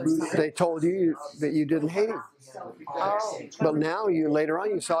 They told you that you didn't hate him. Oh. But now later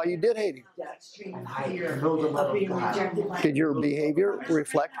on you saw you did hate him. Did your behavior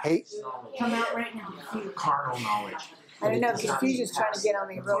reflect hate? Carnal knowledge. I don't know, Confusion's trying to get on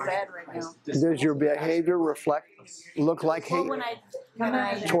me real bad right now. Does your behavior look like hate Well, when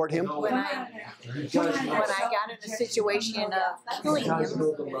I toward him? when I got in a situation of killing him,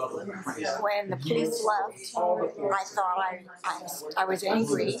 when the police left, I thought I was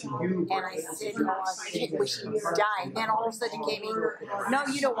angry, and I said, "Oh, I wish he would die." Then all of a sudden it came in, "No,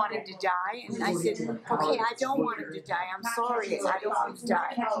 you don't want him to die." And I said, "Okay, I don't want him to die. I'm sorry. I don't want him to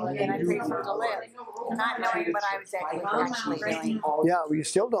die." And I prayed for him to live, not knowing what I was actually doing. Yeah, well, you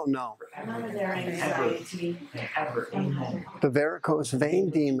still don't know. The varicose vein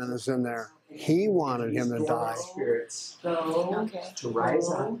demon is in there. He wanted him to die. Spirits Okay. to rise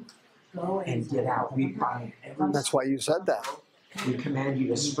up and get out. We bind every. That's why you said that. We command you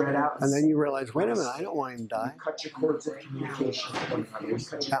to spread out. And then you realize, wait a minute, I don't want him to die. Cut your cords of communication.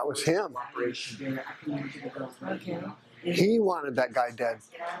 That was him. Okay. He wanted that guy dead,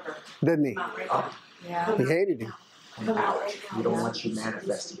 didn't he? Yeah. He hated him. Come out. We don't want you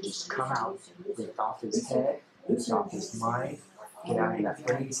manifesting. Just come out. Get off his head. Get off his mind. Get out of that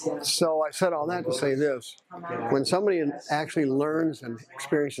brain cell. So I said all that to say this. When somebody actually learns and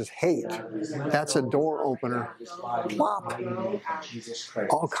experiences hate, that's a door opener. Plop.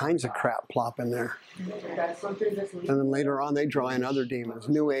 All kinds of crap plop in there. And then later on they draw in other demons.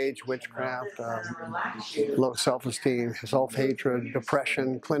 New Age, witchcraft, low self-esteem, self-hatred,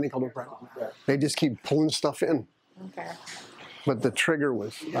 depression, clinical depression. They just keep pulling stuff in. Okay. But the trigger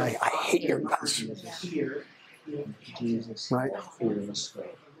was, I hate your guts. Right?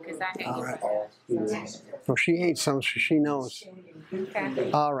 Because I hate All right. Well, she hates some, so she knows.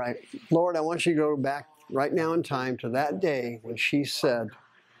 Okay. All right. Lord, I want you to go back right now in time to that day when she said,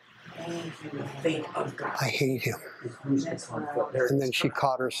 I hate him. And then she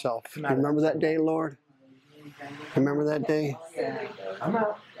caught herself. You remember that day, Lord? Remember that day? I'm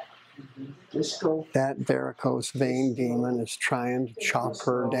out. Just go. That varicose vein demon is trying to chop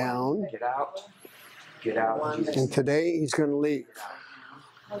her down. Get out. Get out. And today he's going to leave.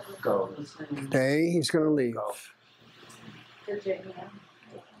 Go. Today he's going to leave. Go.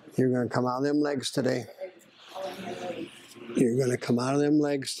 You're going to come out of them legs today. You're going to come out of them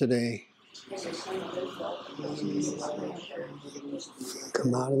legs today.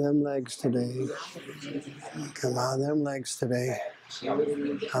 Come out of them legs today. Come out of them legs today.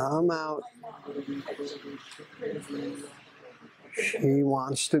 Come out. She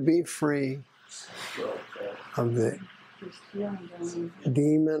wants to be free of the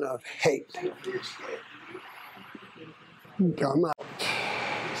demon of hate. Come out.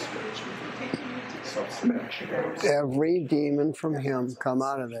 Every demon from him, come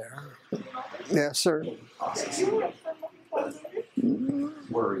out of there. Yes, sir.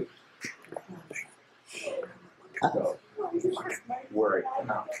 Worry. Go. Worry. Come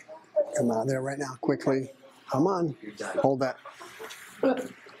out. Come out of there right now, quickly. Come on. Hold that.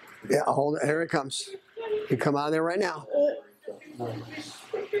 Yeah, hold it. Here it comes. You come out of there right now.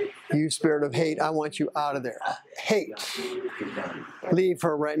 You spirit of hate, I want you out of there. Hate. Leave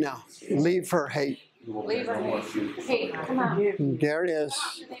her right now. Leave her, hate. Leave her. Hey, come on. There it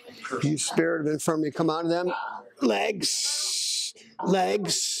is. You spirit of infirmity, come out of them. Legs.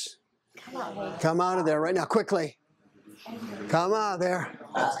 Legs. Come out of there right now, quickly. Come out of there.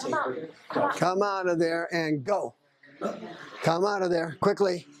 Come out of there and go. Come out of there,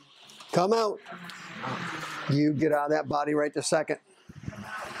 quickly. Come out. You get out of that body right this second.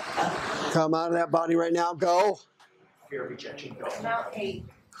 Come out of that body right now, go. Fear rejection. Go.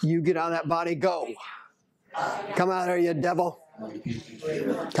 You get out of that body, go. Come out of there, you devil.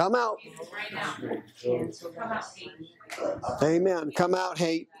 Come out. Amen. Come out,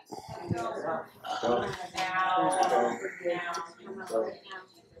 hate.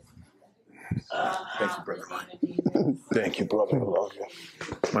 Thank you, brother. Thank you, brother. I love you.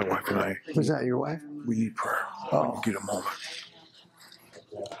 My wife and I, Was that your wife? we need prayer. Oh. Get a moment.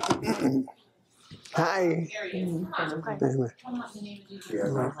 Hi. Amen. This is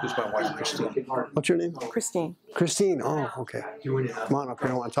my wife, Christine. What's your name? Christine. Christine. Oh, okay. Come on up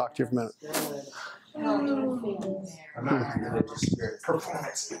here. I want to talk to you for a minute.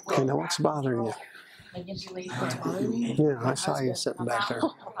 Okay, now what's bothering you? What's bothering me? Yeah, I saw you sitting back there.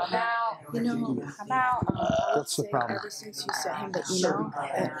 What's the problem? Ever since you sent him the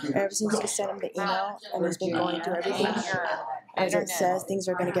email, and he's been going through everything, as it says, things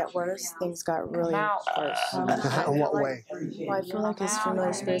are going to get worse. Things got really worse. In what way? Well, I feel like his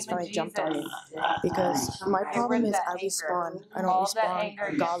familiar spirits finally jumped on me, because my problem is I don't respond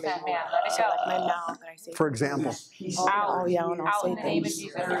godly. So like my mouth, and I say, For example. I'll yell and I'll say things.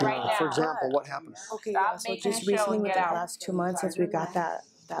 For example, what happened? Okay, yeah, so just recently within the last 2 months since we got that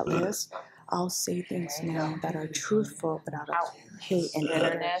list, I'll say things now that are truthful but out of hate and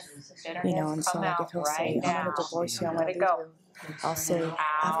anger. And so like if he'll say, I'm going to divorce you, I'm going to do, I'll say,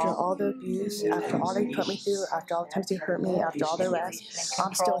 after all the abuse, after all they put me through, after all the times they hurt me, after all the rest,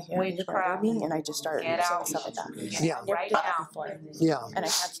 I'm still here, you're going to leave me, and I just started saying stuff like that. Yeah. I never did that before. Yeah. And I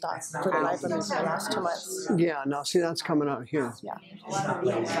can't stop for the life of me for the last 2 months. Yeah, now see, that's coming out here. Yeah.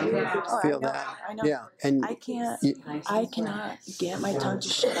 Feel that? I know. Yeah. And I cannot get my tongue to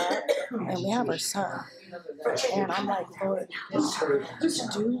shut up, and we have our son. And I'm like, Lord,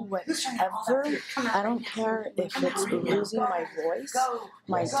 just do whatever. I don't care if it's losing my voice,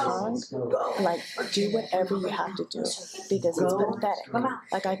 my tongue. Like, do whatever you have to do, because it's pathetic.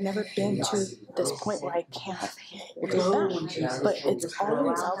 Like, I've never been to this point where I can't hold it back. But it's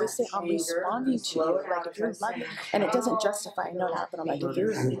always, I always say, I'm responding to you. Like, if you're loving, and it doesn't justify, I know that, but I'm like, if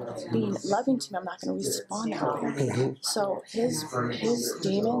you're being loving to me, I'm not going to respond that way. So his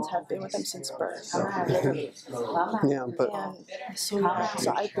demons have been with him since birth. yeah, but And so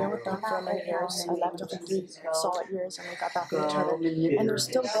I've been with them for many years. I left them for 3 solid years, and we got back with each other. And they're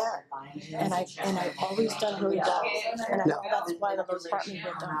still there. And I've always done really well. And I know that's why the Lord brought me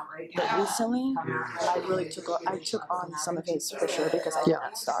with them. But recently, I took on some of his for sure, because I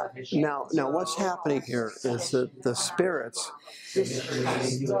can't stop. now what's happening here is that the spirits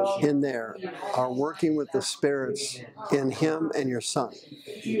in there are working with the spirits in him and your son.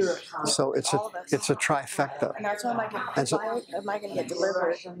 So it's a trifecta. And that's why I'm like, am I going to get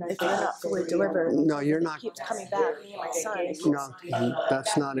delivered if you're not fully delivered? No, you're not. It keeps coming back, me and my son. No,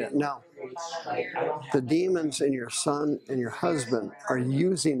 that's not it. No. The demons in your son and your husband are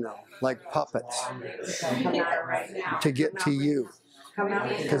using them like puppets to get to you.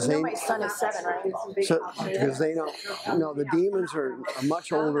 Because my son is 7, right? Because they know, no, the demons are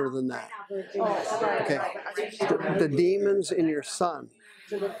much older than that. Okay, the demons in your son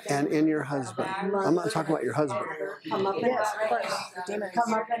and in your husband. I'm not talking about your husband. Yes, of course. Demons.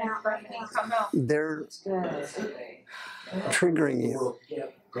 They're triggering you.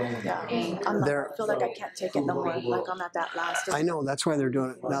 Yeah, I feel like I can't take it no more. Like I'm at that last. I know, that's why they're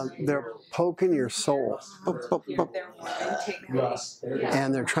doing it. Now they're poking your soul. Boop, boop, boop.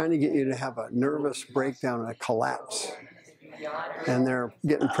 And they're trying to get you to have a nervous breakdown and a collapse. And they're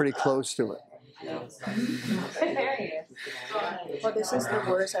getting pretty close to it. Well, this is the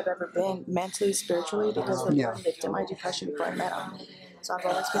worst I've ever been mentally, spiritually, because the Lord lifted my depression before I met him. So I've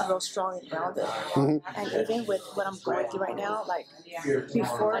always been real strong and grounded. And even with what I'm going through right now, like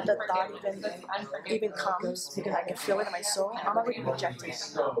before the thought even comes, because I can feel it in my soul, I'm already rejecting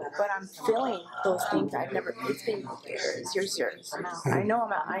it. But I'm feeling those things I've never. It's been years. I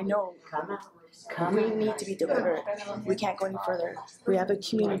know. We need to be delivered. We can't go any further. We have a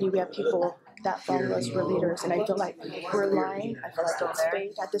community. We have people that follow us. We're leaders, and I feel like we're lying. I feel like it's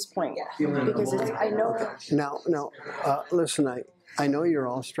fake at this point, because I know. Now, listen, I know you're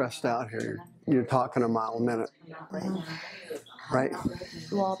all stressed out here. You're talking a mile a minute, right?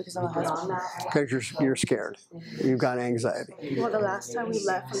 Well, because I'm a husband. Because you're scared. You've got anxiety. Well, the last time we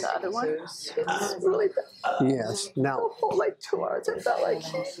left from the other one, it was really bad. Yes. Now. The whole 2 hours, I felt like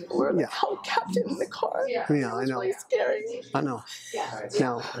we're held captive in the car. Yeah, I know. It was really scary. I know.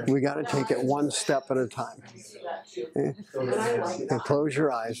 Now, we got to take it one step at a time. Okay? And close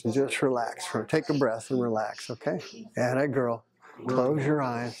your eyes and just relax. Take a breath and relax, okay? Atta girl. Close your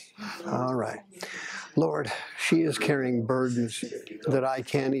eyes. All right. Lord, she is carrying burdens that I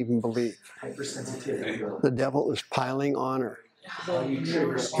can't even believe. The devil is piling on her.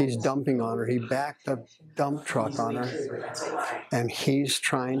 He's dumping on her. He backed a dump truck on her, and he's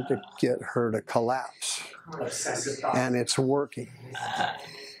trying to get her to collapse. And it's working.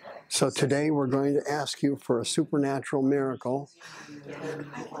 So today we're going to ask you for a supernatural miracle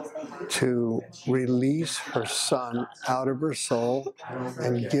to release her son out of her soul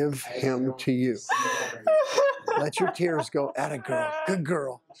and give him to you. Let your tears go. Atta girl. Good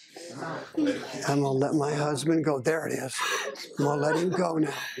girl. I'm going to let my husband go. There it is. I'm going to let him go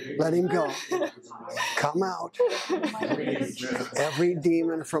now. Let him go. Come out. Every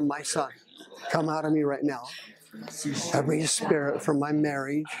demon from my son, come out of me right now. Every spirit from my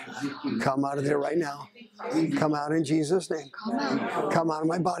marriage, come out of there right now. Come out in Jesus' name. Come out of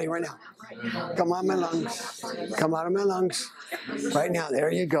my body right now. Come out of my lungs. Come out of my lungs. Right now. There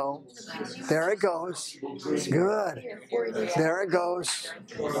you go. There it goes. Good. There it goes.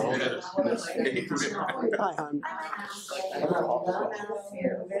 Hi, hon.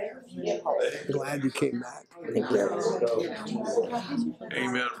 Glad you came back.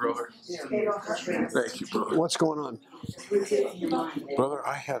 Amen, brother. Thank you, brother. What's going on? Brother,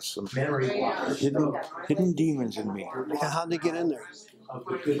 I have some hidden demons in me. How'd they get in there?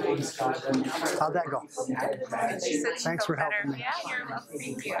 How'd that go? Thanks for helping me. Yeah, you're welcome.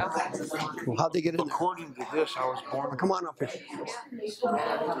 Thank you. Well, how'd they get in there? According to this, I was born. Come on up here.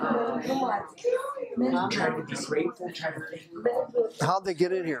 How'd they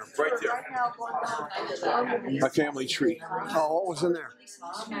get in here? Right there. My family tree. Oh, what was in there?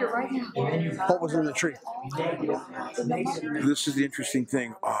 What was in the tree? This is the interesting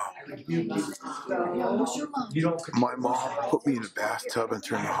thing. My mom put me in a bathtub and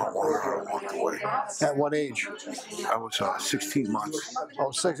turned the hot water on and walked away. At what age? I was 16 months.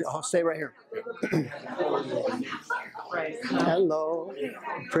 Oh, 16. Oh, stay right here. Hello.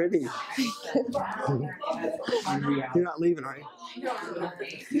 Pretty. You're not leaving, are you?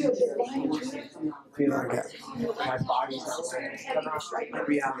 Okay.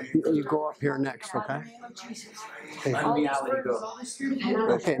 You go up here next, okay?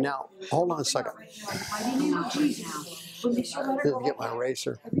 Okay, now, hold on a second. Didn't get my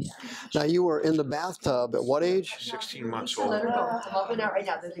eraser. Now, you were in the bathtub at what age? 16 months old.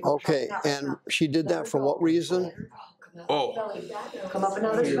 Okay, and she did that for what reason? Oh,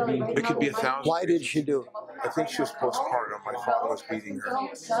 it could be 1,000. Why did she do it? I think she was postpartum. My father was beating her.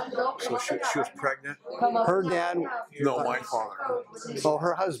 So she was pregnant. Her dad? No, my father. Oh,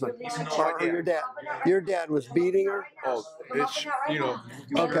 her husband. Or your dad. Your dad was beating her? Oh, it's,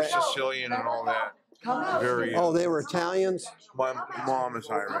 Okay. Sicilian and all that. Very. Oh, they were Italians? My mom is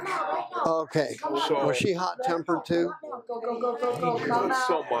Irish. Okay. So, was she hot-tempered too? Not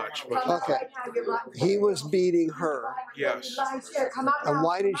so much, but. Okay. He was beating her. Yes. And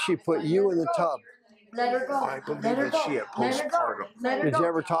why did she put you in the tub? I believe that she had postpartum. Did you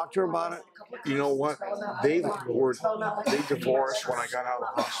ever talk to her about it? You know what? They divorced when I got out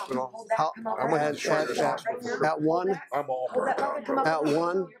of the hospital. How, at one? I'm all burnt out. At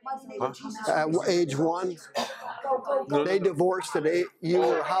one? Huh? At age one? No, they divorced at 8. You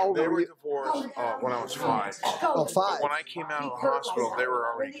were how old? They were were you? divorced when I was 5. Oh, 5. But when I came out of the hospital, they were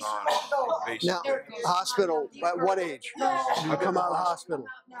already gone. Basically. Now, hospital, at what age did you come out of the hospital?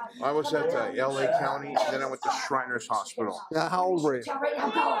 I was at the LA County, and then I went to Shriners Hospital. Now, how old were you?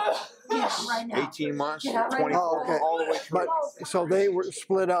 18 months, 24, okay. all the way through. But, so they were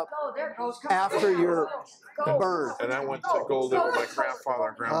split up after your burn. And I went to go live with my grandfather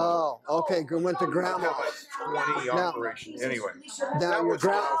and grandmother. Oh, okay. You went to grandma. I had like 20 operations. Anyway, now that was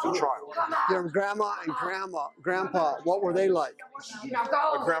when I was a child. Your grandma and grandpa, what were they like?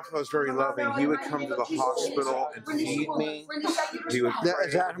 My grandfather was very loving. He would come to the hospital and feed me. He would pray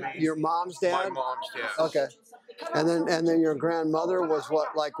Is that with me. your mom's dad? My mom's dad. Okay. And then your grandmother was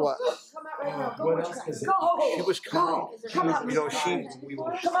what, like what? She was kind. She was,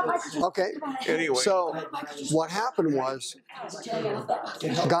 Okay. Anyway. So what happened was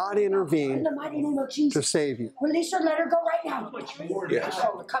God intervened to save you. Release her, let her go right now. Yes.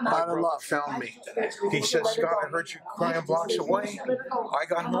 Out of love. Found me. He said, Scott, I heard you crying blocks away. I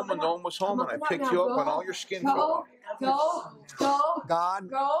got home and no one was home, and I picked you up and all your skin fell off. Go.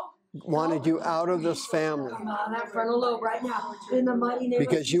 God wanted you out of this family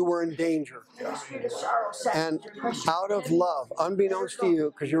because you were in danger. And out of love, unbeknownst to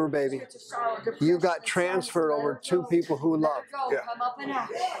you, because you were a baby, you got transferred over to people who love. Yeah.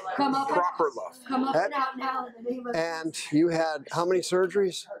 Proper love. And you had how many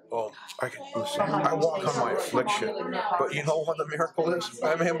surgeries? Oh, I walk on my affliction, but you know what the miracle is?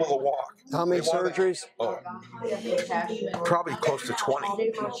 I'm able to walk. How many surgeries? Oh, probably close to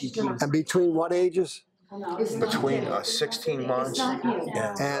 20. And between what ages? between 16 months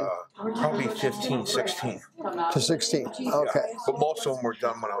and probably 15, 16. To 16. Okay. Yeah. But most of them were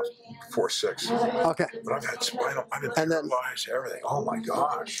done when I was before 6. Okay. But I've had spinal, I've been paralyzed, everything. Oh my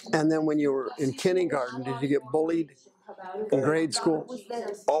gosh. And then when you were in kindergarten, did you get bullied in grade school?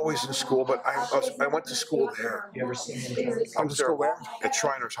 Always in school, but I went to school there. You ever seen Went to school where? At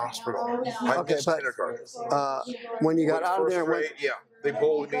Shriners Hospital. I missed kindergarten. When you got out of there, grade, yeah, they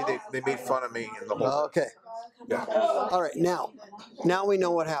bullied me. They made fun of me and the whole. Okay. Yeah. All right. Now we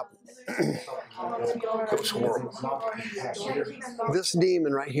know what happened. It was horrible. This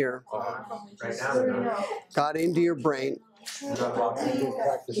demon right here got into your brain.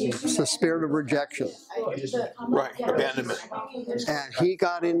 It's the spirit of rejection. Right, abandonment. And he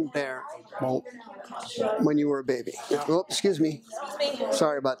got in there when you were a baby. Oh, excuse me.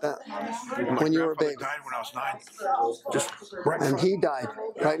 Sorry about that. When you were a baby. Died when I was 9. Just right. And he died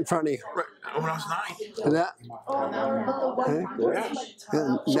right in front of you. Right when I was 9. And that. Okay.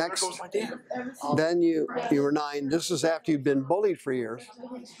 And So next, there goes my dad. then you were 9. This is after you've been bullied for years.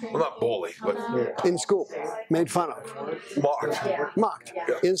 Well, not bullied, but in school, made fun of. Mocked.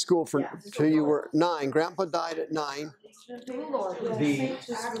 Yeah. In school till you were 9. Grandpa died at 9.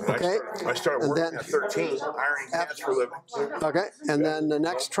 Okay. I started working at 13, ironing cats for a living. Okay. And then the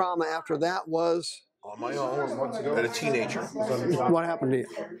next trauma after that was? On my own, as a teenager. What happened to you?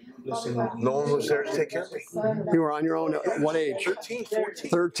 No one was there to take care of me. You were on your own at what age? 13, 14.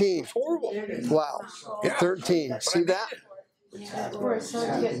 13. Horrible. Wow. Yeah. 13. See that?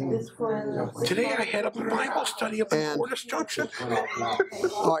 Today I had a Bible study up in Portis Junction.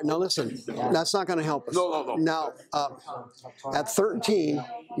 All right, now listen, that's not going to help us. No. Now, at 13,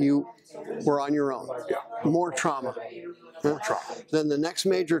 you were on your own. Yeah. More trauma. Huh? Then the next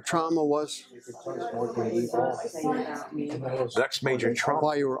major trauma was? Next major trauma.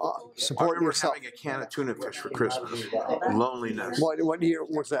 While you were supporting yourself. I remember having a can of tuna fish for Christmas. Loneliness. What year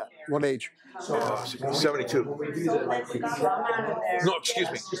was that? What age? 72. No, excuse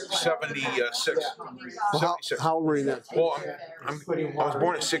me, 76. Well, how old were you then? Well, I was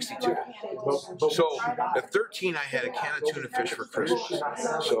born in 62. So at 13, I had a can of tuna fish for Christmas.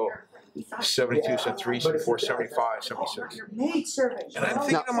 So 72, 73, 74, 75, 76. And I'm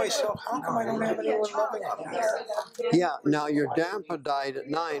thinking to myself, how come I don't have anyone loving on me? Yeah, now your grandpa died at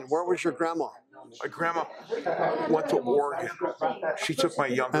 9. Where was your grandma? My grandma went to Oregon. She took my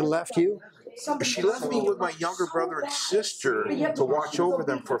younger... And left you? She left me with my younger brother and sister to watch over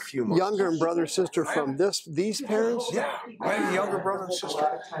them for a few months. Younger and brother and sister from these parents? Yeah, I have a younger brother and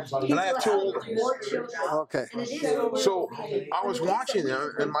sister, and I have 2 older. Okay. So I was watching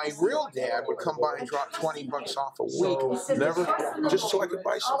them, and my real dad would come by and drop $20 off a week, never, just so I could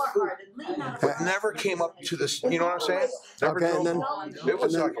buy some food, but never came up to this. You know what I'm saying? Never okay, and then it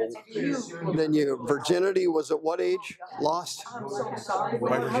was like then your virginity was at what age? Lost?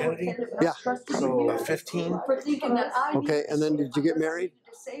 My virginity? Yeah. Probably about 15. Okay, and then did you get married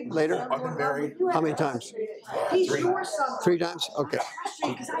later? I've been married. How many times? 3. 3 times? Okay. 3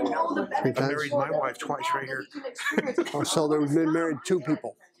 I times. married my wife twice right here. Oh, so there's been married 2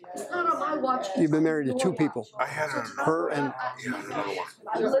 people. You've been married to 2 people. I had her and another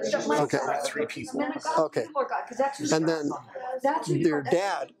one. Okay. 3 people. Okay. And then your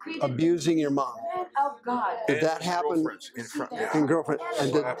dad abusing your mom. Did that happen? In front, in girlfriend?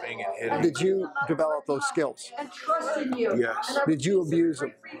 And did you develop those skills? Yes. Did you abuse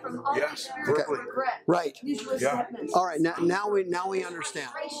them? Yes. Okay. Verbally. Right. Yeah. All right. Now we understand.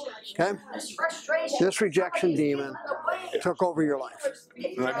 Okay. This rejection demon took over your life.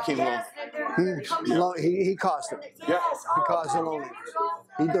 And I became lonely. He caused it. Yeah. He caused the loneliness.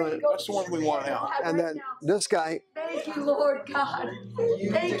 He's doing it. That's the one we want out. And then this guy Thank you, Lord God.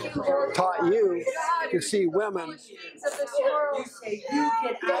 Thank you, Lord. taught you to see women.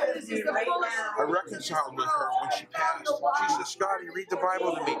 I reconciled with her when she passed. She said, Scotty, read the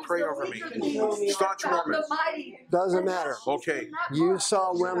Bible to me. Pray over me. Staunch woman. Doesn't matter. Okay. You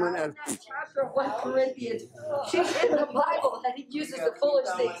saw women as Chapter 1 Corinthians. She's in the Bible that he uses the foolish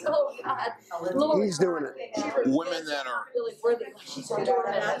things. Oh God. Lord. he's doing it. Women that are... Really worthy. She's doing it.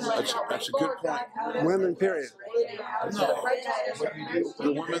 That's a good point. Women, period.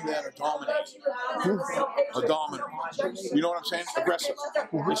 The women that are dominant. Are dominant. You know what I'm saying? Aggressive.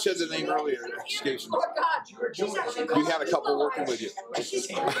 You said the name earlier. It escapes me. You had a couple working with you.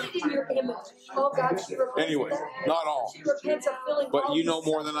 Anyway, not all. But you know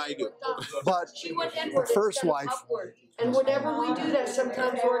more than I do. But the first wife And whenever we do that,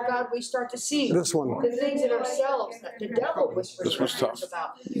 sometimes, Lord God, we start to see This one. the things in ourselves that the devil whispers This was tough.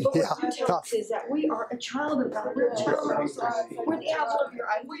 about. But Yeah, what you tell tough. us is that we are a child of God. We're a child of God. We're the apple of your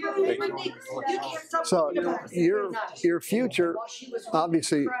eye. We're your favorite thing. You can't stop So thinking about it. your future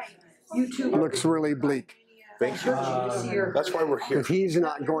obviously looks really bleak. Thank you. That's why we're here. Because he's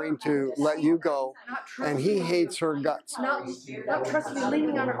not going to let you go, and he hates her guts. Not trusting and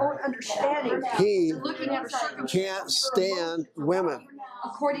leaning on our own understanding. He Looking at her circumstances. can't stand women.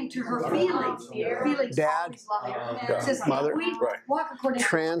 According to her feelings. Dad, Says, mother, we walk according to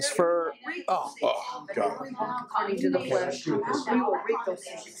transfer. Oh, God. according to the flesh. We will reap those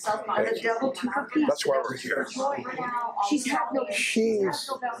things. And the devil took her peace. That's why we're here. She's had no She's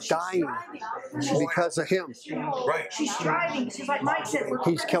dying because of him. Right. She's striving. She's like Mike said.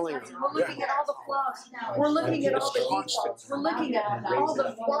 He's killing her. We're looking at all the flaws. We're looking at all the defaults. We're looking at all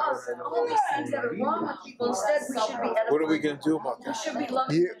the flaws and all these things that are wrong with people. Instead, we should be edifying. What are we going to do about We that? should be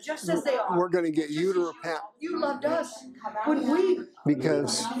loving them just as they are. We're going to get you to repent You loved us when we.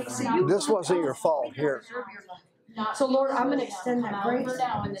 because this wasn't your fault here. So Lord, I'm going to extend that grace.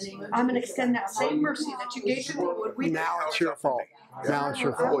 I'm going to extend that same mercy that you gave to me when we. Now it's your fault. Now it's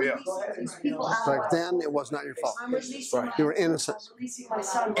your fault. Oh, yeah. Like then, it was not your fault. You were innocent.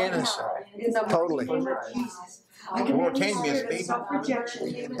 Innocent. Totally. Lord, tame me as a baby.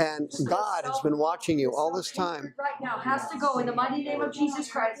 And God has been watching you all this time. Right now has to go in the mighty name of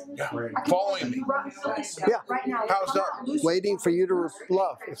Jesus Christ. Following me. Yeah. Right now. How's that? Waiting for you to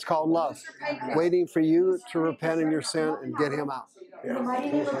love. It's called love. Waiting for you to repent in your sin and get him out.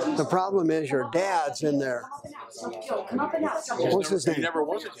 The problem is your dad's in there. What's his He name? never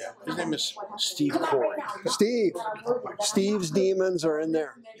was a dad. His name is Steve Corey. Steve. Steve's demons are in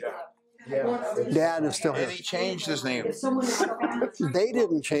there. Dad is still here. And he changed his name. They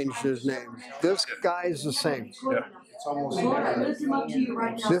didn't change his name. This guy's the same. Yeah. Lord, I lift him up to you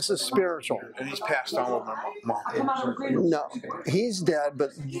right now. This is spiritual. And he's passed on with my mom. No, he's dead,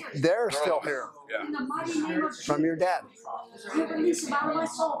 but they're still here Yeah. In the mighty name of from your dad. I release him out of my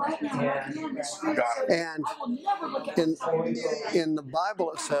soul right now. I command this spirit. Got it. And I will never look at in the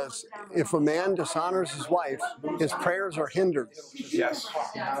Bible it says, if a man dishonors his wife, his prayers are hindered. Yes.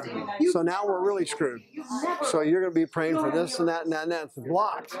 So now we're really screwed. So you're going to be praying for this and that and that and that. It's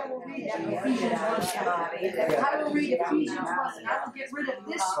blocked. I will read Ephesians 1 and I will get rid of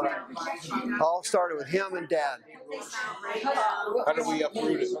this spirit of rejection. All started with him and dad. How do we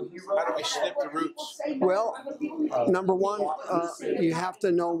uproot it? How do we snip the roots? Well, number one, you have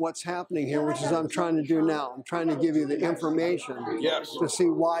to know what's happening here, which is I'm trying to do now. I'm trying to give you the information Yes. to see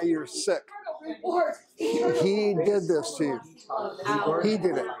why you're sick. He did this to you. He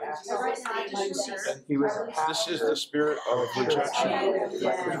did it. This is the spirit of rejection. I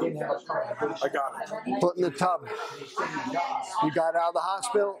got it. Put in the tub. You got out of the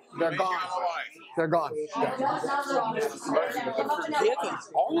hospital, they're gone. They're gone. Forgiven.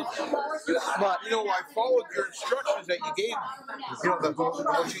 All of them. But, you know, I followed your instructions that you gave me. You know,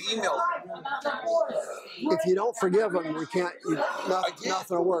 what you emailed me. If you don't forgive them, we can't.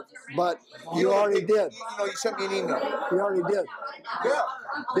 Nothing will work. But you already did. You know, you sent me an email. You already did. Yeah.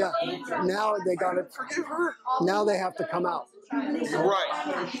 Yeah. Now they got it. Forgive her. Now they have to come out. Right.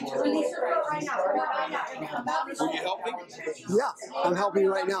 Will you help me? Yeah, I'm helping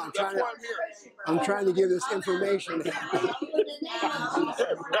you right now. That's why I'm here. I'm trying to give this information.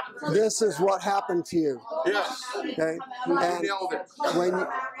 This is what happened to you. Yes. Okay? You And nailed it.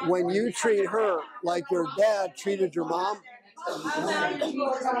 when you treat her like your dad treated your mom,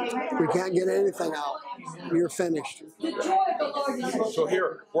 we can't get anything out. You're finished. So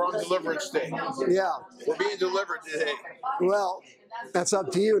here, we're on Deliverance Day. Yeah. We're being delivered today. Well, that's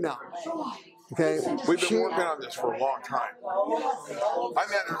up to you now. Okay. We've been working on this for a long time.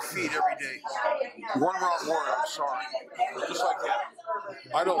 I'm at her feet every day. One wrong word, I'm sorry. Just like that.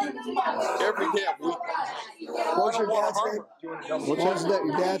 I don't. Every day I'm weak. What was your dad's name? What was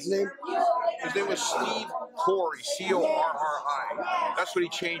your dad's name? His name was Steve Corey, Corri. That's what he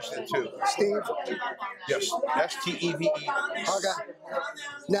changed it to. Steve? Yes, Steve. Okay.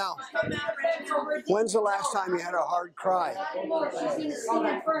 Now, when's the last time you had a hard cry?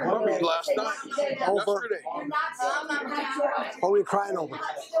 Last night. Over? Yesterday. What were you crying over? My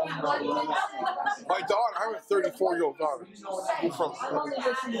daughter, I have a 34-year-old daughter.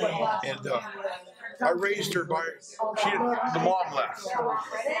 And I raised her by, the mom left.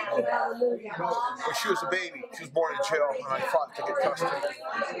 When she was a baby, she was born in jail, and I fought to get custody.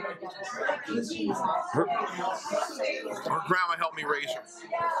 Her grandma helped me raise her.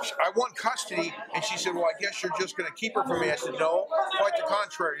 I won custody, and she said, well, I guess you're just going to keep her from me. I said, no, quite the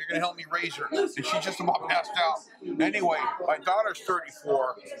contrary. You're going to help me raise her. And she just about passed out. Anyway, my daughter's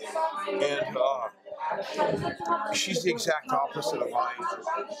 34, and she's the exact opposite of mine.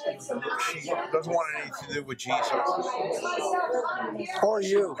 She doesn't want anything to do with Jesus. Or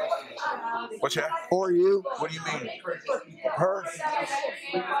you. What's that? Or you. What do you mean? Her.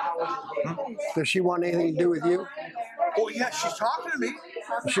 Does she want anything to do with you? Oh, yeah, she's talking to me.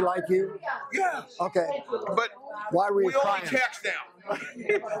 Does she like you? Yeah. Okay. But why were you we crying? only text now.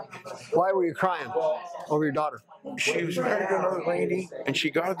 Why were you crying over your daughter? She was married to another lady, and she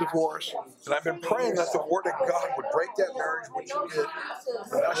got a divorce. And I've been praying that the Word of God would break that marriage, which she did.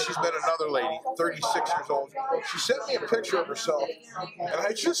 And now she's met another lady, 36 years old. She sent me a picture of herself, and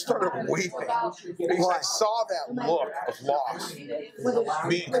I just started weeping because I saw that look of loss,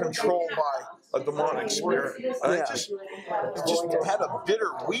 being controlled by a demonic spirit. And I just had a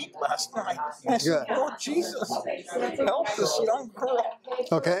bitter weep last night. And I said, Lord Jesus, help this young girl.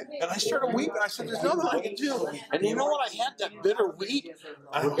 Okay. And I started weeping. I said, there's nothing I can do. And you know what? I had that bitter weep.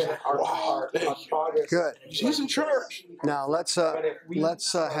 I was like, wow, good. She's in charge. Now let's have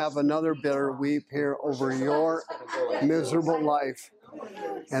another bitter weep here over your miserable life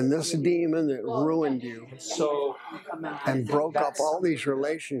and this demon that ruined you and broke up all these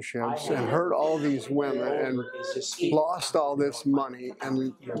relationships and hurt all these women and lost all this money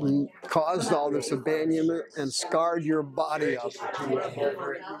and caused all this abandonment and scarred your body up.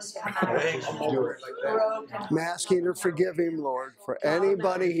 I'm asking to forgive him, Lord, for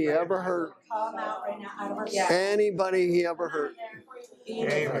anybody he ever hurt. Anybody he ever hurt. I'm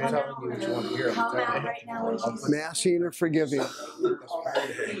asking to forgive him.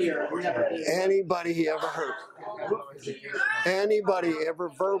 Anybody he ever hurt. Anybody ever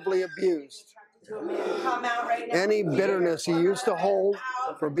verbally abused. Any bitterness he used to hold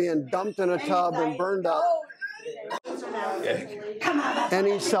for being dumped in a tub and burned up.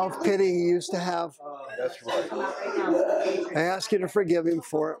 Any self-pity he used to have. That's right. I ask you to forgive him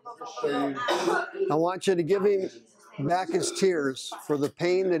for it. I want you to give him back his tears for the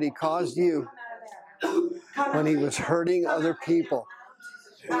pain that he caused you when he was hurting other people.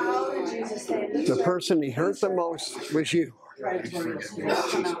 The person he hurt the most was you. I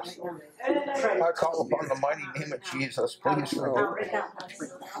call upon the mighty name of Jesus. Please forgive me.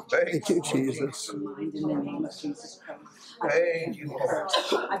 Thank you, Jesus. Thank you, Lord.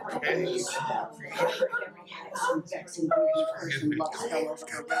 Thank you.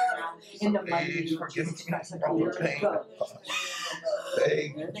 Please forgive me from the pain.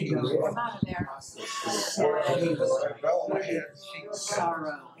 Thank you, Jesus.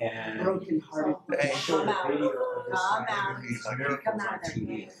 Sorrow and brokenhearted. Come out. Come out of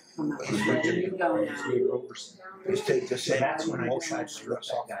there. You go now. Just take this in. That's when emotional stress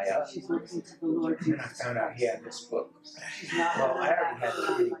off that guy up. And I found out he had this book. Well, I already had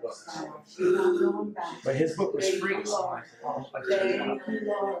 3 books. But his book was free, so I Thank you,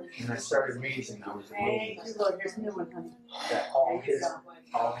 Lord. and I started reading. I was Thank you, Lord. Here's a new one, honey. that all his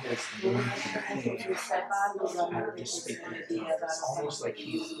are just speaking it. It's almost like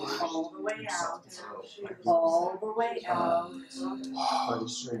he's all the way out. All the way out. I'll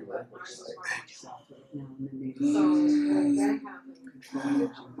just show you what it looks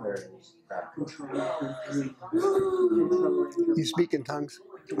You speak in tongues?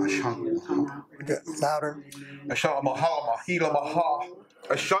 Okay, louder.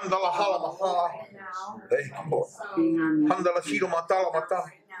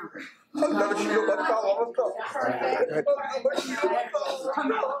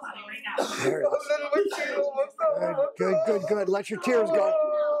 Good. Let your tears go.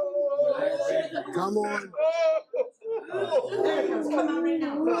 Come on.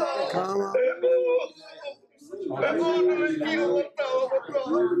 Come on.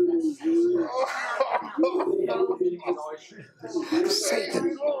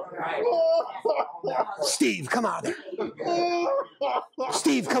 Satan. Steve, come out of there.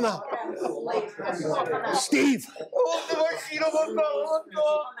 Steve, come out. Steve.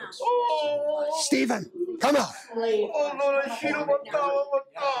 Stephen, come out.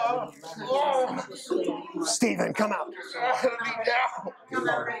 Stephen, come out.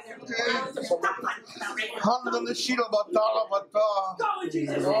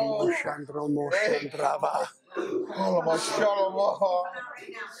 Stephen, come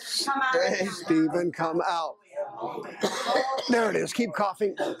out. There it is. Keep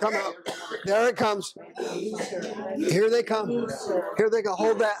coughing. Come out. There it comes. Here they come. Here they go.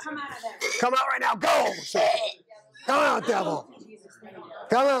 Hold that. Come out right now. Go. Come out, devil.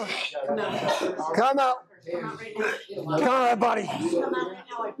 Come out. Come out. Come out, buddy.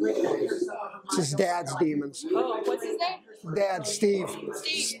 It's his dad's demons. What's his name? Dad, Steve.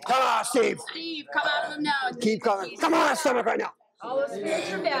 Steve. Come on, Steve. Steve, come out of him now. Keep coming. Come on, stomach right now. All those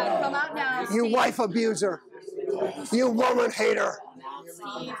spirits are dead. Come out now. You Steve. wife abuser. You woman hater.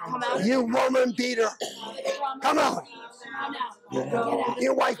 Steve, come out. You woman beater. Come out.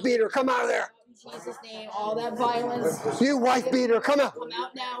 You wife beater. Come out of there. In Jesus' name, all that violence. You wife beater. Come out. Come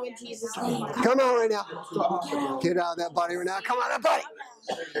out now in Jesus' name. Come out right now. Get out of that body right now. Come out of that body.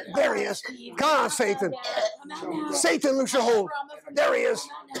 There he is. Come on, Satan. Satan, loose your hold. There he is.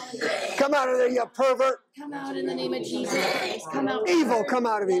 Come out of there, you pervert. Come out in the name of Jesus. Come out. Evil, come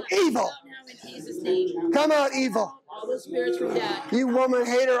out of him. Evil. Now in Jesus' name. Come out, evil. All those spirits from dead. You woman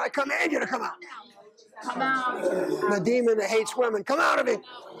hater, I command you to come out. Come out. The demon that hates women, come out of him.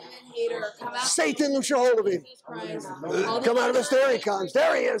 Hater. Come out. Satan, loose your hold of him. Come out of us. There he comes.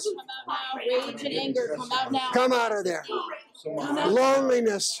 There he is. Come out now. Rage and anger. Come out now. Come out of there.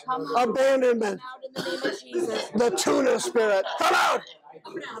 Loneliness, abandonment, Out in the name of Jesus. the tuna spirit. Come out.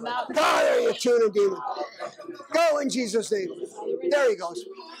 Come out. Go there, you tuna demon. Go in Jesus' name. There he goes.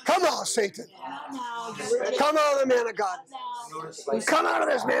 Come on, Satan. Now. Come on, the man of God. Come out of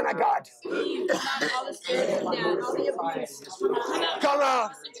this man of God. All the spirits from dead. All the abuse. Come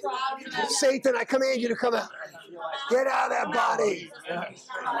out. Satan, I command you to come out. Get out of that body. Get out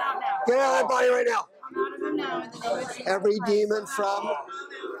of that body right now. Every demon from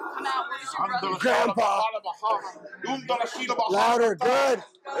Grandpa. Louder. Good.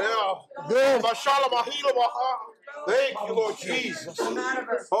 Good. Thank you, Lord Jesus.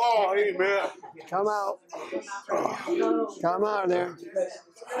 Oh, amen. Come out. Come out of there.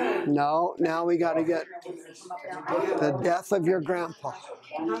 No, now we got to get the death of your grandpa.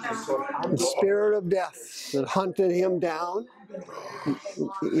 The spirit of death that hunted him down.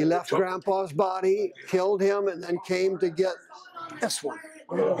 He left grandpa's body, killed him, and then came to get this one.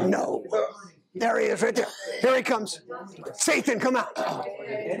 No. There he is right there. Here he comes. Satan, come out.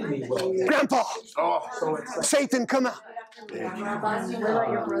 Grandpa. Satan, come out.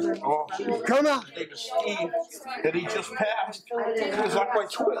 Come out. That he just passed. He's like my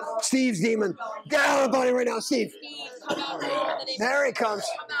twin. Steve's demon. Get out of the body right now, Steve. There he comes.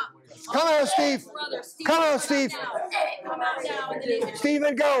 Come on, Steve. Come on, Steve. Come out now in the name of Jesus.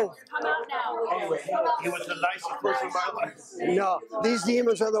 Stephen, go. Come out now. He was the nicest person in my life. No, these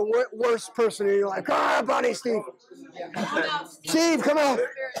demons are the worst person in your life. Come on, buddy, Steve. Come out. Steve, come out.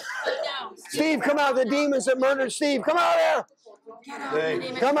 Steve, come out. The demons that murdered Steve. Come out there.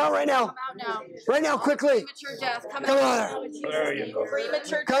 Come out right now. Come out now. Right now, quickly. Premature death. Come Come out. on. There you go.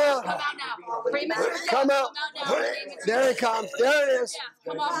 Premature Come death. out. Come out now. Premature death. Come out. Come out now. There it comes. There it is.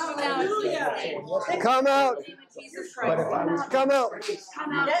 Come out now. Come out. Jesus Christ. Come out. Come out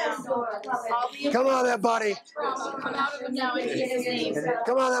now. Come out of that body. Come out of him now in Jesus' name.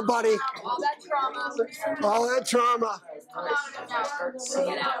 Come out of that body. All that trauma. All that trauma. Come out of him now.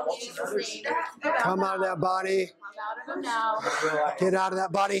 Get out in Jesus' name. Come out of that body. Come out of him now. Get out of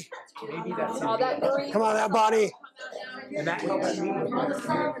that body. All that grief. Come out of that body.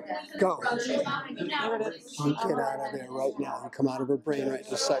 Go. Come out of him now. Get out of there right now. Come out of her brain right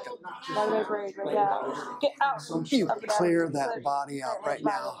in a second. Get out. You clear that body out right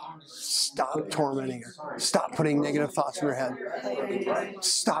now. Stop tormenting her. Stop putting negative thoughts in her head.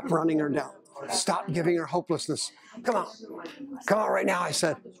 Stop running her down. Stop giving her hopelessness. Come on. Come on right now, I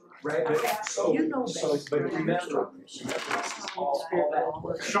said.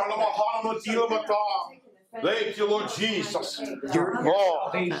 Thank you, Lord Jesus.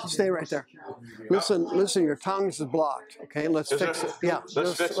 Stay right there. Listen, your tongue is blocked. Okay, let's fix it. Yeah,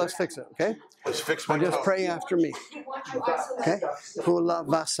 let's fix it. Okay? Let's fix my Just tongue. pray after me. Okay? Hula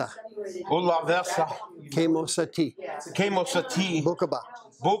vasa. Ula Vesa, Kemosati. Kemosati, Bukaba.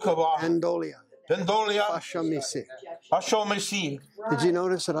 Bukaba, Andolia. Pendolia, Ashamisi. Ashomesi. Did you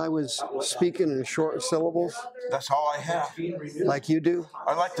notice that I was speaking in short syllables That's all I have. like you do?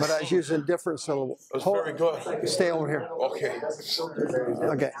 I like to But I was sing. using different syllables. It was very good. Stay over here. Okay.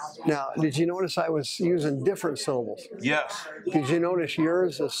 Okay. Now, did you notice I was using different syllables? Yes. Did you notice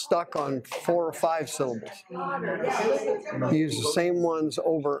yours is stuck on 4 or 5 syllables? You use the same ones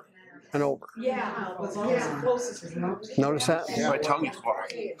over and over. Notice that? My tongue is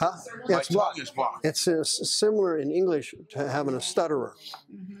blocked. Huh? My It's tongue blocked. is blocked. It's similar in English to having a stutterer.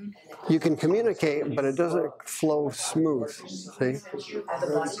 You can communicate, but it doesn't flow smooth. See? Thank you.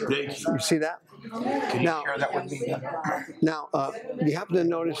 You see that? Can you share that with me? Now, you happen to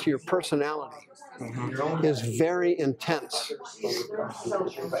notice your personality is very intense.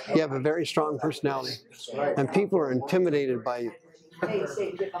 You have a very strong personality, and people are intimidated by you,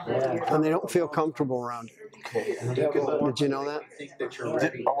 and they don't feel comfortable around you. Okay. Did you know that?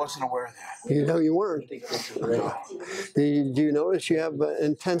 I wasn't aware of that. You know you weren't. Do you notice you have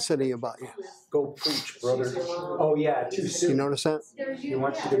intensity about you? Go preach, brother. Oh yeah, too soon. You notice that? He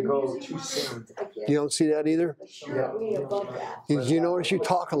wants you to go too soon. You don't see that either? Yeah. Did you notice you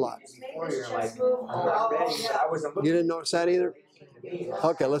talk a lot? You're like, I'm not ready. I wasn't You looking. didn't notice that either?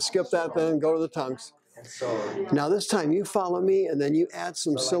 Okay, let's skip that then and go to the tongues. So Now this time you follow me and then you add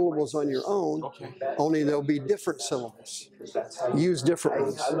some syllables on your own, only there'll be different syllables. Use different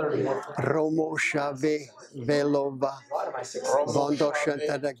ones. Romo shave velova bondo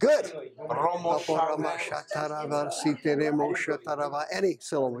shantada. Good. Any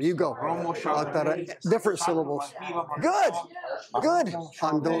syllable. You go. Different syllables. Good. Good.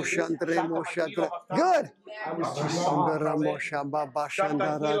 Ando shantremo shatra. Good.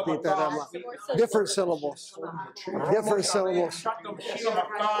 Different syllables. Different syllables.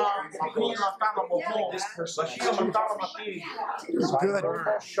 Good.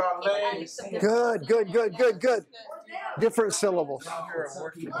 Good, good, good, good, good. Different syllables.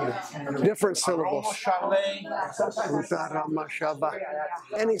 Different syllables.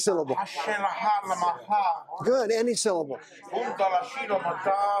 Any syllable. Good, any syllable.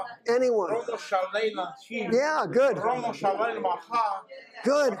 Anyone. Yeah, good.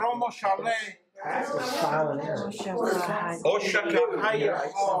 Good.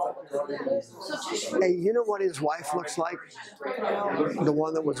 Hey, you know what his wife looks like? The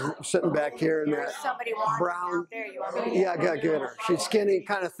one that was sitting back here in that brown. Yeah, I got to get her. She's skinny,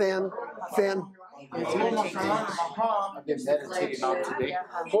 kind of thin. I've been meditating on today.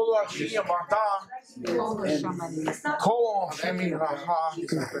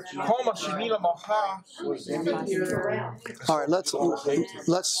 All right, let's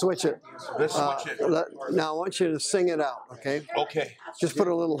switch it. Let's switch it. Now I want you to sing it out, okay? Okay. Just put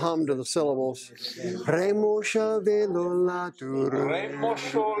a little hum to the syllables. Good,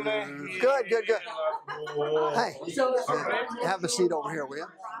 good, good. Hey, have a seat over here, will you?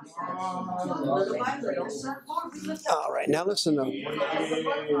 All right, now listen to him.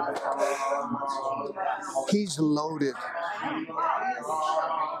 He's loaded.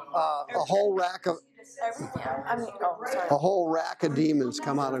 A whole rack of demons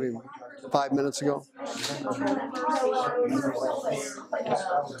come out of him 5 minutes ago.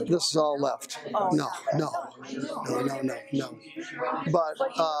 This is all left. No. But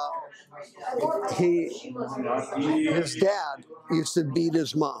his dad used to beat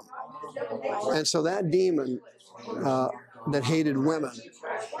his mom, and so that demon that hated women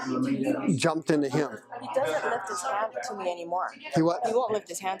jumped into him. He doesn't lift his hand to me anymore. He what? He won't lift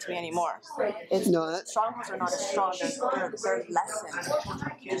his hand to me anymore. Strongholds are not as strong. They're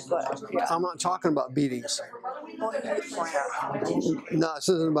lessened. But, I'm not talking about beatings. No, this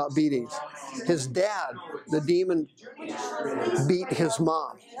isn't about beatings. His dad, the demon, beat his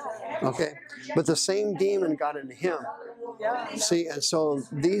mom. Okay? But the same demon got into him. See, and so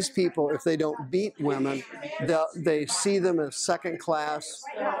these people, if they don't beat women, they see them as second class.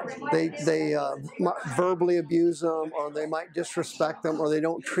 They verbally abuse them, or they might disrespect them, or they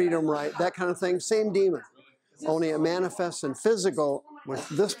don't treat them right. That kind of thing. Same demon, only it manifests in physical with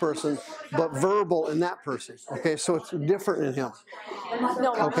this person, but verbal in that person. Okay, so it's different in him.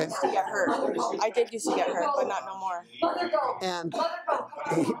 No, I used to get hurt. I did used to get hurt, but not no more. And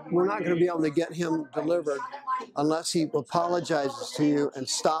we're not going to be able to get him delivered unless he apologizes to you and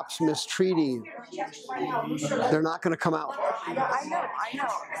stops mistreating you. They're not going to come out. I know.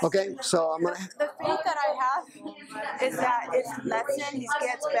 Okay, so I'm going to... The faith that I have is that it's lessened. He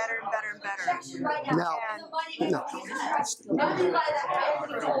gets better and better and better. No.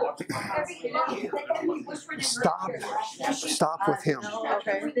 Stop with him.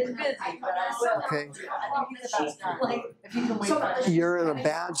 Okay. You're in a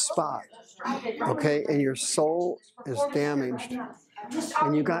bad spot. Okay, and your soul is damaged,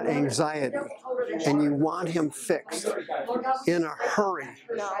 and you got anxiety, and you want him fixed in a hurry.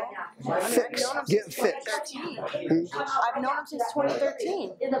 Get fixed. I've known him since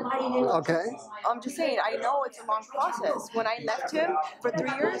 2013. Okay. I'm just saying, I know it's a long process. When I left him for 3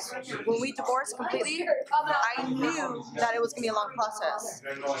 years, when we divorced completely, I knew that it was going to be a long process.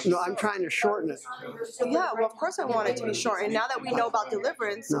 No, I'm trying to shorten it. Yeah, well, of course I want it to be short. And now that we know about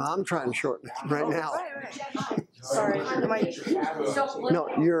deliverance... No, I'm trying to shorten it right now. Right. Sorry, No,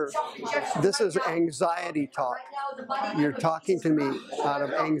 this is anxiety talk. You're talking to me out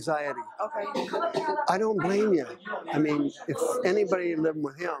of anxiety. okay. I don't blame you. I mean, if anybody living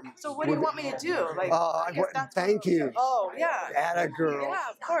with him. So what do you want me to do? Like, Thank you. oh yeah. Atta girl. Yeah,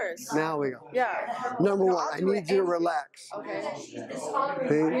 of course. Now we go. Yeah. Number No, one, I'll I do need you to relax.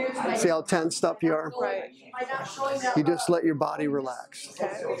 Okay. See how tensed up you are? Right. You just let your body relax.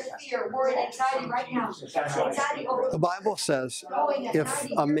 The Bible says if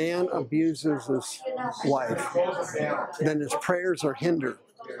a man abuses his wife, then his prayers are hindered.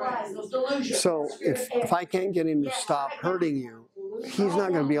 So if I can't get him to stop hurting you, he's not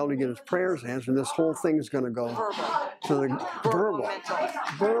going to be able to get his prayers answered. This whole thing is going to go to the verbal.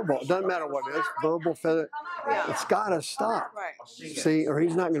 It doesn't matter what it is. Verbal, it's got to stop. Right. See, or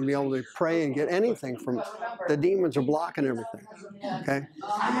he's not going to be able to pray and get anything from it. The demons are blocking everything. Okay.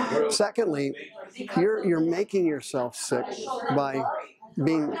 Secondly, you're making yourself sick by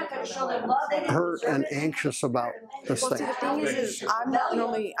being hurt and anxious about this Well, thing. see, the thing is I'm not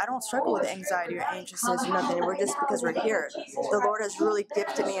normally, I don't struggle with anxiety or anxiousness or nothing. We're just because we're here. The Lord has really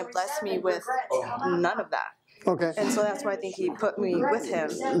gifted me and blessed me with none of that. Okay. And so that's why I think He put me with Him,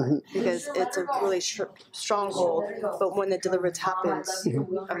 because it's a really stronghold. But when the deliverance happens,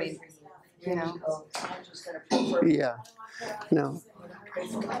 I mean, you know. Yeah. No.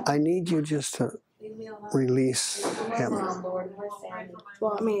 I need you just to release him.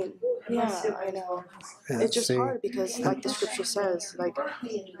 Well, I mean, yeah, I know. Yeah, It's just see? hard because, like the scripture says, like,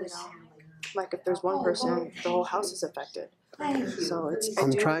 you know, like if there's one person, the whole house is affected. So it's.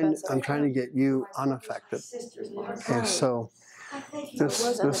 I'm trying to get you unaffected. Okay, so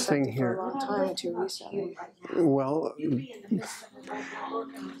this thing here. For a long time until recently. Well,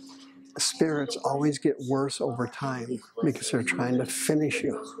 spirits always get worse over time because they're trying to finish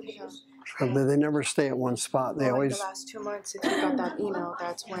you. So they never stay at one spot. They always. The last 2 months since we got that email,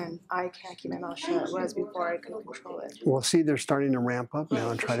 that's when I can't keep my mouth shut. Whereas before I couldn't control it. Well, see, they're starting to ramp up now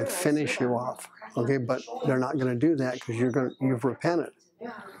and try to finish you off. Okay, but they're not going to do that because you've repented.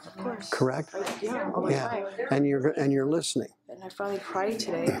 Yeah, of course. Correct? Yeah, all the time. And you're listening. And I finally cried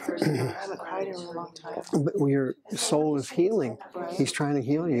today. I haven't cried in a long time. But when your soul is healing, he's trying to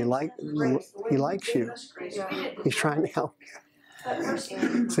heal you. He likes you. He's trying to help you.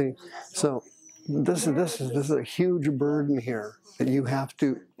 See, so this is a huge burden here that you have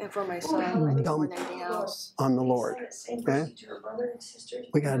to And for my son, dump on the Lord. Okay?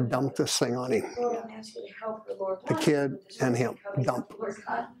 We got to dump this thing on him. The kid and him. Dump.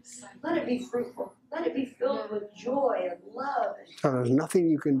 Let it be fruitful. Let it be filled with joy and love. So there's nothing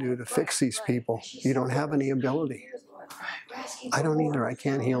you can do to fix these people. You don't have any ability. I don't either. I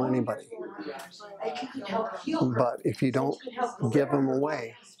can't heal anybody. But if you don't give them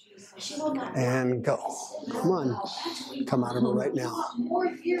away and go, come on, come out of it right now.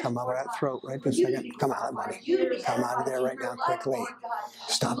 Come out of that throat right this second. Come out, buddy. Come out of there right now quickly.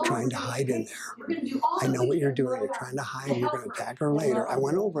 Stop trying to hide in there. I know what you're doing. You're trying to hide. You're going to attack her later. I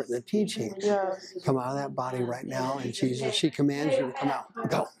went over it in the teaching. Come out of that body right now. And Jesus, she commands you to come out.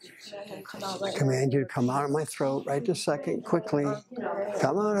 Go. Command you to come out of my throat right this second, quickly.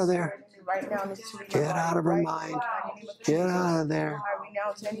 Come out of there. Get out of her mind. Get out of there.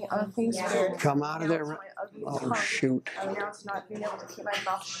 Come out of there. Oh, shoot. I renounce not being able to keep my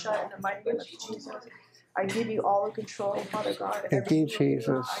mouth shut in the mighty name of Jesus. I give you all the control, Father God. Thank you,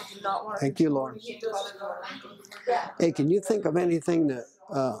 Jesus. Thank you, Lord. Hey, can you think of anything that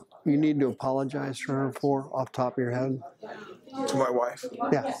you need to apologize to her for off the top of your head? To my wife?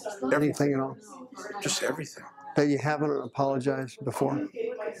 Yeah. Anything at all? Just everything. That you haven't apologized before?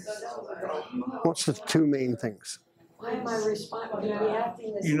 What's the two main things? Why am I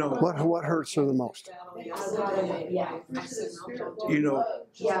reacting this? You know, What hurts her the most? you know,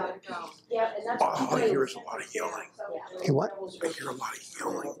 Yeah. all I hear is a lot of yelling. Hey, what? I hear a lot of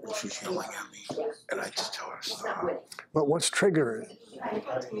yelling when she's yelling at me, and I just tell her to stop. But what's triggering it?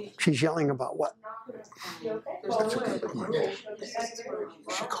 She's yelling about what? That's a good point.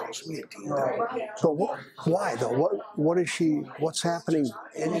 She calls me a demon. But why though? What is she? What's happening?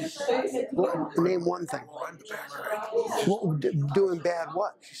 Name one thing. I'm the bad guy. Doing bad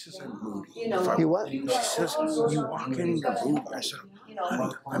what? She says I'm moody. You what? She says you walk in, you're moody. I said,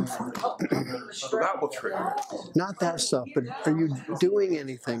 honey, I'm fine. So that will trigger it. Not that stuff, but are you doing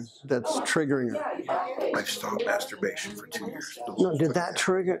anything that's triggering her? I've stopped masturbation for 2 years. No, did that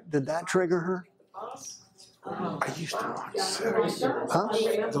trigger her? I used to want sex. Huh?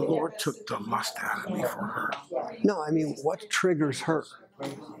 The Lord took the lust out of me for her. No, I mean, what triggers her?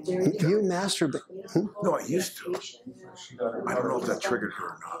 You masturbate. No, I used to. I don't know if that triggered her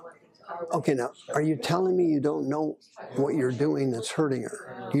or not. Okay, now, are you telling me you don't know what you're doing that's hurting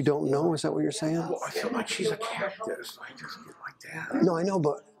her? You don't know? Is that what you're saying? Well, I feel like she's a cactus. I just get like that. No, I know,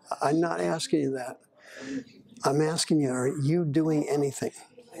 but I'm not asking you that. I'm asking you, are you doing anything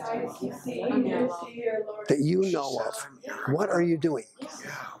that you know of? What are you doing?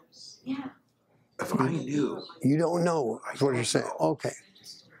 Yeah. If I knew. You don't know, is what you're saying. Okay.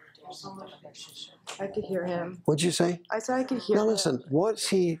 I could hear him. What'd you say? I said I could hear Now him. listen, what's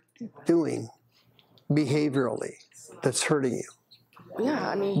he doing behaviorally that's hurting you? Yeah,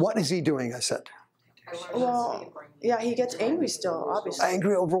 I mean. What is he doing, I said? Well, yeah, he gets angry still, obviously.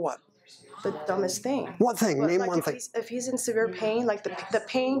 Angry over what? The dumbest thing. What thing? But, Name like, one thing. If he's in severe pain, like the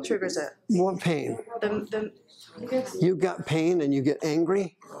pain triggers it. What pain? You got pain and you get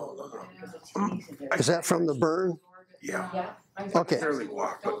angry? Is that from the burn? Yeah. Okay. They barely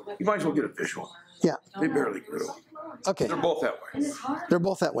walk, but you might as well get a visual. Yeah. They barely grew. Okay. They're both that way. They're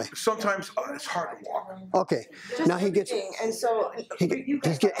both that way. Sometimes it's hard to walk. Okay. Now he gets. And so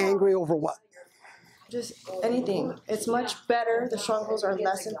He's get angry over what? just anything. It's much better. The strongholds are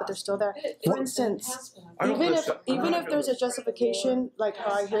lessened, but they're still there. For instance, even if there's a justification, like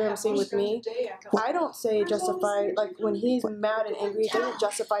how I hear him saying with me, I don't say justify, like when he's mad and angry, it doesn't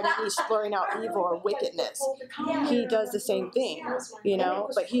justify that he's blurring out evil or wickedness. He does the same thing, you know,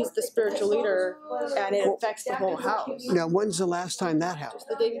 but he's the spiritual leader and it affects the whole house. Now, when's the last time that happened? Just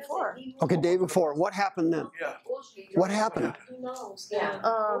the day before. Okay, day before. What happened then? Yeah. What happened?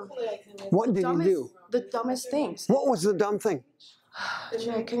 What did you do? The dumbest things. What was the dumb thing?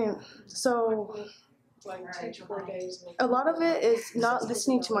 I couldn't. So a lot of it is not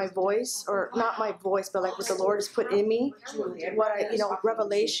listening to my voice, or not my voice, but like what the Lord has put in me, what I, you know,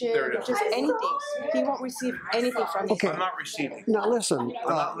 revelation, just anything. He won't receive anything from me. Okay. I'm not receiving. Now listen. I'm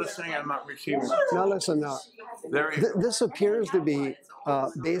not listening. I'm not receiving. Now listen. This appears to be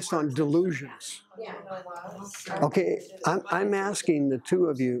based on delusions. Okay, I'm asking the two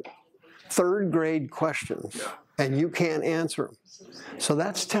of you third grade questions, and you can't answer them. So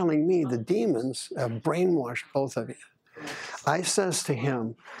that's telling me the demons have brainwashed both of you. I says to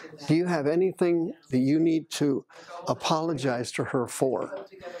him, do you have anything that you need to apologize to her for?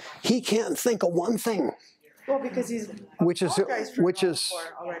 He can't think of one thing. Well, because he's which is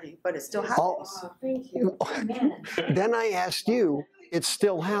already, but it still happens. Then I asked you, it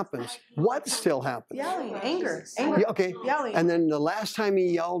still happens. What still happens? Yelling, anger. Yeah, okay. Yelling. And then the last time he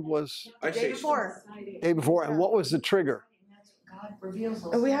yelled was the day before. Day before. And what was the trigger?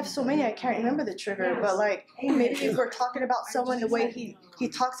 And we have so many, I can't remember the trigger, but like maybe if we're talking about someone the way he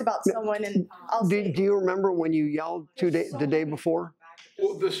talks about someone, and I'll say, do you remember when you yelled the day before?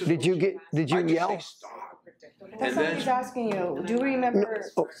 Well, did you yell? That's what he's asking you. Do you remember?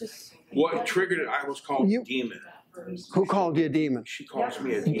 What triggered it? I was called a demon. Who called you a demon? She calls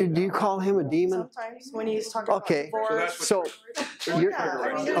me a demon. Do you call him a demon? Sometimes when he's talking about divorce. So you're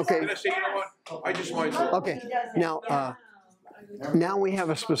okay. And I say, you know what? I just might as well. Okay. Now we have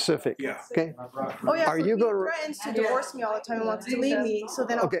a specific. Yeah. Okay. Oh yeah. Are you he going threatens to divorce me all the time and wants to leave me? So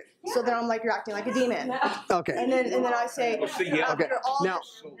then I'm like, you're acting like a demon. Okay. And then I say, okay. Now,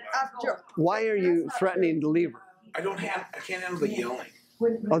 why are you threatening to leave her? I can't handle the yelling.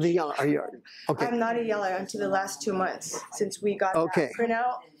 Oh, the yelling. Are you? Okay. I'm not a yeller until the last 2 months since we got that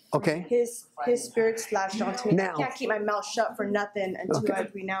printout. Okay. His spirit's latched onto me. Now, I can't keep my mouth shut for nothing until I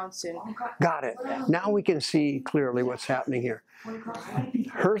renounce and. Got it. Now we can see clearly what's happening here.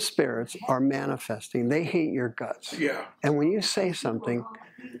 Her spirits are manifesting. They hate your guts. Yeah. And when you say something,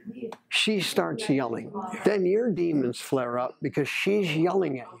 she starts yelling. Then your demons flare up because she's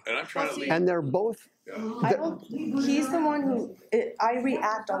yelling at you. And I'm trying to leave. And they're both. He's the one who I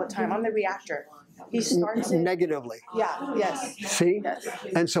react all the time. I'm the reactor. He starts it negatively. Yeah. Yes. See? Yes.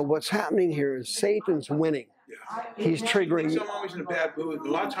 And so what's happening here is Satan's winning. He's triggering you. I'm always in a bad mood.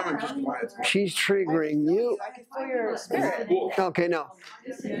 A lot of time I'm just quiet. She's triggering you. I can feel your spirit. Okay, no.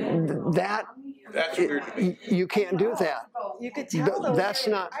 That's weird to me. You can't do that. You could tell. That's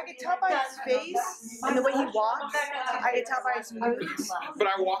not. I could tell by his face and the way he walks. I could tell by his moods. But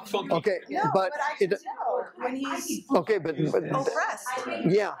I walk funky. Okay, No, but I can tell when he's okay, but oppressed.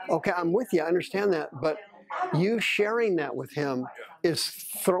 Yeah, okay, I'm with you. I understand that, but you sharing that with him is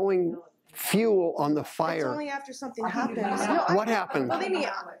throwing fuel on the fire. It's only after something happens. No, What happened? Believe me,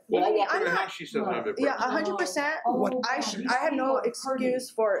 Well, I walk in the house, she says I'm yeah, 100%. I have no excuse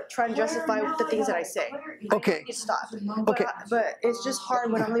for trying to justify the things that I say. Okay. Stop. Okay. But it's just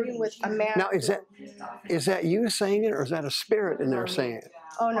hard when I'm living with a man. Now, is that you saying it, or is that a spirit in there saying it?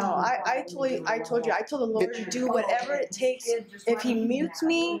 Oh no, I told you, I told the Lord to do whatever it takes. If He mutes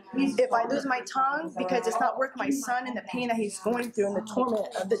me, if I lose my tongue, because it's not worth my son and the pain that he's going through and the torment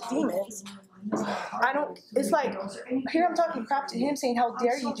of the demons. I don't, it's like, here I'm talking crap to him saying, how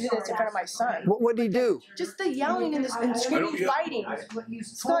dare you do this in front of my son? What did he do? Just the yelling and screaming, fighting.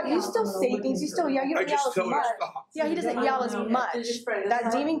 Scott, you still say things, you still yell, you don't yell as much. Yeah, he doesn't yell as much.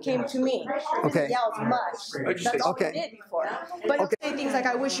 That demon came to me. He doesn't yell as much. That's all he did before. But he'll say things like,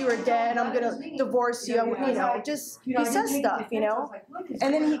 I wish you were dead, I'm gonna divorce you, you know, just, he says stuff, you know?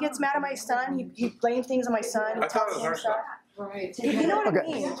 And then he gets mad at my son, he blames things on my son, he tells him stuff. You know what I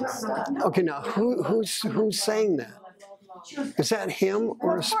mean? Just, Okay, now who's saying that? Is that him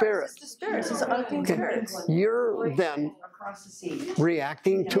or a spirit? It's the spirits. It's an unclean spirits. You're then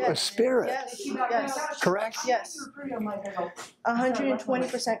reacting to a spirit. Yes. Yes. Correct? Yes.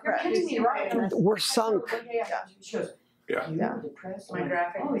 120% correct. We're sunk. Yeah.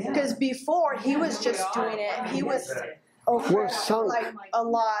 Because before he was just doing it, he was We're sunk. like a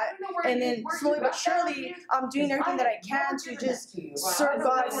lot, and then slowly but surely I'm doing everything that I can to just serve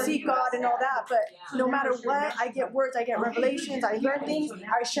God, seek God and all that, but no matter what, I get words, I get revelations, I learn things,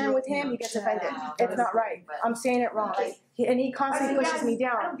 I share them with him, he gets offended. It's not right. I'm saying it wrong. And he constantly pushes me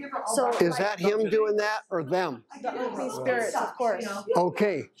down. So is that him doing that or them? The unclean spirits, of course.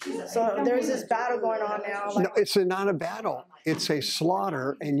 Okay. So there's this battle going on now. Like, No, it's not a battle. It's a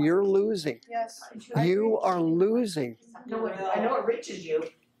slaughter, and you're losing. yes. You are losing. I know it reaches you.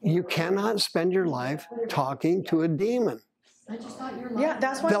 You cannot spend your life talking to a demon. Yeah,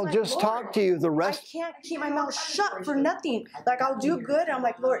 that's why They'll I'm like, just Lord, talk to you the I rest. can't keep my mouth shut for nothing. Like I'll do good. And I'm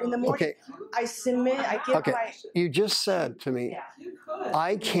like, Lord, in the morning, Okay. I submit. I give Okay. my. You just said to me,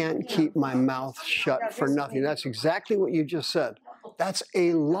 I can't keep my mouth shut for nothing. That's exactly what you just said. That's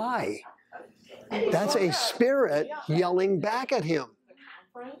a lie. That's a spirit yelling back at him.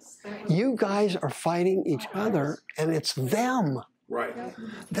 You guys are fighting each other, and it's them. Right.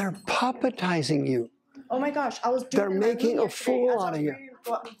 They're puppetizing you. Oh my gosh, I was. They're doing my making room a fool yesterday. out of you.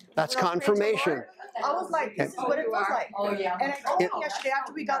 That's When I was praying to the confirmation. Lord, I was like, this is what it feels like. Oh, yeah. And I told him yesterday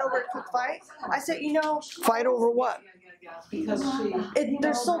after we got over a quick fight, I said, you know, Fight over what?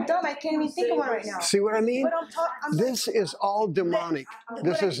 they're so dumb. I can't even think of one right now. See what I mean? But I'm This is all demonic.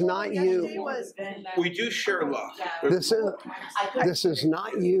 This is not you. We do share love. This is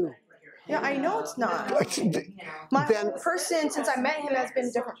not you. Yeah, I know it's not. My whole person since I met him has been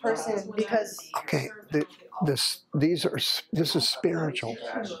a different person because. Okay, this is spiritual.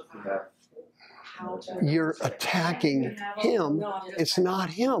 You're attacking him. It's not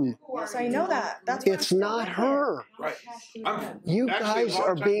him. Yes, I know that. That's why It's not her. Right. You guys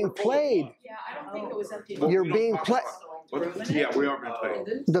are being played. You're being played. Yeah, we are being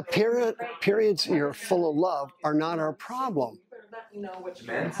played. The periods you're full of love are not our problem.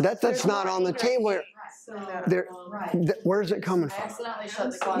 That's not on the table. Where's it coming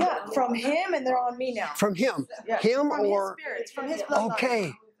from? Yeah, from him, and they're on me now. From him. Yeah, Him from or his spirits, from his bloodline.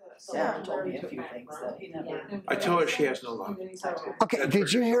 okay. Yeah. I tell her she has no love. Okay,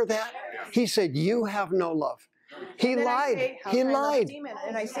 did you hear that? He said you have no love. He Then I lied. say, how He can I love a lied. demon?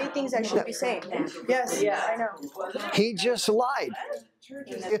 And I say things I shouldn't be saying. Yes, I know. He just lied.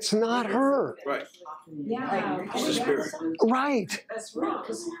 It's not her. Right. It's the spirit. Right.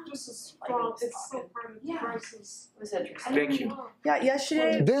 Thank you. Yeah,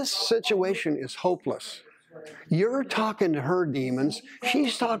 yesterday. This situation is hopeless. You're talking to her demons.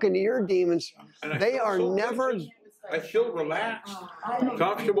 She's talking to your demons. They are never. I feel relaxed,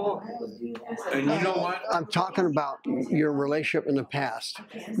 comfortable, and you know what? I'm talking about your relationship in the past.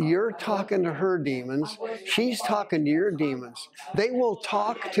 You're talking to her demons. She's talking to your demons. They will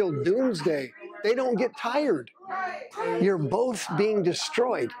talk till doomsday. They don't get tired. You're both being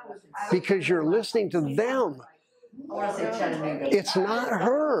destroyed because you're listening to them. It's not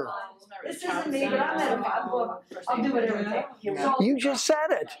her. This isn't me, but I'll do whatever it takes. You just said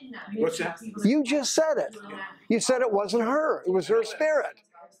it. What's that? You just said it. You said it wasn't her. It was her spirit.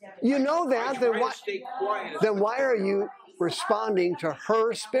 You know that. Then why are you responding to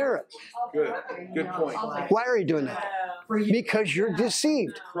her spirit? Good. Good point. Why are you doing that? Because you're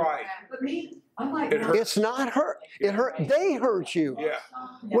deceived. Pride. It's not her. It hurt. They hurt you. Yeah.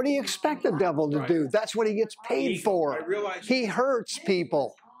 What do you expect the devil to do? That's what he gets paid for. He hurts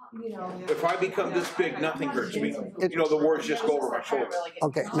people. If I become this big, nothing hurts me. You know, the words just go over my shoulder.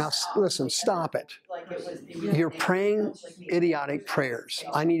 Okay, now listen, stop it. You're praying idiotic prayers.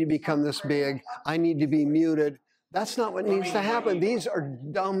 I need to become this big. I need to be muted. That's not what needs to happen. These are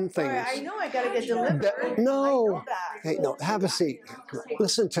dumb things. I know I gotta get delivered. No. Hey, no, have a seat.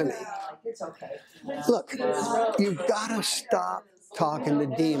 Listen to me. Look, you've got to stop talking to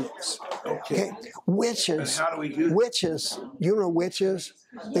demons. Okay, witches. And how do we do that? Witches, you know witches?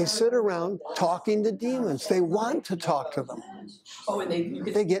 They sit around talking to demons. They want to talk to them. Oh, and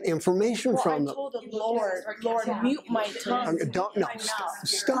They get information from I them. told the Lord, mute my tongue. Don't no. my mouth.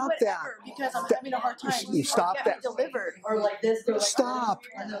 Stop that. Whatever, because I'm having a hard time. Stop Get that. me delivered. Or like this. They're like, Stop.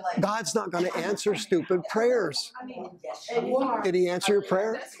 God's not going to answer stupid prayers. Did he answer your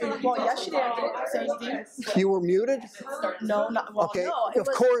prayer? Well, yesterday I didn't say anything. You were muted? No, not well. Okay, No, it of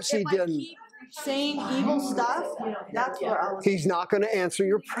was, course he if I didn't. keep saying evil stuff, that's where I was. He's not going to answer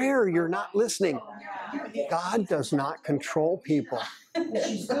your prayer. You're not listening. God does not control people.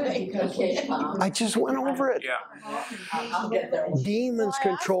 I just went over it. Yeah. Demons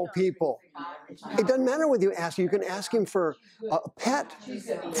control people. It doesn't matter whether you ask. You can ask him for a pet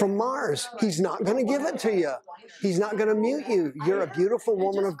from Mars. He's not going to give it to you. He's not going to mute you. You're a beautiful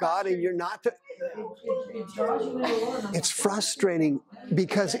woman of God, and you're not. It's frustrating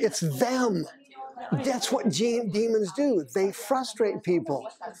because it's them. That's what demons do. They frustrate people.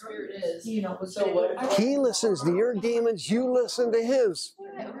 He listens to your demons, you listen to his.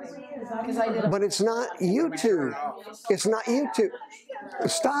 But it's not you two. It's not you two.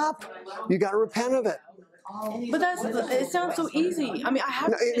 Stop. You got to repent of it. But it sounds so easy. I mean, I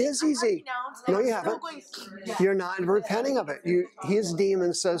have. No, it is easy. No, you haven't. You're not repenting of it. His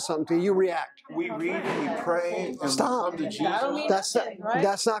demon says something to you, you react. We read and we pray and Stop. we come to Jesus.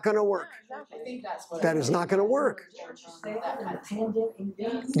 That's not going to work. That is not going to work.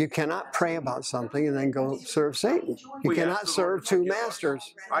 You cannot pray about something and then go serve Satan. You cannot serve two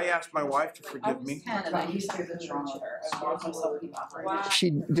masters. I asked my wife to forgive me.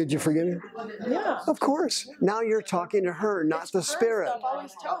 Did you forgive her? Yeah. Of course. Now you're talking to her, not the spirit. I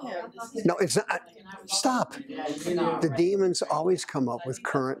always tell him. No, it's not. Stop. The demons always come up with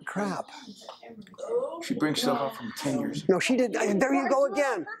current crap. She brings stuff up from 10 years ago. No, she did. There you go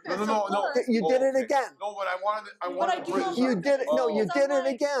again. No. You did it again. No, but I wanted to bring it. You did it. No, you did it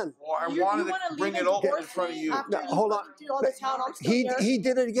again. Well, I wanted to bring it up in front of you. No, hold on. He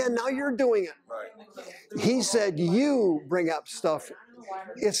did it again. Now you're doing it. Right. He said you bring up stuff.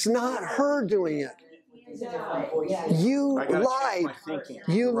 It's not her doing it. You lied.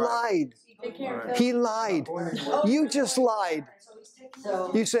 You lied. He lied. You just lied.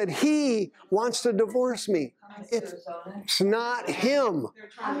 You said he wants to divorce me. It's not him.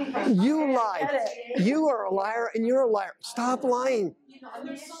 You lied. You are a liar and you're a liar. Stop lying.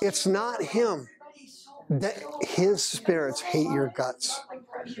 It's not him. His spirits hate your guts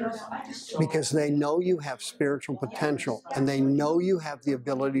because they know you have spiritual potential and they know you have the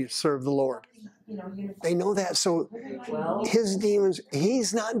ability to serve the Lord. They know that. So his demons,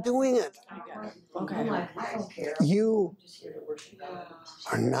 he's not doing it. Okay. You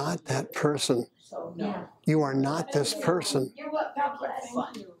are not that person. You are not this person.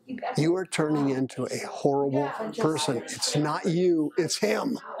 You are turning into a horrible person. It's not you, it's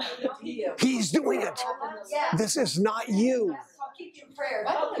him. He's doing it. This is not you.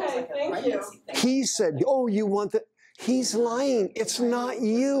 Okay, thank you. He said, oh, you want that? He's lying. It's not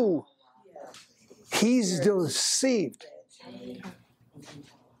you. He's deceived.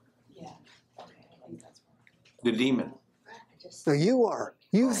 The demon. So you are.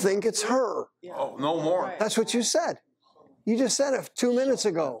 You think it's her. Oh, no more. That's what you said. You just said it 2 minutes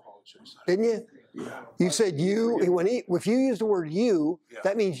ago, didn't you? Yeah. You said you. If you use the word you,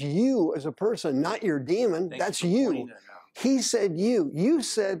 that means you as a person, not your demon. That's you. He said you. You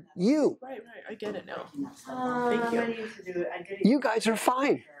said you. Right. I get it now. Thank you. You guys are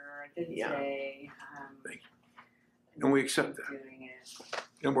fine. Yeah. And we accept that.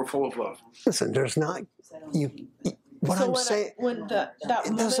 And we're full of love. Listen, there's not you. What So I'm when saying, that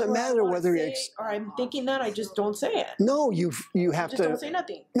it doesn't moment matter I wanna whether say, or I'm thinking that, I just don't say it. no, you have Just to. don't say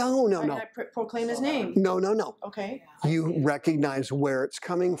nothing. No. I proclaim his name. No. Okay. You recognize where it's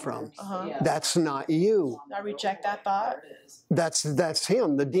coming from. That's not you. I reject that thought. That's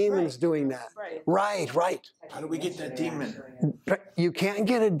him. The demon's doing that. Right. How do we get that demon? You can't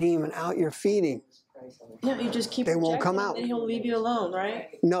get a demon out you're feeding. Yeah, you just keep. They won't come out. And he'll leave you alone,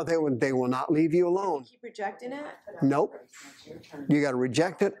 right? No, they will not leave you alone. Keep rejecting it. Nope. You got to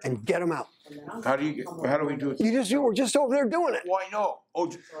reject it and get them out. How do we do it? You were just over there doing it. Why no?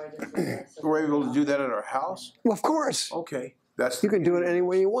 Oh, we're able to do that at our house? Well, of course. Okay. You can do it any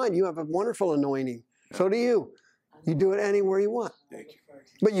way you want. You have a wonderful anointing. So do you. You do it anywhere you want. Thank you.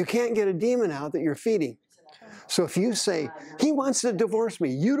 But you can't get a demon out that you're feeding. So if you say, he wants to divorce me,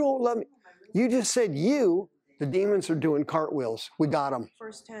 you don't love me. You just said you, the demons are doing cartwheels. We got them.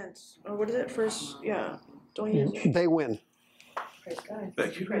 First tense. Or what is it? First, yeah. Don't use it. They win.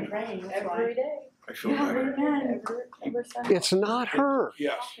 Thank you. Every day. I feel better. It's not her.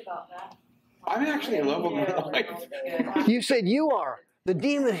 Yes. I'm actually in love with my wife. You said you are. The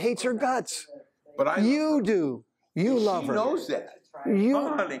demon hates her guts. But You do. You love her. She knows that. You.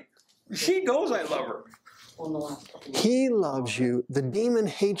 Oh, honey. She knows I love her. He loves you. The demon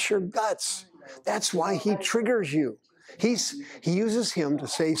hates your guts. That's why he triggers you. He uses him to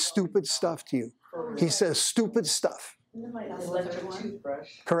say stupid stuff to you. He says stupid stuff.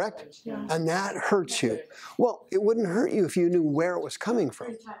 Correct? And that hurts you. Well, it wouldn't hurt you if you knew where it was coming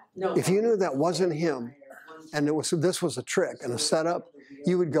from. If you knew that wasn't him, and this was a trick and a setup,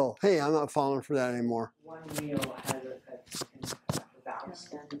 you would go, hey, I'm not falling for that anymore.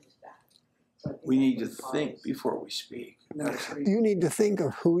 We need to think before we speak. You need to think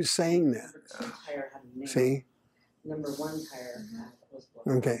of who's saying that. See?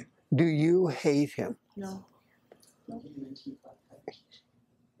 Okay. Do you hate him? No.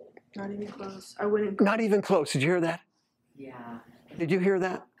 Not even close. I wouldn't. Not even close. Did you hear that? Yeah. Did you hear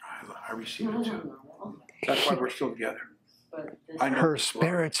that? I received it too. That's why we're still together. Her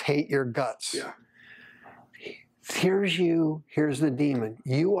spirits hate your guts. Yeah. Here's you. Here's the demon.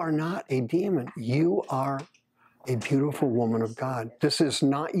 You are not a demon. You are a beautiful woman of God. This is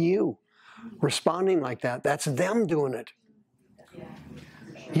not you responding like that. That's them doing it.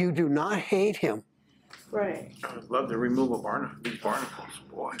 You do not hate him. Right. I would love to remove these barnacles,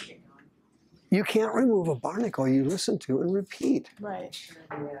 boy. You can't remove a barnacle you listen to and repeat. Right.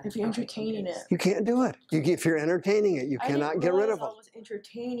 If you're entertaining it. You can't do it. If you're entertaining it, you cannot get rid of it. I was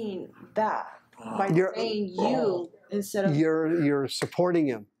entertaining that by You're- saying you instead of. You're supporting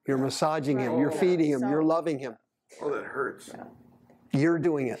him. You're massaging him. You're feeding him. You're loving him. Oh, that hurts. You're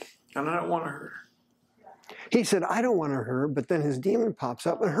doing it. And I don't want to hurt her. He said, I don't want to hurt her, but then his demon pops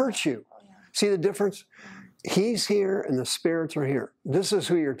up and hurts you. See the difference? He's here and the spirits are here. This is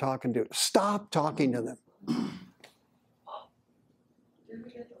who you're talking to. Stop talking to them.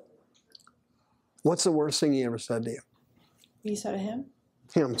 What's the worst thing he ever said to you? You said to him?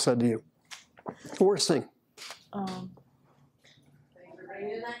 Him said to you. The worst thing.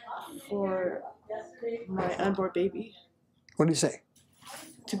 For my unborn baby What did he say?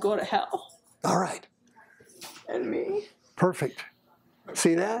 to go to hell. All right. And me. Perfect.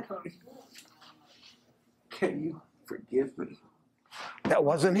 See that? Can you forgive me? That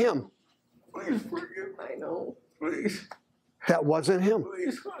wasn't him. Please forgive me. I know. Please. That wasn't him.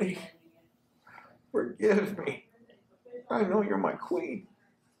 Please, honey. Forgive me. I know you're my queen.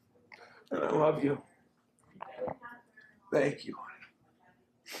 And I love you. Thank you,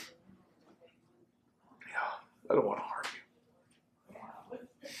 honey. Yeah, I don't want to harm you.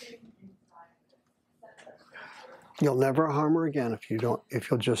 You'll never harm her again if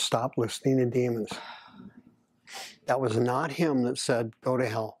you'll just stop listening to demons. That was not him that said, go to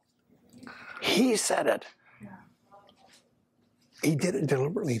hell. He said it. He did it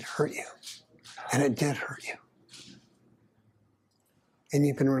deliberately to hurt you. And it did hurt you. And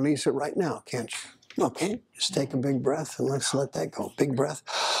you can release it right now, can't you? Okay, just take a big breath and let's let that go. Big breath.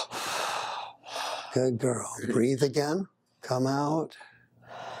 Good girl. Breathe again. Come out.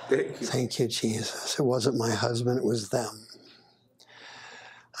 Thank you, Jesus. It wasn't my husband, it was them.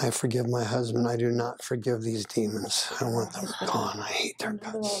 I forgive my husband. I do not forgive these demons. I want them gone. I hate their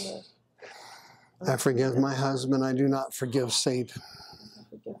guts. I forgive my husband. I do not forgive Satan. I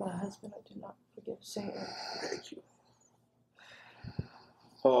forgive my husband. I do not forgive Satan. Thank you.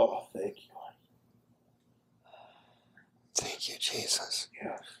 Oh, thank you. Thank you, Jesus.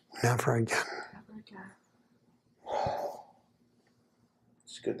 Yes. Never again. Never again.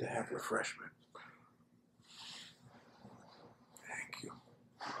 It's good to have refreshment. Thank you.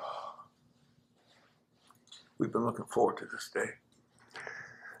 We've been looking forward to this day.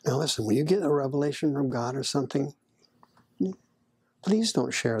 Now listen, when you get a revelation from God or something, please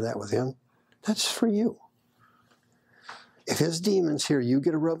don't share that with him. That's for you. If his demons hear you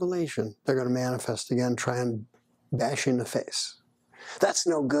get a revelation, they're going to manifest again, try and bash you in the face. That's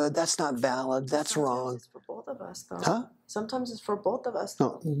no good. That's not valid. That's wrong. It's for both of us, though. Huh? Sometimes it's for both of us.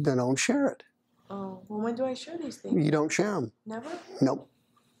 No, then don't share it. Oh, well, when do I share these things? You don't share them. Never? Nope.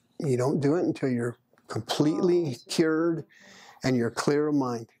 You don't do it until you're completely cured and you're clear of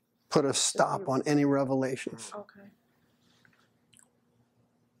mind. Put a stop on any revelations. Okay.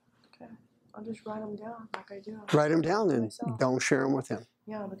 Okay. I'll just write them down like I do. Write them down and Myself. don't share them with him.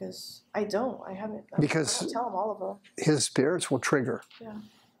 Yeah, because I don't. I haven't. Because I don't tell them all of them. his spirits will trigger. Yeah.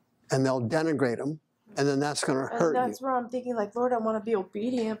 And they'll denigrate them. And then that's going to hurt And that's you. where I'm thinking, like, Lord, I want to be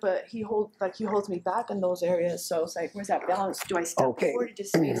obedient, but he holds me back in those areas. So it's like, where's that balance? Do I step forward to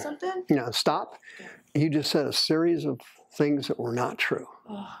say something? Now, stop. You just said a series of things that were not true.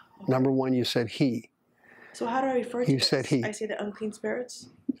 Oh, Number one, you said he. So how do I refer to You this? said he. I say the unclean spirits?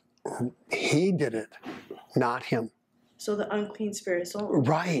 He did it, not him. So the unclean spirits. So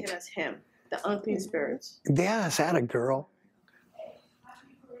Right. it as him. The unclean spirits. Yeah, is that a girl?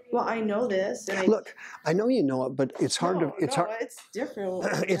 Well, I know this. And Look, I know you know it, but it's hard to it's different.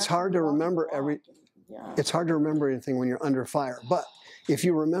 it's hard to remember it's hard to remember anything when you're under fire. But if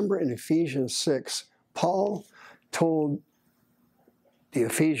you remember in Ephesians 6, Paul told the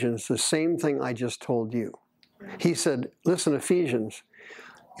Ephesians the same thing I just told you. He said, listen, Ephesians,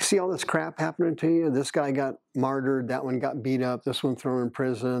 you see all this crap happening to you? This guy got martyred, that one got beat up, this one thrown in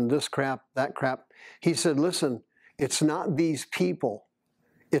prison, this crap, that crap. He said, listen, it's not these people.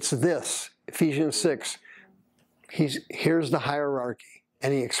 It's this, Ephesians 6. Here's the hierarchy.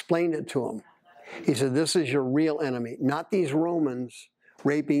 And he explained it to him. He said, this is your real enemy, not these Romans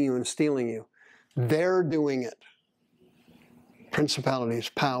raping you and stealing you. They're doing it. Principalities,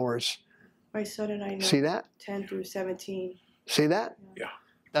 powers. My son and I know. See that? 10 through 17. See that? Yeah.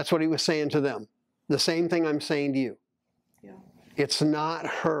 That's what he was saying to them. The same thing I'm saying to you. Yeah. It's not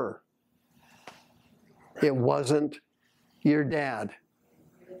her. It wasn't your dad.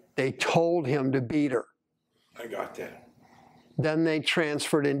 They told him to beat her. I got that. Then they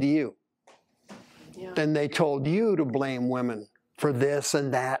transferred into you. Yeah. Then they told you to blame women for this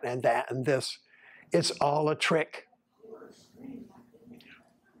and that and that and this. It's all a trick.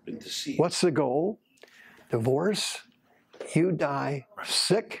 Been deceived. What's the goal? Divorce. You die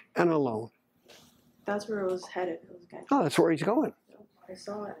sick and alone. That's where it was headed. It was good. Oh, that's where he's going. I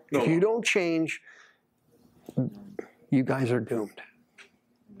saw it. If you don't change, you guys are doomed.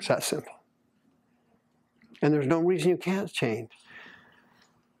 It's that simple. And there's no reason you can't change.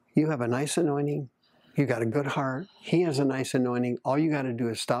 You have a nice anointing. You got a good heart. He has a nice anointing. All you got to do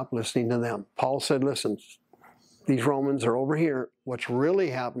is stop listening to them. Paul said, listen, these Romans are over here. What's really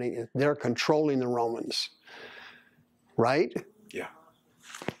happening is they're controlling the Romans. Right? Yeah.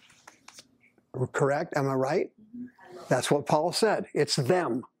 Correct? Am I right? That's what Paul said. It's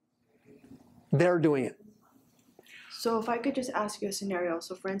them. They're doing it. So if I could just ask you a scenario.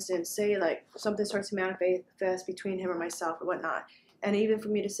 So for instance, say like something starts to manifest between him or myself or whatnot. And even for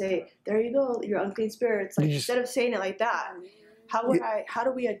me to say, there you go, your unclean spirits. Like, instead of saying it like that, how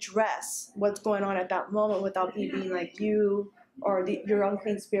do we address what's going on at that moment without me being like you or your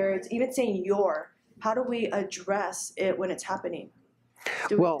unclean spirits, even saying how do we address it when it's happening?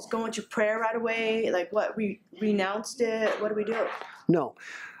 Do we just go into prayer right away? Like what, we renounced it? What do we do? No.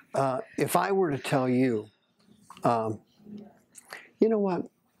 If I were to tell you, you know what?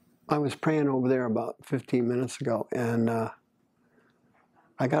 I was praying over there about 15 minutes ago, and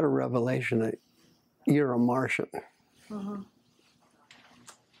I got a revelation that you're a Martian. Uh-huh.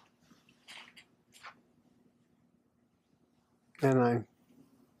 And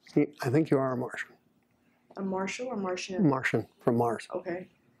I think you are a Martian. A Marshal or Martian? Martian, from Mars. Okay.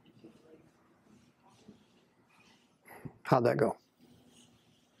 How'd that go?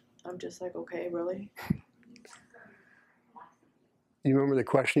 I'm just like, okay, really? You remember the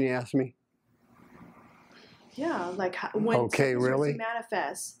question you asked me? Yeah, like when okay, really? To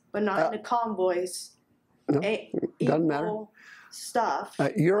manifest, but not in a calm voice. No, doesn't matter. Stuff.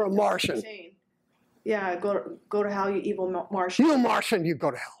 You're a Martian. Yeah, go to hell, you evil Martian. You're a Martian, you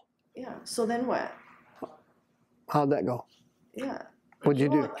go to hell. Yeah, so then what? How'd that go? Yeah. What'd you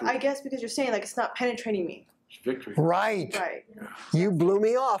do? I guess because you're saying like it's not penetrating me. Victory. Right. Right. You blew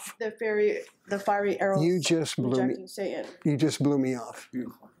me off. The fiery arrows. You just blew me. Satan. You just blew me off.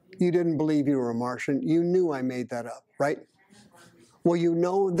 Beautiful. You didn't believe you were a Martian. You knew I made that up, right? Well, you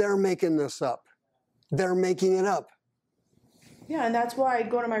know they're making this up. They're making it up. Yeah, and that's why I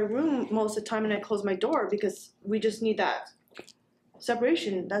go to my room most of the time and I close my door because we just need that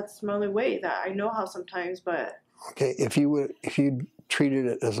separation. That's my only way. That I know how sometimes, but okay, if you treated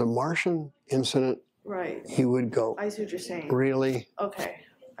it as a Martian incident, right, you would go. I see what you're saying. Really? Okay,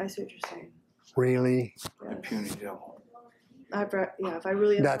 I see what you're saying. Really? The puny devil. If I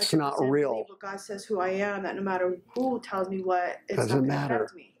really that's not real. Believe what God says who I am, that no matter who tells me what, it's doesn't not matter.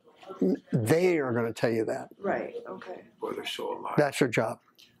 Me. They are going to tell you that. Right. Okay. Boy, they're so alive. That's your job.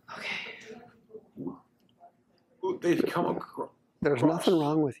 Okay. They've come across. There's nothing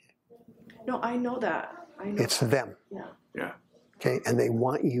wrong with you. No, I know that. I know. It's them. Yeah. Yeah. Okay, and they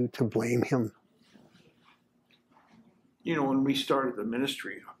want you to blame him. You know, when we started the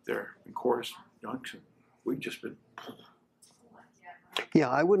ministry up there in Chorus Junction, we've just been. Yeah,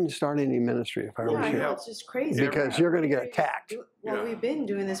 I wouldn't start any ministry if I were you. It's just crazy. Because you're going to get attacked. Well, we've been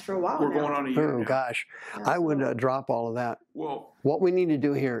doing this for a while. We're going on a year. Oh, now. gosh. I would drop all of that. Well, what we need to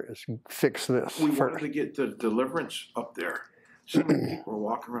do here is fix this we first. wanted to get the Deliverance up there So many people are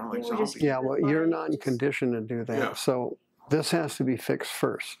walking around like zombies. Yeah, well, you're not in condition to do that. Yeah. So this has to be fixed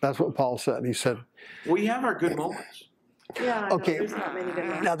first. That's what Paul said. He said, We have our good moments. Yeah, I know, okay, there's not many good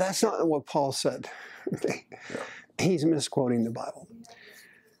ones. now that's not what Paul said. Okay. He's misquoting the Bible.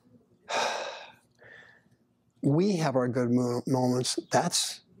 We have our good moments.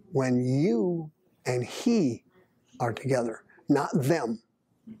 That's when you and he are together, not them.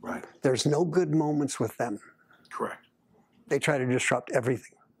 Right. There's no good moments with them. Correct. They try to disrupt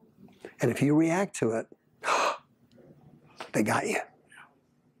everything. And if you react to it, they got you.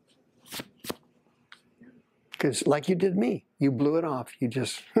 Because like you did me, you blew it off. You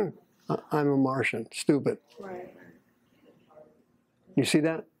just, I'm a Martian, stupid. Right. You see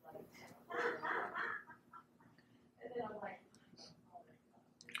that?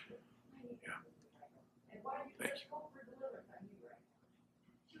 Thank you.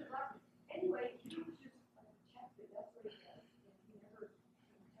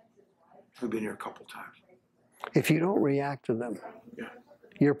 We've been here a couple times. If you don't react to them, Yeah.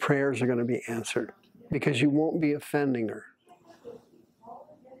 your prayers are going to be answered because you won't be offending her.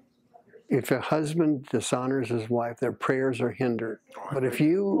 If a husband dishonors his wife, their prayers are hindered. But if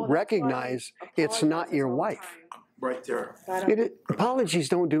you recognize it's not your wife, Right there. apologies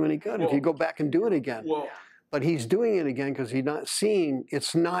don't do any good if you go back and do it again. Well, But he's doing it again because he's not seeing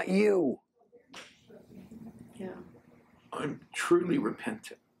it's not you. Yeah. I'm truly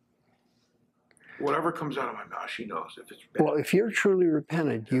repentant. Whatever comes out of my mouth, she knows if it's bad. Well, if you're truly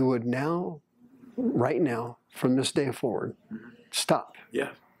repentant, you would now, right now, from this day forward, stop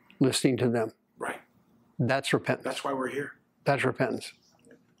Yeah. listening to them. Right. That's repentance. That's why we're here. That's repentance.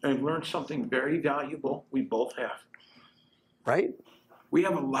 And I've learned something very valuable. We both have. Right? We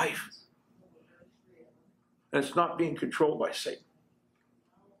have a life. And it's not being controlled by Satan.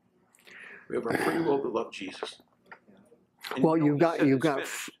 We have a free will to love Jesus. And Well, you know, he said it's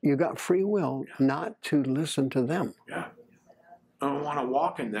finished. you got free will not to listen to them. Yeah. I want to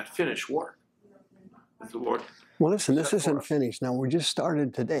walk in that finished work with the Lord. Well, listen, this Set for isn't us. finished. Now, we just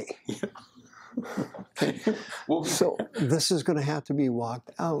started today. We'll be- So this is going to have to be walked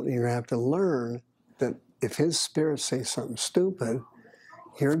out. You're going to have to learn that if his spirit says something stupid,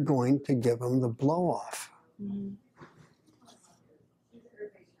 you're going to give him the blow off. Mhm.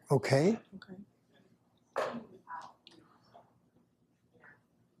 Okay? Okay.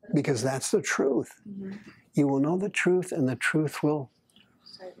 Because that's the truth. Mhm. You will know the truth, and the truth will.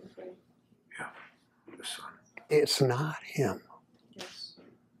 Set you free. Yeah. The Son. It's not him. Yes.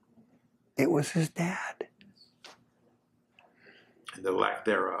 It was his dad. And the lack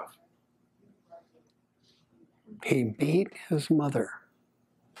thereof. He beat his mother.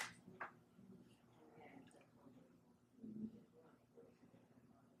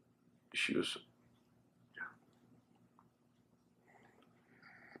 She was.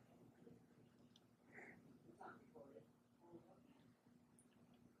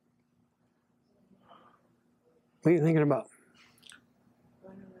 What are you thinking about? I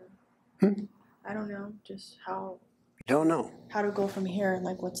don't know. Hmm? I don't know. Just Don't know. how to go from here.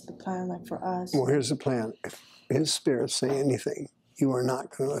 Like, what's the plan? Like for us. Well, here's the plan. If his spirits say anything, you are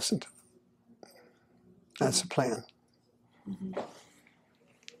not going to listen to them. That's the plan. Mhm.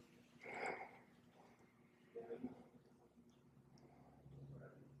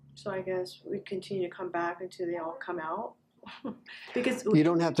 So I guess we continue to come back until they all come out. Because You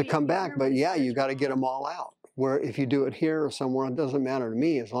don't have to come back, but yeah, you got to get them all out. Where if you do it here or somewhere, it doesn't matter to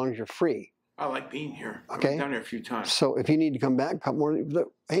me as long as you're free. I like being here. I've Okay. been down here a few times. So if you need to come back, come more.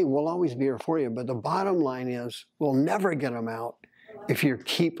 Hey, we'll always be here for you. But the bottom line is, we'll never get them out if you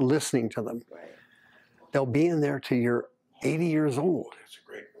keep listening to them. They'll be in there till you're 80 years old. It's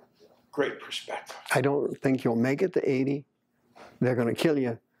a great perspective. I don't think you'll make it to 80. They're going to kill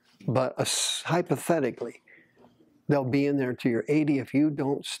you. But hypothetically, they'll be in there till you're 80 if you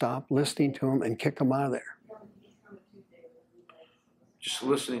don't stop listening to them and kick them out of there. Just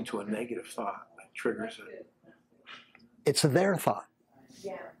listening to a negative thought that triggers it. It's their thought.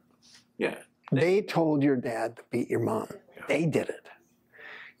 Yeah. They told your dad to beat your mom. They did it.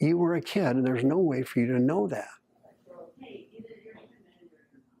 You were a kid, and there's no way for you to know that.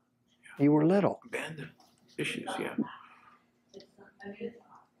 You were little. Abandoned issues, yeah.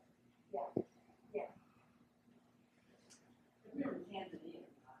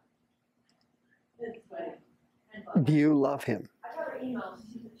 Do you love him?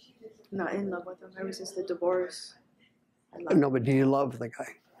 Not in love with them ever since the divorce. No, but do you love the guy?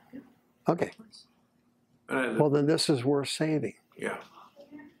 Okay. And I, Well, then this is worth saving. yeah.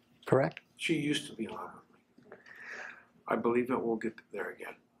 Correct? She used to be in love with me. I believe that we'll get there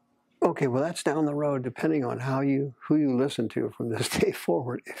again. Okay, well, that's down the road, depending on who you listen to from this day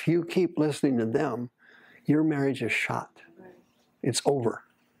forward. If you keep listening to them, your marriage is shot. It's over.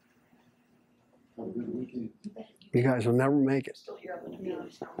 You guys will never make it. By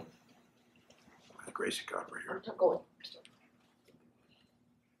the grace of God, we're here.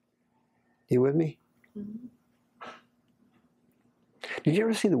 You with me? Mm-hmm. Did you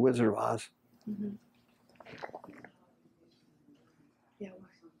ever see The Wizard of Oz? Mm-hmm. Yeah.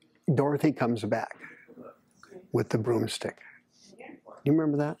 Dorothy comes back with the broomstick. You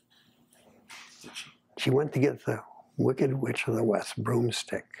remember that? She went to get the Wicked Witch of the West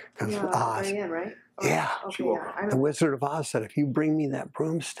broomstick. Because Oz. Very end, right? Oh, Yeah. Okay, yeah. The Wizard of Oz said, if you bring me that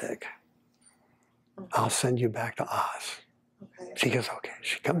broomstick, I'll send you back to Oz. Okay. She goes, okay.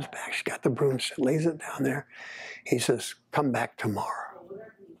 She comes back. She got the broomstick, lays it down there. He says, come back tomorrow.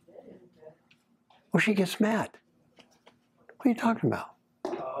 Well, she gets mad. What are you talking about?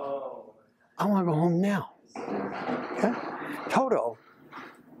 I want to go home now. Okay? Toto,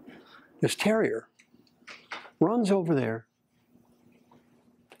 this terrier, runs over there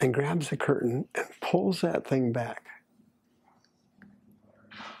and grabs the curtain and pulls that thing back.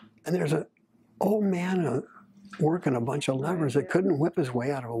 And there's an old man working a bunch of levers that couldn't whip his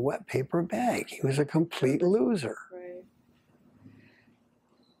way out of a wet paper bag. He was a complete loser. Right.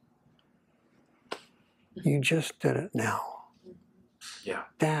 You just did it now. Yeah.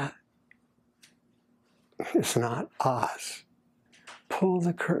 That is not Oz. Pull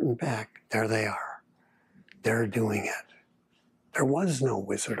the curtain back. There they are. They're doing it. There was no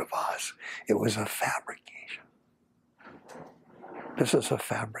Wizard of Oz. It was a fabrication. This is a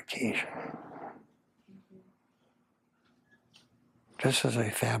fabrication. This is a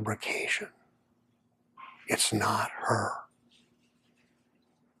fabrication. It's not her.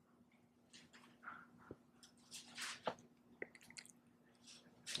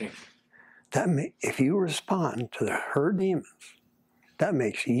 If you respond to her demons, that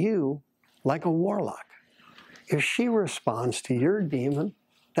makes you like a warlock. If she responds to your demon,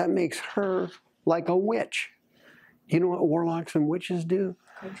 that makes her like a witch. You know what warlocks and witches do?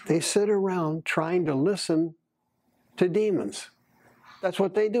 They sit around trying to listen to demons. That's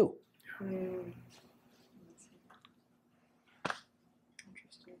what they do.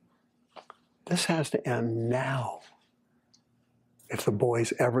 This has to end now if the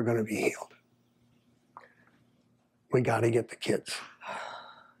boy's ever going to be healed. We got to get the kids.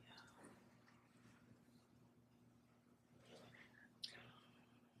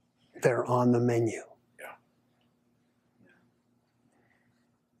 They're on the menu. Yeah.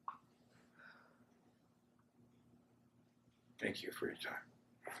 Thank you for your time.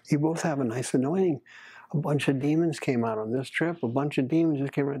 You both have a nice anointing. A bunch of demons came out on this trip. A bunch of demons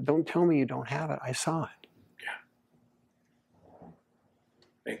just came out. Don't tell me you don't have it. I saw it. Yeah.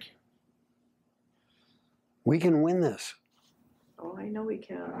 Thank you. We can win this. Oh, I know we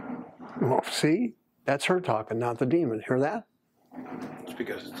can. Well, see? That's her talking, not the demon. Hear that? It's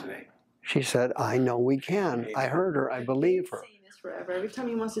because of today. She said, I know we can. I heard her. I believe her. Saying this forever. Every time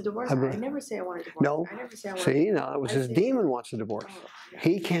he wants a divorce, I never say I want a divorce. No. I never say I want See, now it was his demon wants a divorce.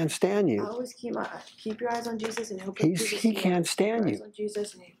 He can't stand I you. always keep your eyes on Jesus and he'll put Jesus He can't stand keep your eyes you. on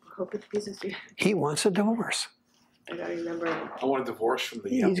Jesus and he'll put Jesus. He wants a divorce. I gotta remember. I want a divorce from the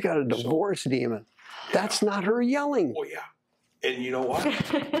He's got a divorce demon. That's not her yelling. Oh, yeah. And you know what?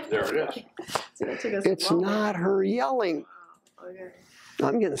 There it is. See, that took us It's a long not her yelling. Okay.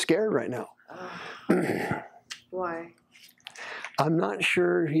 I'm getting scared right now. Why? I'm not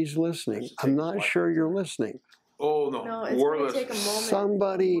sure he's listening. I'm not sure you're listening. Oh, no. No, it's We're gonna take a listening. moment.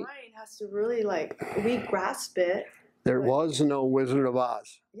 Somebody, The mind has to really we grasp it. there was no Wizard of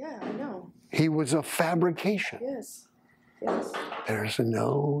Oz. Yeah, I know. He was a fabrication. Yes. Yes. There's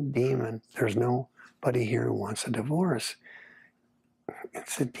no demon. There's nobody here who wants a divorce.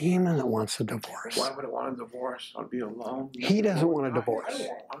 It's a demon that wants a divorce. Why would I want a divorce? I'd be alone. He doesn't want a divorce. I don't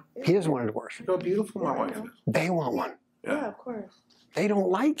want one. He doesn't want a divorce. Look how beautiful my wife is. They want one. Yeah, of course. They don't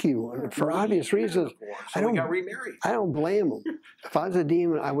like you and for obvious reasons. So we got remarried. I don't blame them. If I was a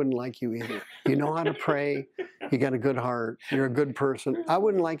demon, I wouldn't like you either. You know how to pray. You got a good heart. You're a good person. I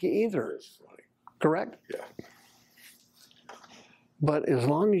wouldn't like you either. Correct? Yeah. But as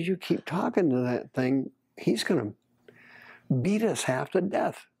long as you keep talking to that thing, he's going to beat us half to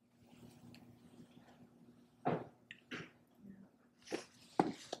death.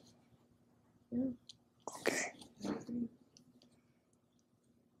 Okay.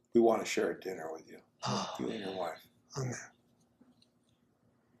 We want to share a dinner with you. You and your wife. Amen.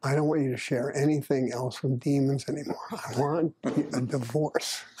 I don't want you to share anything else with demons anymore. I want a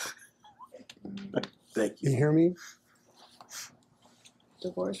divorce. Thank you. You hear me?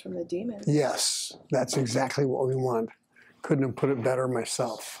 divorced from the demon. Yes, that's exactly what we want. Couldn't have put it better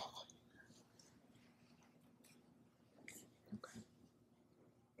myself.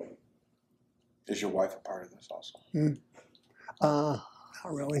 Is your wife a part of this also? Not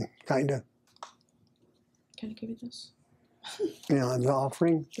really, kind of. Can I give you this? Yeah, the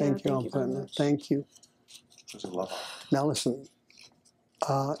offering. Thank you. Yeah, I'll thank you put very it in. much. Thank you. It's a love. Now listen,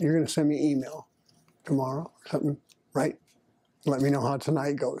 you're going to send me an email tomorrow, something, right? Let me know how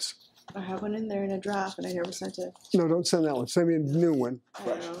tonight goes. I have one in there in a draft, and I never sent it. No, don't send that one. Send me a new one. I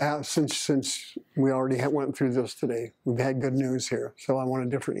know. Since we already went through this today, we've had good news here, so I want a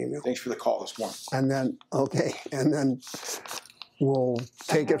different email. Thanks for the call this morning. And then, okay, and then we'll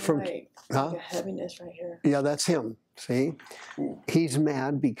take I it from, have, like huh? a heaviness right here. Yeah, that's him. See, he's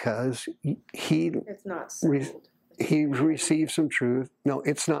mad because he It's not Re- settled. he received some truth. No,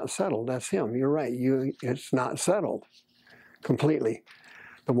 it's not settled. That's him. You're right. It's not settled completely.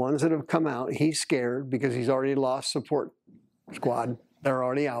 The ones that have come out, he's scared because he's already lost support squad. They're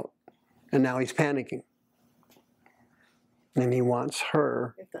already out, and now he's panicking. And he wants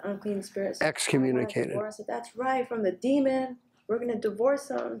her If the unclean spirit says, excommunicated. I said, that's right, from the demon. We're going to divorce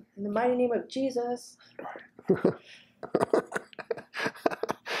him in the mighty name of Jesus. Couldn't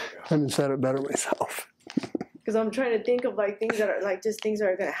have said it better myself. Because I'm trying to think of like things that are like just things that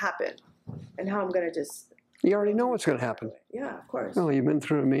are going to happen, and how I'm going to just. You already know what's going to happen. Yeah, of course. No, you've been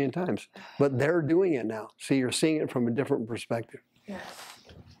through it a million times. But they're doing it now. See, you're seeing it from a different perspective. Yeah.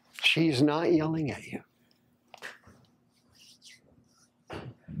 She's not yelling at you.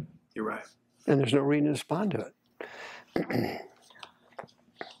 You're right. And there's no reason to respond to it.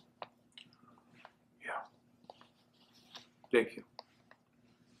 Yeah. Thank you.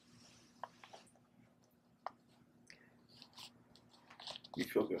 You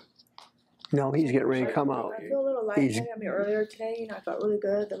feel good. No, he's getting ready to come out. I feel a little lightheaded. I mean, earlier today, I felt really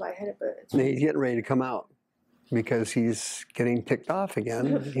good, the lightheaded, but it's He's getting ready to come out because he's getting ticked off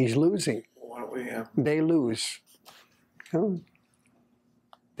again. He's losing. Why don't we have? They lose. Oh,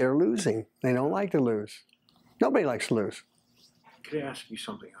 they're losing. They don't like to lose. Nobody likes to lose. Could I ask you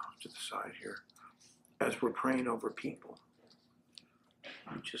something off to the side here? As we're praying over people,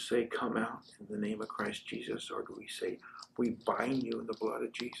 we just say, "Come out in the name of Christ Jesus," or do we say, "We bind you in the blood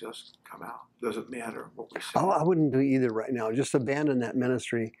of Jesus, come out"? Doesn't matter what we say. Oh, I wouldn't do either right now. Just abandon that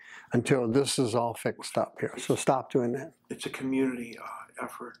ministry until this is all fixed up here. So stop doing that. It's a community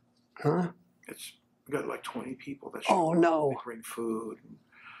effort. Huh? We got like 20 people that Oh, no. They bring food.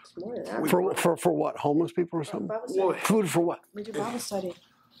 it's more than that. For what? Homeless people or something? Bible Well, study. Food for what? We do Bible study.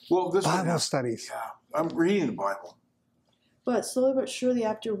 well, this one Bible has- studies. Yeah, I'm reading the Bible. But slowly but surely,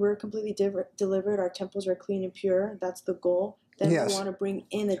 after we're completely delivered, our temples are clean and pure. That's the goal. Then Yes. we want to bring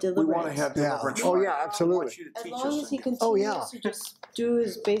in a We deliverance. want to have Yeah. deliverance. Oh, yeah, I absolutely. want you to As teach long us as he things. continues Oh, yeah. to just do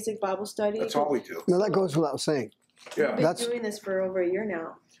his basic Bible study. That's all we do. No, that goes without saying. We've Yeah. been That's- doing this for over a year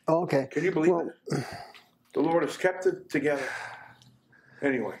now. Oh, okay. Can you believe Well, it? The Lord has kept it together.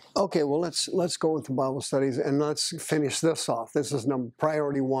 Anyway, okay, well, let's go with the Bible studies and let's finish this off. This is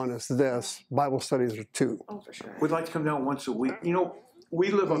priority one is this. Bible studies are 2. Oh, for sure. we'd like to come down once a week. You know, we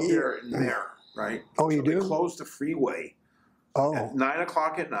live up there and there, right? Oh, you So they do? close the freeway Oh, at 9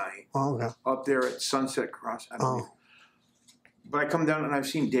 o'clock at night okay. up there at Sunset Cross. I believe. Oh, But I come down and I've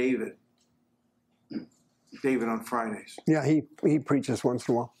seen David on Fridays. yeah, he preaches once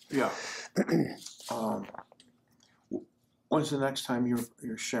in a while. Yeah. When's the next time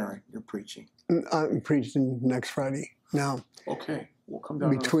you're sharing, you're preaching? I'm preaching next Friday. Now, Okay, we'll come down.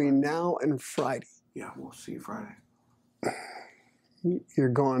 on a between now and Friday, Friday. Yeah, we'll see you Friday. you're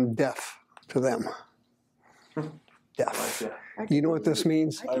going deaf to them. Deaf. You know what this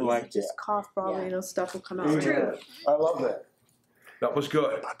means? I can like just cough probably and stuff will come out. It's true. I love that. That was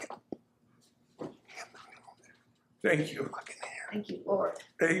good. Thank you. Thank you, Lord.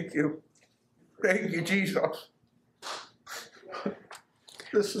 Thank you. Thank you, Jesus.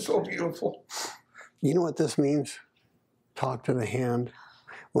 This is so beautiful. You know what this means? Talk to the hand.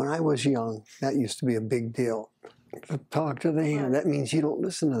 When I was young, that used to be a big deal. Talk to the hand. That means you don't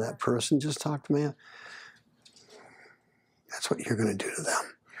listen to that person. Just talk to man. That's what you're going to do to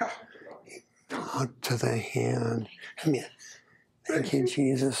them. Talk to the hand. Come here. Thank you,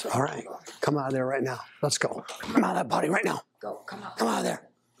 Jesus. All right. Come out of there right now. Let's go. Come out of that body right now. Go, come on. Come out of there.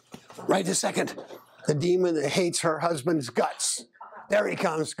 Right this second. The demon that hates her husband's guts. There he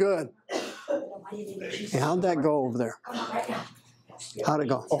comes. Good. Hey, how'd that go over there? Come out right now. How'd it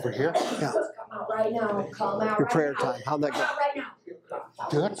go? Over here? Yeah. Come out right now. Come out Your right prayer now. time. How'd that Come go? out right now.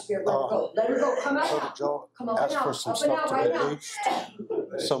 Good. Spirit, let her go. Let her go. Come out So now. did Joe Come on right ask now. for some Up and out stuff to right be now.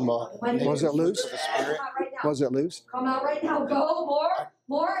 released? Some Was it loose? for the spirit? Come out right now. Was it loose? Come out right now. Go, more.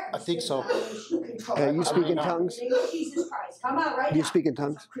 More? I think so. You speak in tongues? Jesus Christ. Come out right Do you now. speak in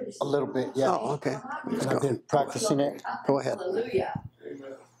tongues? A little bit, yeah. Oh, okay. Let's And I've go. been practicing it. Go ahead. Hallelujah.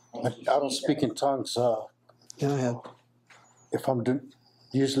 I don't speak in tongues Go ahead. if I'm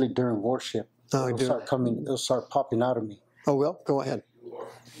usually during worship. Oh, I do. It'll start popping out of me. Oh, well, go ahead.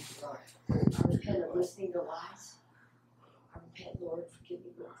 I repent of listening to lies. I repent, Lord, forgive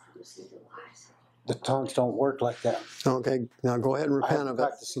me, Lord, for listening to lies. The tongues don't work like that. Okay, now go ahead and repent of it.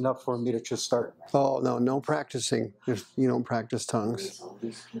 Practice enough for me to just start. Oh, no, no practicing. You don't practice tongues.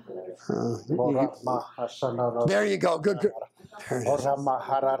 There you go. Good, good. There it is.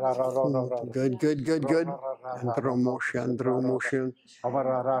 Good, good, good, good. Andromotion.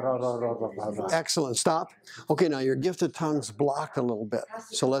 Excellent. Stop. Okay, now your gift of tongues blocked a little bit.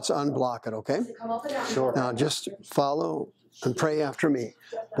 So let's unblock it, okay? Sure. Now just follow and pray after me.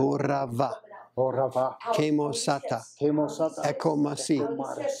 Borava. Kemosata. Ekomasi.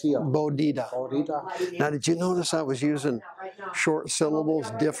 Bodida. Now, did you notice I was using short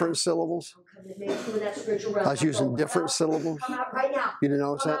syllables, different syllables? I was using different syllables. You didn't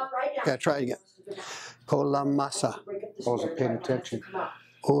notice that? Okay, try it again. Kolamasa. I wasn't paying attention.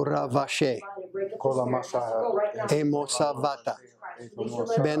 Uravashe. Kolamasa. Emosavata.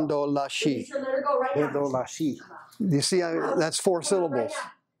 Bendolashi. Bedolashi. You see, that's 4 syllables.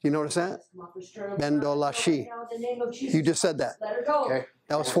 You notice that? Bendolashi. You just said that. Okay.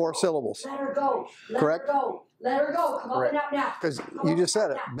 That was 4 syllables. Correct? Let her go. Come up and out now. Because you just said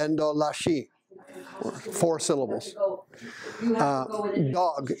it. Bendolashi. 4 syllables.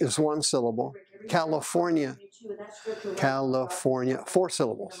 Dog is 1 syllable. California. 4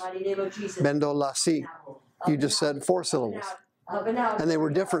 syllables. Bendolasi. You just said 4 syllables. And they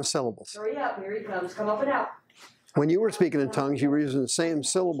were different syllables. Hurry up. Here he comes. Come up and out. When you were speaking in tongues, you were using the same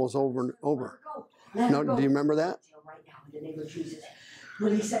syllables over and over. No, do you remember that?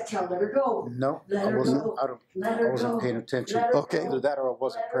 Release that tail. Let her go. No, Let I her wasn't. go. I wasn't paying attention. Okay. Either that or I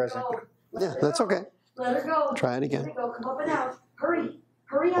wasn't present. Yeah, that's okay. Let her go. Try it again. Let her go. Come up and out. Hurry.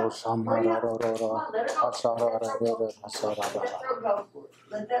 Hurry up. Hurry up. Come on, let her go. Let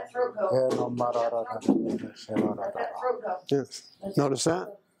that throat go. Let that throat go. Yes. Notice that?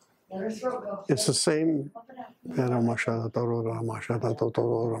 Let her throat go. It's the same. It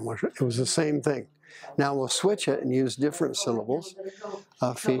was the same thing. Now we'll switch it and use different syllables.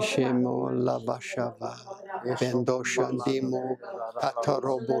 Afishemo lavashava. Bendoshandimo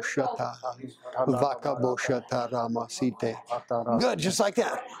kataroboshata. Vakaboshata ramasite. Good, just like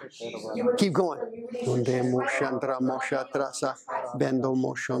that. Keep going. Undemo shandra moshatrasa. Bendo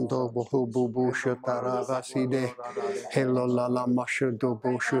moshondo bohububu shataravaside. Hello lala mashudo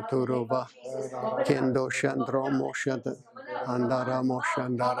boshuturova. Kendo shandro moshata. Andara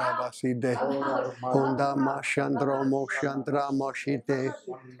moshandara vaside. Onda mashandro moshandra moshite.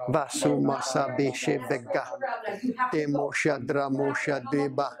 Vasu masabi shevega. Demo shadra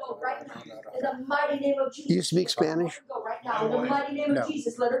moshadeba. In the mighty name of Jesus. You speak Spanish? Right now, in the mighty name of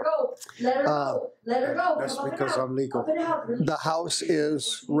Jesus, let her go. Let her go. Let her go. That's because I'm legal. The house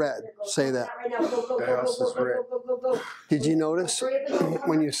is red. Say that. The house is red. Did you notice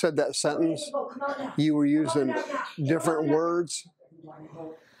when you said that sentence, you were using different words?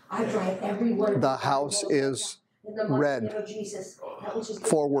 The house is red.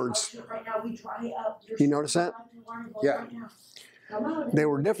 4 words. You notice that? Yeah. They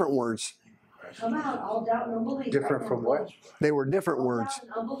were different words. Different from what? They were different words.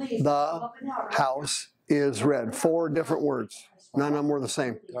 The house is red. 4 different words. None of them were the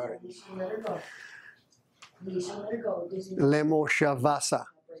same. Lemo shavasa.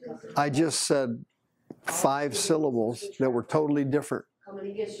 I just said 5 syllables that were totally different.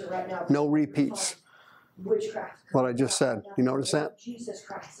 No repeats. What I just said. You notice that?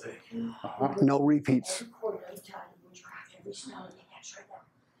 No repeats.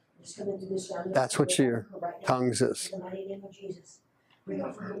 That's what your tongues is.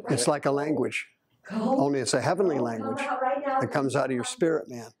 It's like a language. Only it's a heavenly language that comes out of your spirit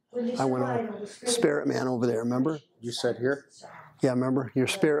man. I went on spirit man over there, remember? You said here? Yeah, remember? Your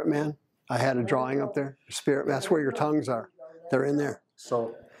spirit man? I had a drawing up there. Your spirit man. That's where your tongues are. They're in there.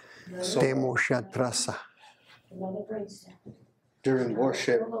 So Demo shatrasa. during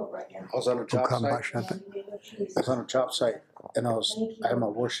worship, I was on a job site. And I had my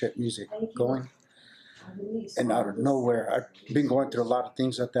worship music going. And out of nowhere, I've been going through a lot of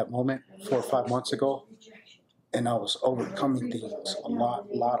things at that moment, 4 or 5 months ago. And I was overcoming things, a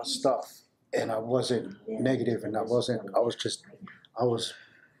lot of stuff. And I wasn't negative, and I was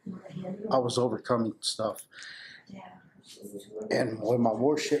overcoming stuff. And when my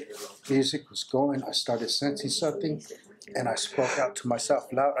worship music was going, I started sensing something. And I spoke out to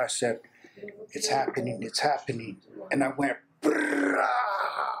myself loud. I said, it's happening, it's happening. And I went, "Brrrah!"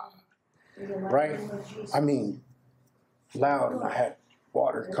 Right? I mean, loud. And I had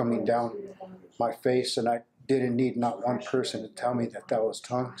water coming down my face, and I didn't need not one person to tell me that that was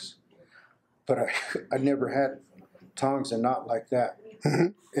tongues. But I never had tongues, and not like that.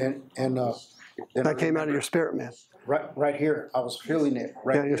 And then That came out of your spirit, man. right here. I was feeling it.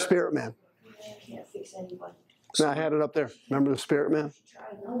 Right. Yeah, your spirit, man. So I had it up there. Remember the spirit, man?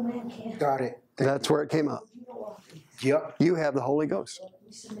 Got it. That's where it came out. Yep. You have the Holy Ghost.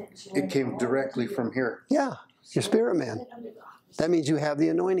 It came directly from here. Yeah, your spirit, man. That means you have the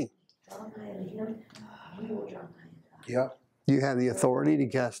anointing. Yep. You have the authority to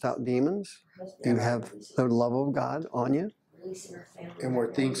cast out demons. You have the love of God on you. And where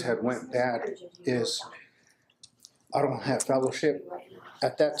things had went bad is I don't have fellowship.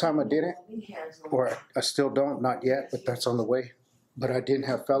 At that time I didn't, or I still don't, not yet, but that's on the way. But I didn't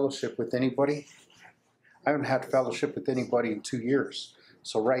have fellowship with anybody. I haven't had fellowship with anybody in 2 years.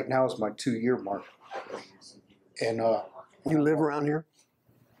 So right now is my 2-year mark. And you live around here?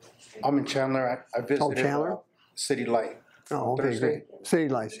 I'm in Chandler. I visited Chandler? City Light. Oh, okay, Thursday. great. City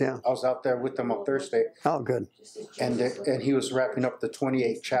Lights, yeah. I was out there with them on Thursday. Oh, good. And he was wrapping up the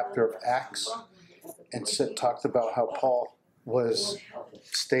 28th chapter of Acts, and talked about how Paul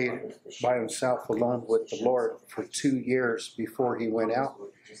stayed by himself alone with the Lord for 2 years before he went out.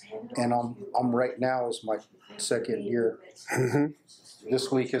 And I'm right now is my 2nd year.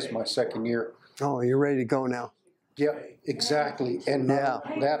 This week is my 2nd year. Oh, you're ready to go now. Yeah, exactly. And not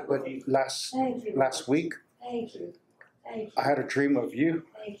that, but last week, I had a dream of you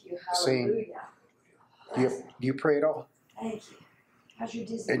saying, do you pray at all?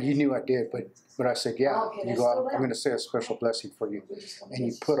 And you knew I did, but I said, yeah. You go, I'm going to say a special blessing for you. And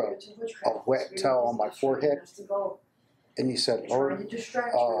you put a wet towel on my forehead. And you said, Lord, his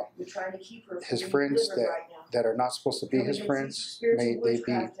friends that are not supposed to be his friends, may they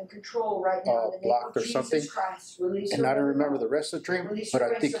be blocked or something. And I don't remember the rest of the dream, but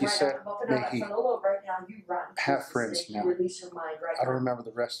I think you said, may he have friends now. I don't remember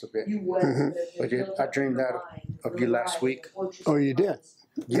the rest of it. But I dreamed that of you last week. Oh, you did?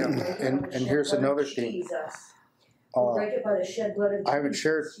 Yeah, and here's another thing. I haven't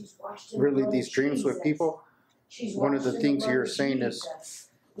shared really these dreams with people. One of the things you're saying is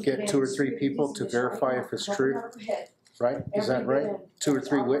get 2 or 3 people to verify if it's true, right? Is that right? 2 or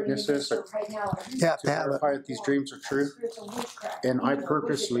 3 witnesses to verify if these dreams are true. And I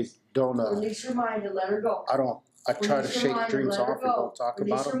purposely don't. I try to shake dreams off and don't talk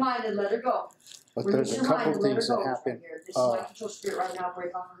about them. But there's a couple things that happen.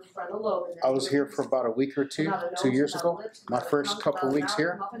 I was here for about a week or 2 years ago. My first couple weeks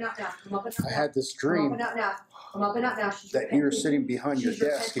here, I had this dream that you were sitting behind your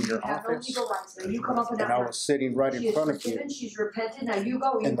desk in your office, and I was sitting right in front of you, and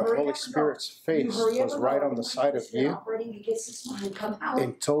the Holy Spirit's face was right on the side of you,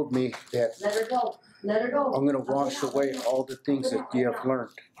 and told me that I'm going to wash away all the things that you have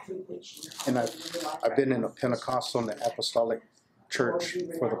learned. And I've been in a Pentecostal and the Apostolic Church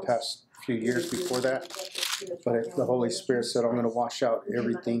for the past few years before that. But the Holy Spirit said, I'm going to wash out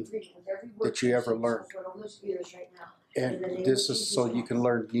everything that you ever learned. And this is so you can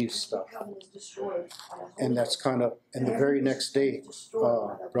learn new stuff. And that's kind of, and the very next day,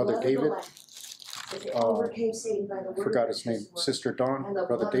 Brother David, forgot his name, Sister Dawn,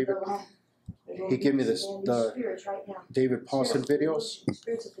 Brother David, he gave me the David Paulson videos,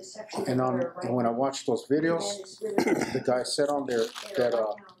 and when I watched those videos, the guy said on there that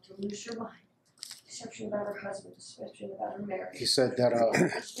he said that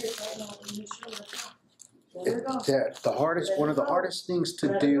one of the hardest things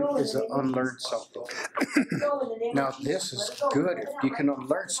to do is to unlearn something. Now this is good if you can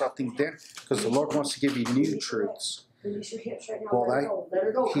unlearn something, then because the Lord wants to give you new truths. Well,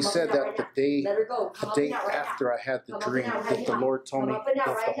 he said that the day after I had the dream, that the Lord told me, that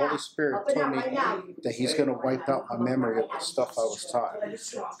the Holy Spirit told me that He's going to wipe out my memory of the stuff I was taught.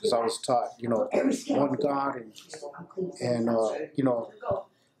 Because I was taught, one God and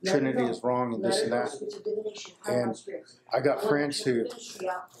Trinity is wrong and this and that. And I got friends who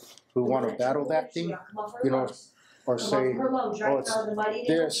want to battle that thing, or say, oh, it's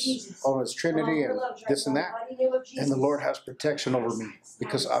this, oh, it's Trinity and this and that. And the Lord has protection over me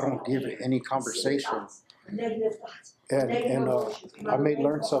because I don't give it any conversation. And I may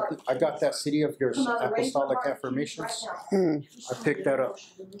learn something. I got that CD of yours, Apostolic Affirmations. I picked that up.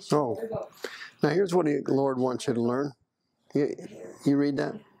 Oh, now here's what the Lord wants you to learn. You read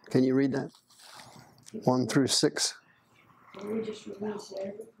that? Can you read that? 1 through 6. We just release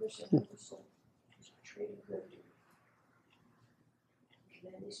every person, every soul who's betrayed and hurt you.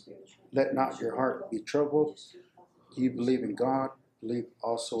 Let not your heart be troubled. You believe in God, believe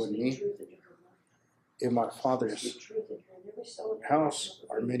also in me. In my Father's house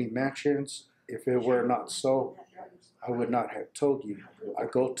are many mansions. If it were not so, I would not have told you. I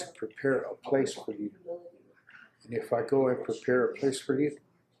go to prepare a place for you. And if I go and prepare a place for you,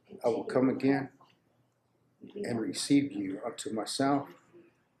 I will come again and receive you unto myself,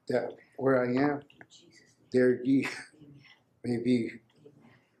 that where I am, there ye may be.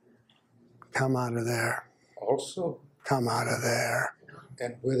 Come out of there. Also, come out of there.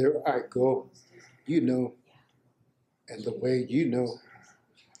 And whither I go, you know, and the way you know.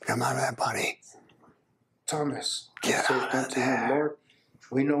 Come out of that body. Thomas Get said out of unto him, there. Lord,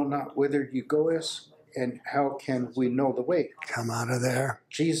 we know not whither you goest, and how can we know the way? Come out of there.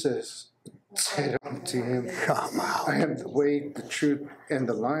 Jesus said unto him, Come out. I am the way, the truth, and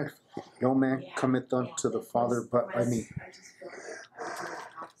the life. No man cometh unto the Father but by me.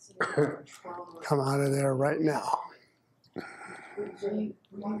 Come out of there right now.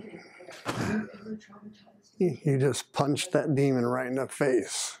 You just punched that demon right in the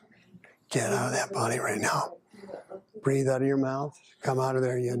face. Get out of that body right now. Breathe out of your mouth. Come out of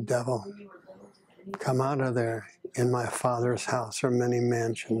there, you devil. Come out of there. In my Father's house are many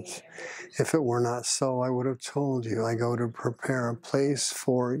mansions. If it were not so, I would have told you. I go to prepare a place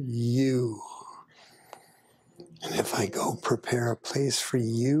for you. And if I go prepare a place for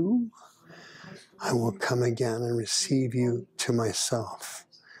you, I will come again and receive you to myself.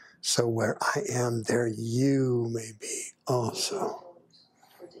 So where I am, there you may be also.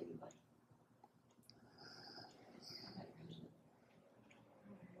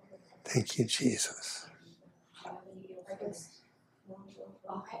 Thank you, Jesus.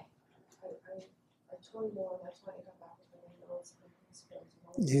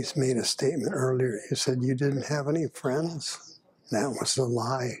 You made a statement earlier. You said you didn't have any friends. That was a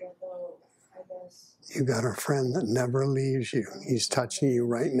lie. You got a friend that never leaves you. He's touching you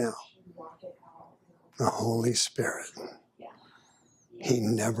right now. The Holy Spirit. He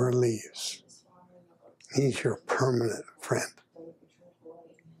never leaves. He's your permanent friend.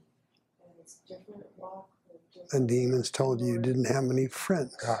 The demons told you didn't have any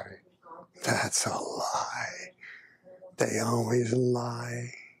friends. Got it. That's a lie. They always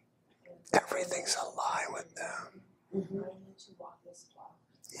lie. Everything's a lie with them.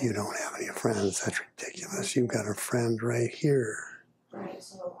 You don't have any friends. That's ridiculous. You've got a friend right here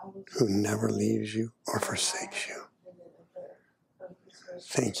who never leaves you or forsakes you.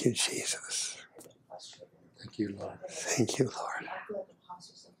 Thank you, Jesus. Thank you, Lord. Thank you, Lord.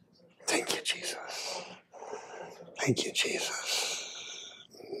 Thank you, Jesus. Thank you, Jesus.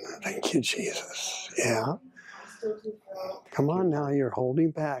 Thank you, Jesus. Yeah. Come on now, you're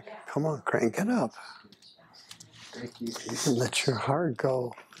holding back. Come on, crank it up. Thank you, Jesus. Let your heart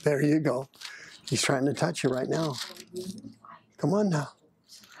go. There you go. He's trying to touch you right now. Come on now.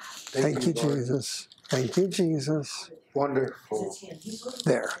 Thank you, Lord. Jesus. Thank you, Jesus. Wonderful.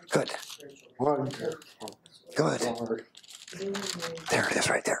 There. Good. Wonderful. Good. Lord. There it is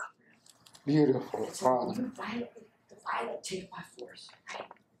right there. Beautiful, Father.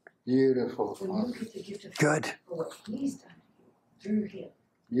 Beautiful, Father. Good.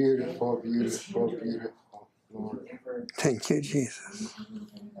 Beautiful, beautiful, beautiful, Lord. Thank you, Jesus.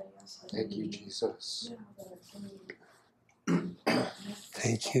 Thank you, Jesus.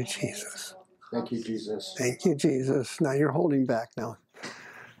 Thank you, Jesus. Thank you, Jesus. Thank you, Jesus. Now you're holding back now.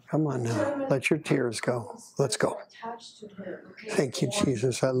 Come on now. Let your tears go. Let's go. Thank you,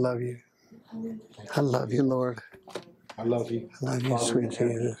 Jesus. I love you. I love you, Lord. I love you. I love you, Father, sweet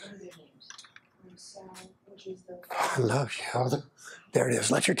Jesus. I love you. Father, There it is.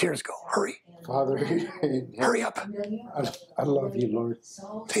 Let your tears go. Hurry. Father, Hurry up. I love you, Lord.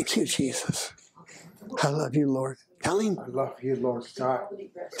 Thank you, Jesus. I love you, Lord. Tell him. I love you, Lord God.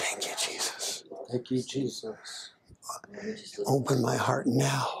 Thank you, Jesus. Thank you, Jesus. Open my heart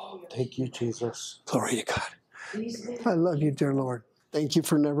now. Thank you, Jesus. Glory to God. I love you, dear Lord. Thank you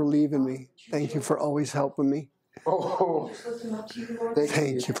for never leaving me. Thank you for always helping me. Oh,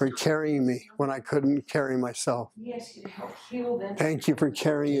 Thank you for carrying me when I couldn't carry myself. Thank you for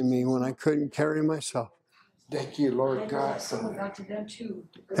carrying me when I couldn't carry myself. thank you, Lord God.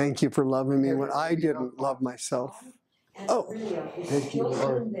 Thank you for loving me when I didn't love myself. Oh, Thank you,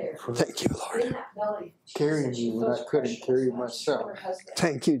 Lord, for thank you, Lord. carrying me when I couldn't carry myself.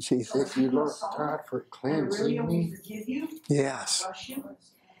 Thank you, Jesus. Thank you, Lord God, for cleansing me. Yes.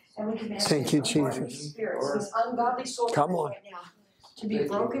 Thank you, Jesus. This ungodly soul Come on. to be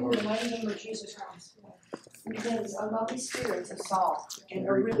broken in the mighty name of Jesus Christ. These unlovely spirits of Saul and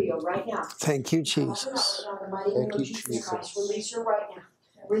Aurelia right now. Thank you, Jesus. Thank you, Jesus. Release her right now.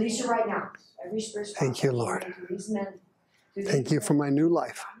 Release her right now. Every spirit. Thank you, Lord. These men. Thank you for my new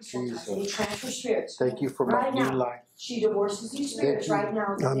life. Any transfer spirits. Thank you for my new life. She divorces these spirits right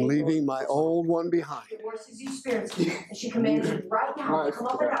now. I'm leaving my old one behind. She divorces these spirits. And she commands you right now. Come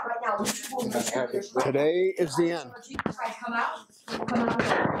up and out right now. Today is the end. Come out. Come out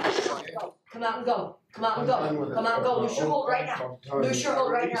and go. Come out and go. Come out and go. Come out and go. Loose your hold right now. Loose your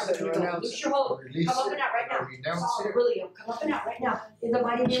hold right now. Loose your hold. Come up and out right now. Really, come up and out right now. In the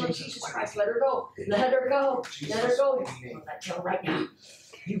mighty name of Jesus Christ. Let her go. Let her go. Let her go. Let her right now.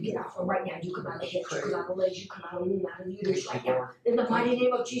 You get out from right now. You come out of the hips. You come out of the legs. You come out of the womb, out of the uterus right now. In the mighty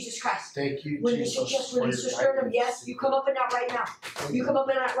name of Jesus Christ. Thank you, when Jesus. Just release your sternum. Yes, you come up and out right now. You come up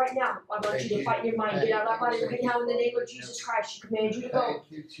and out right now. I want you to fight in your mind. Get out of that body right now in the name of Jesus Christ. She commands you to go.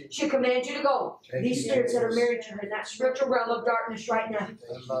 She commands you to go. These spirits that are married to her in that spiritual realm of darkness right now.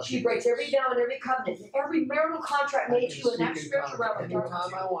 She breaks every vow and every covenant. Every marital contract made to you in that spiritual realm of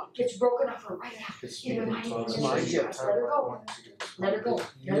darkness gets broken up for right now. In the mighty name of Jesus Christ. Let her go. Let her go.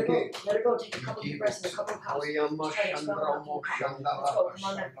 Let her go. Let her go. Take a couple of breaths and a couple of puffs. Let's go. Come on out. Come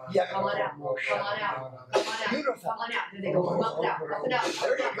on out. Come on out. Come on out. Come on out. There they go. Come up and out. Up and out. Up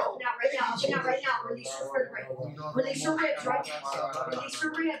and out. Right now. Up and out right now. Release her ribs. Release her ribs right now. Release her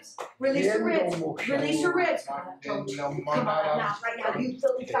ribs. Release her ribs. Release her ribs. Come on out right now. You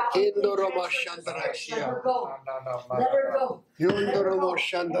filthy foul. Let her go. Let her go.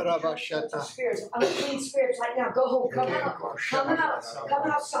 Spirits, unclean spirits right now. Go home. Come out. Come out.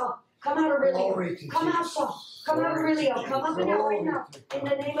 Come out, Saul. Come out, Aurelia. Come out, Saul. Come out, Aurelia. Come up and out right now. In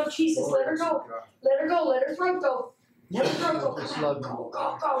the name of Jesus. Let her go. Let her go. Let her throat go. Let her throat go. Come out. Go,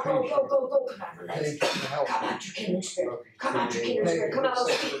 go, go, go, go, go, go. Come out, her legs. Come out, your kindred spirit. Come out, your kindred spirit. Come out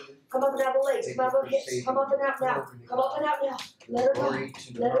those feet. Come up and out the legs. Come out the hips. Come up and out now. Come up and out now. Let her go.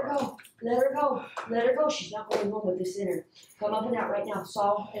 Let her go. Let her go. Let her go. She's not going home with this sinner. Come up and out right now.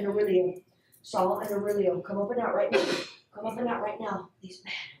 Saul and Aurelia. Saul and Aurelia. Come up and out right now. Come up and out right now. These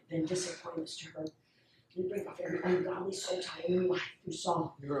men have been disappointments to her. You bring up every ungodly soul tie in your life through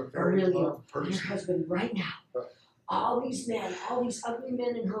Saul, Aurelia, and her husband right now. All these men, all these ugly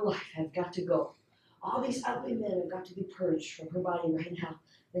men in her life have got to go. All these ugly men have got to be purged from her body right now.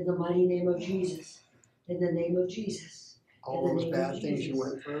 In the mighty name of Jesus. In the name of Jesus. All those bad things you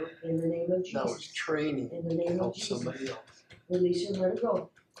went through, in the name of Jesus. That was training in the name to help of Jesus. somebody else. Release her, let her go.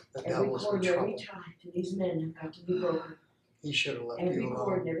 The Every devil's cord in and every trouble. tie to these men have got to be broken. He should have left Every you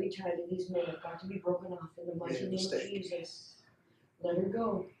cord alone. and every tie to these men have got to be broken off in the mighty Made a name of mistake. Jesus. Let her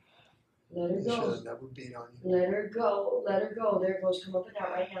go. Let her He should go. have never beat on you. Let her go. Let her go. There it goes. Come up and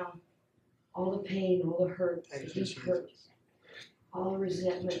out right now. All the pain, all the hurt, the Thank you, deep hurt, Jesus. all the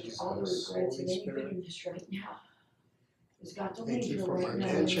resentment, all the regrets, Holy and any Spirit. bitterness right now has got to Thank leave you her for right my now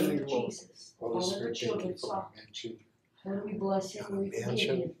in the mansion name and of glory. Jesus. All of her children saw. Lord, we bless him and we forgive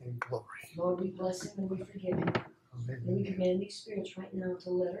Mansion him. and glory. Lord, we bless him and we forgive him. And we command these spirits right now to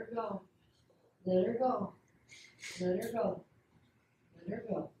let her go. Let her go. Let her go. Let her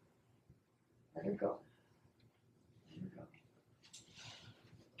go. Let her go. Let her go.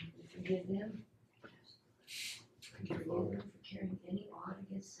 We forgive them. We forgive them for carrying any odd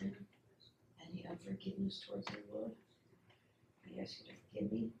against them, any unforgiveness towards them, Lord. I ask you to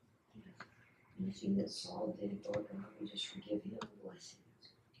forgive me. Anything that Saul did, Lord God, we just forgive him and bless him.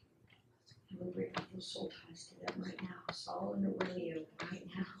 I'm going to break off those soul ties to them right now. Saul and Aurelia right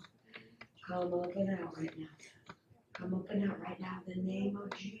now. Come up and out right now. Come up and out right now in the name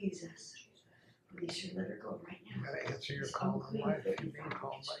of Jesus. Release her, let her go right now. You gotta answer your call in life. You're being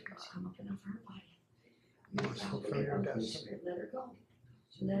called by God. Come up and out her body. You must fulfill your destiny. Let her go.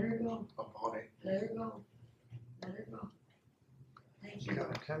 Let her go. Let her go. Let her go. Thank you. You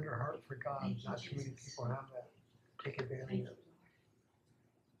got a tender heart for God. Thank you, Not too many Jesus. people have that. Take advantage Thank of you, it. Lord.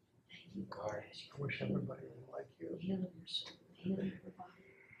 Thank you, God. I wish everybody was like you. Healing her soul. Healing her body.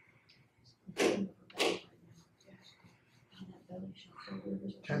 Healing her belly right now. How that belly shall flow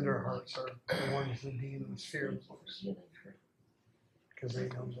rivers of Tender living water. hearts are the ones the demons fear Thank you for most healing her. because they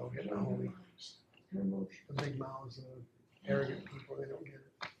know they'll get the Healing her holy. minds, her emotions. The big mouths and the arrogant people, they don't get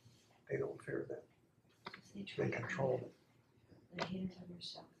it. They don't fear them. They control it. Lay hands on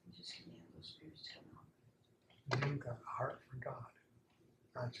yourself and just command those spirits to come out. You've got a heart for God.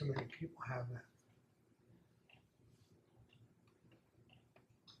 Not too many people have that.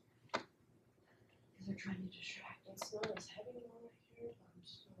 Because they're trying to distract us. It's not as heavy over here, but I'm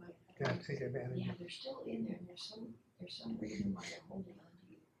still like. You gotta take advantage Yeah, of it. they're still in there, and there's some reason why they're holding on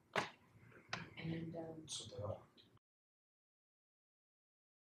to you. And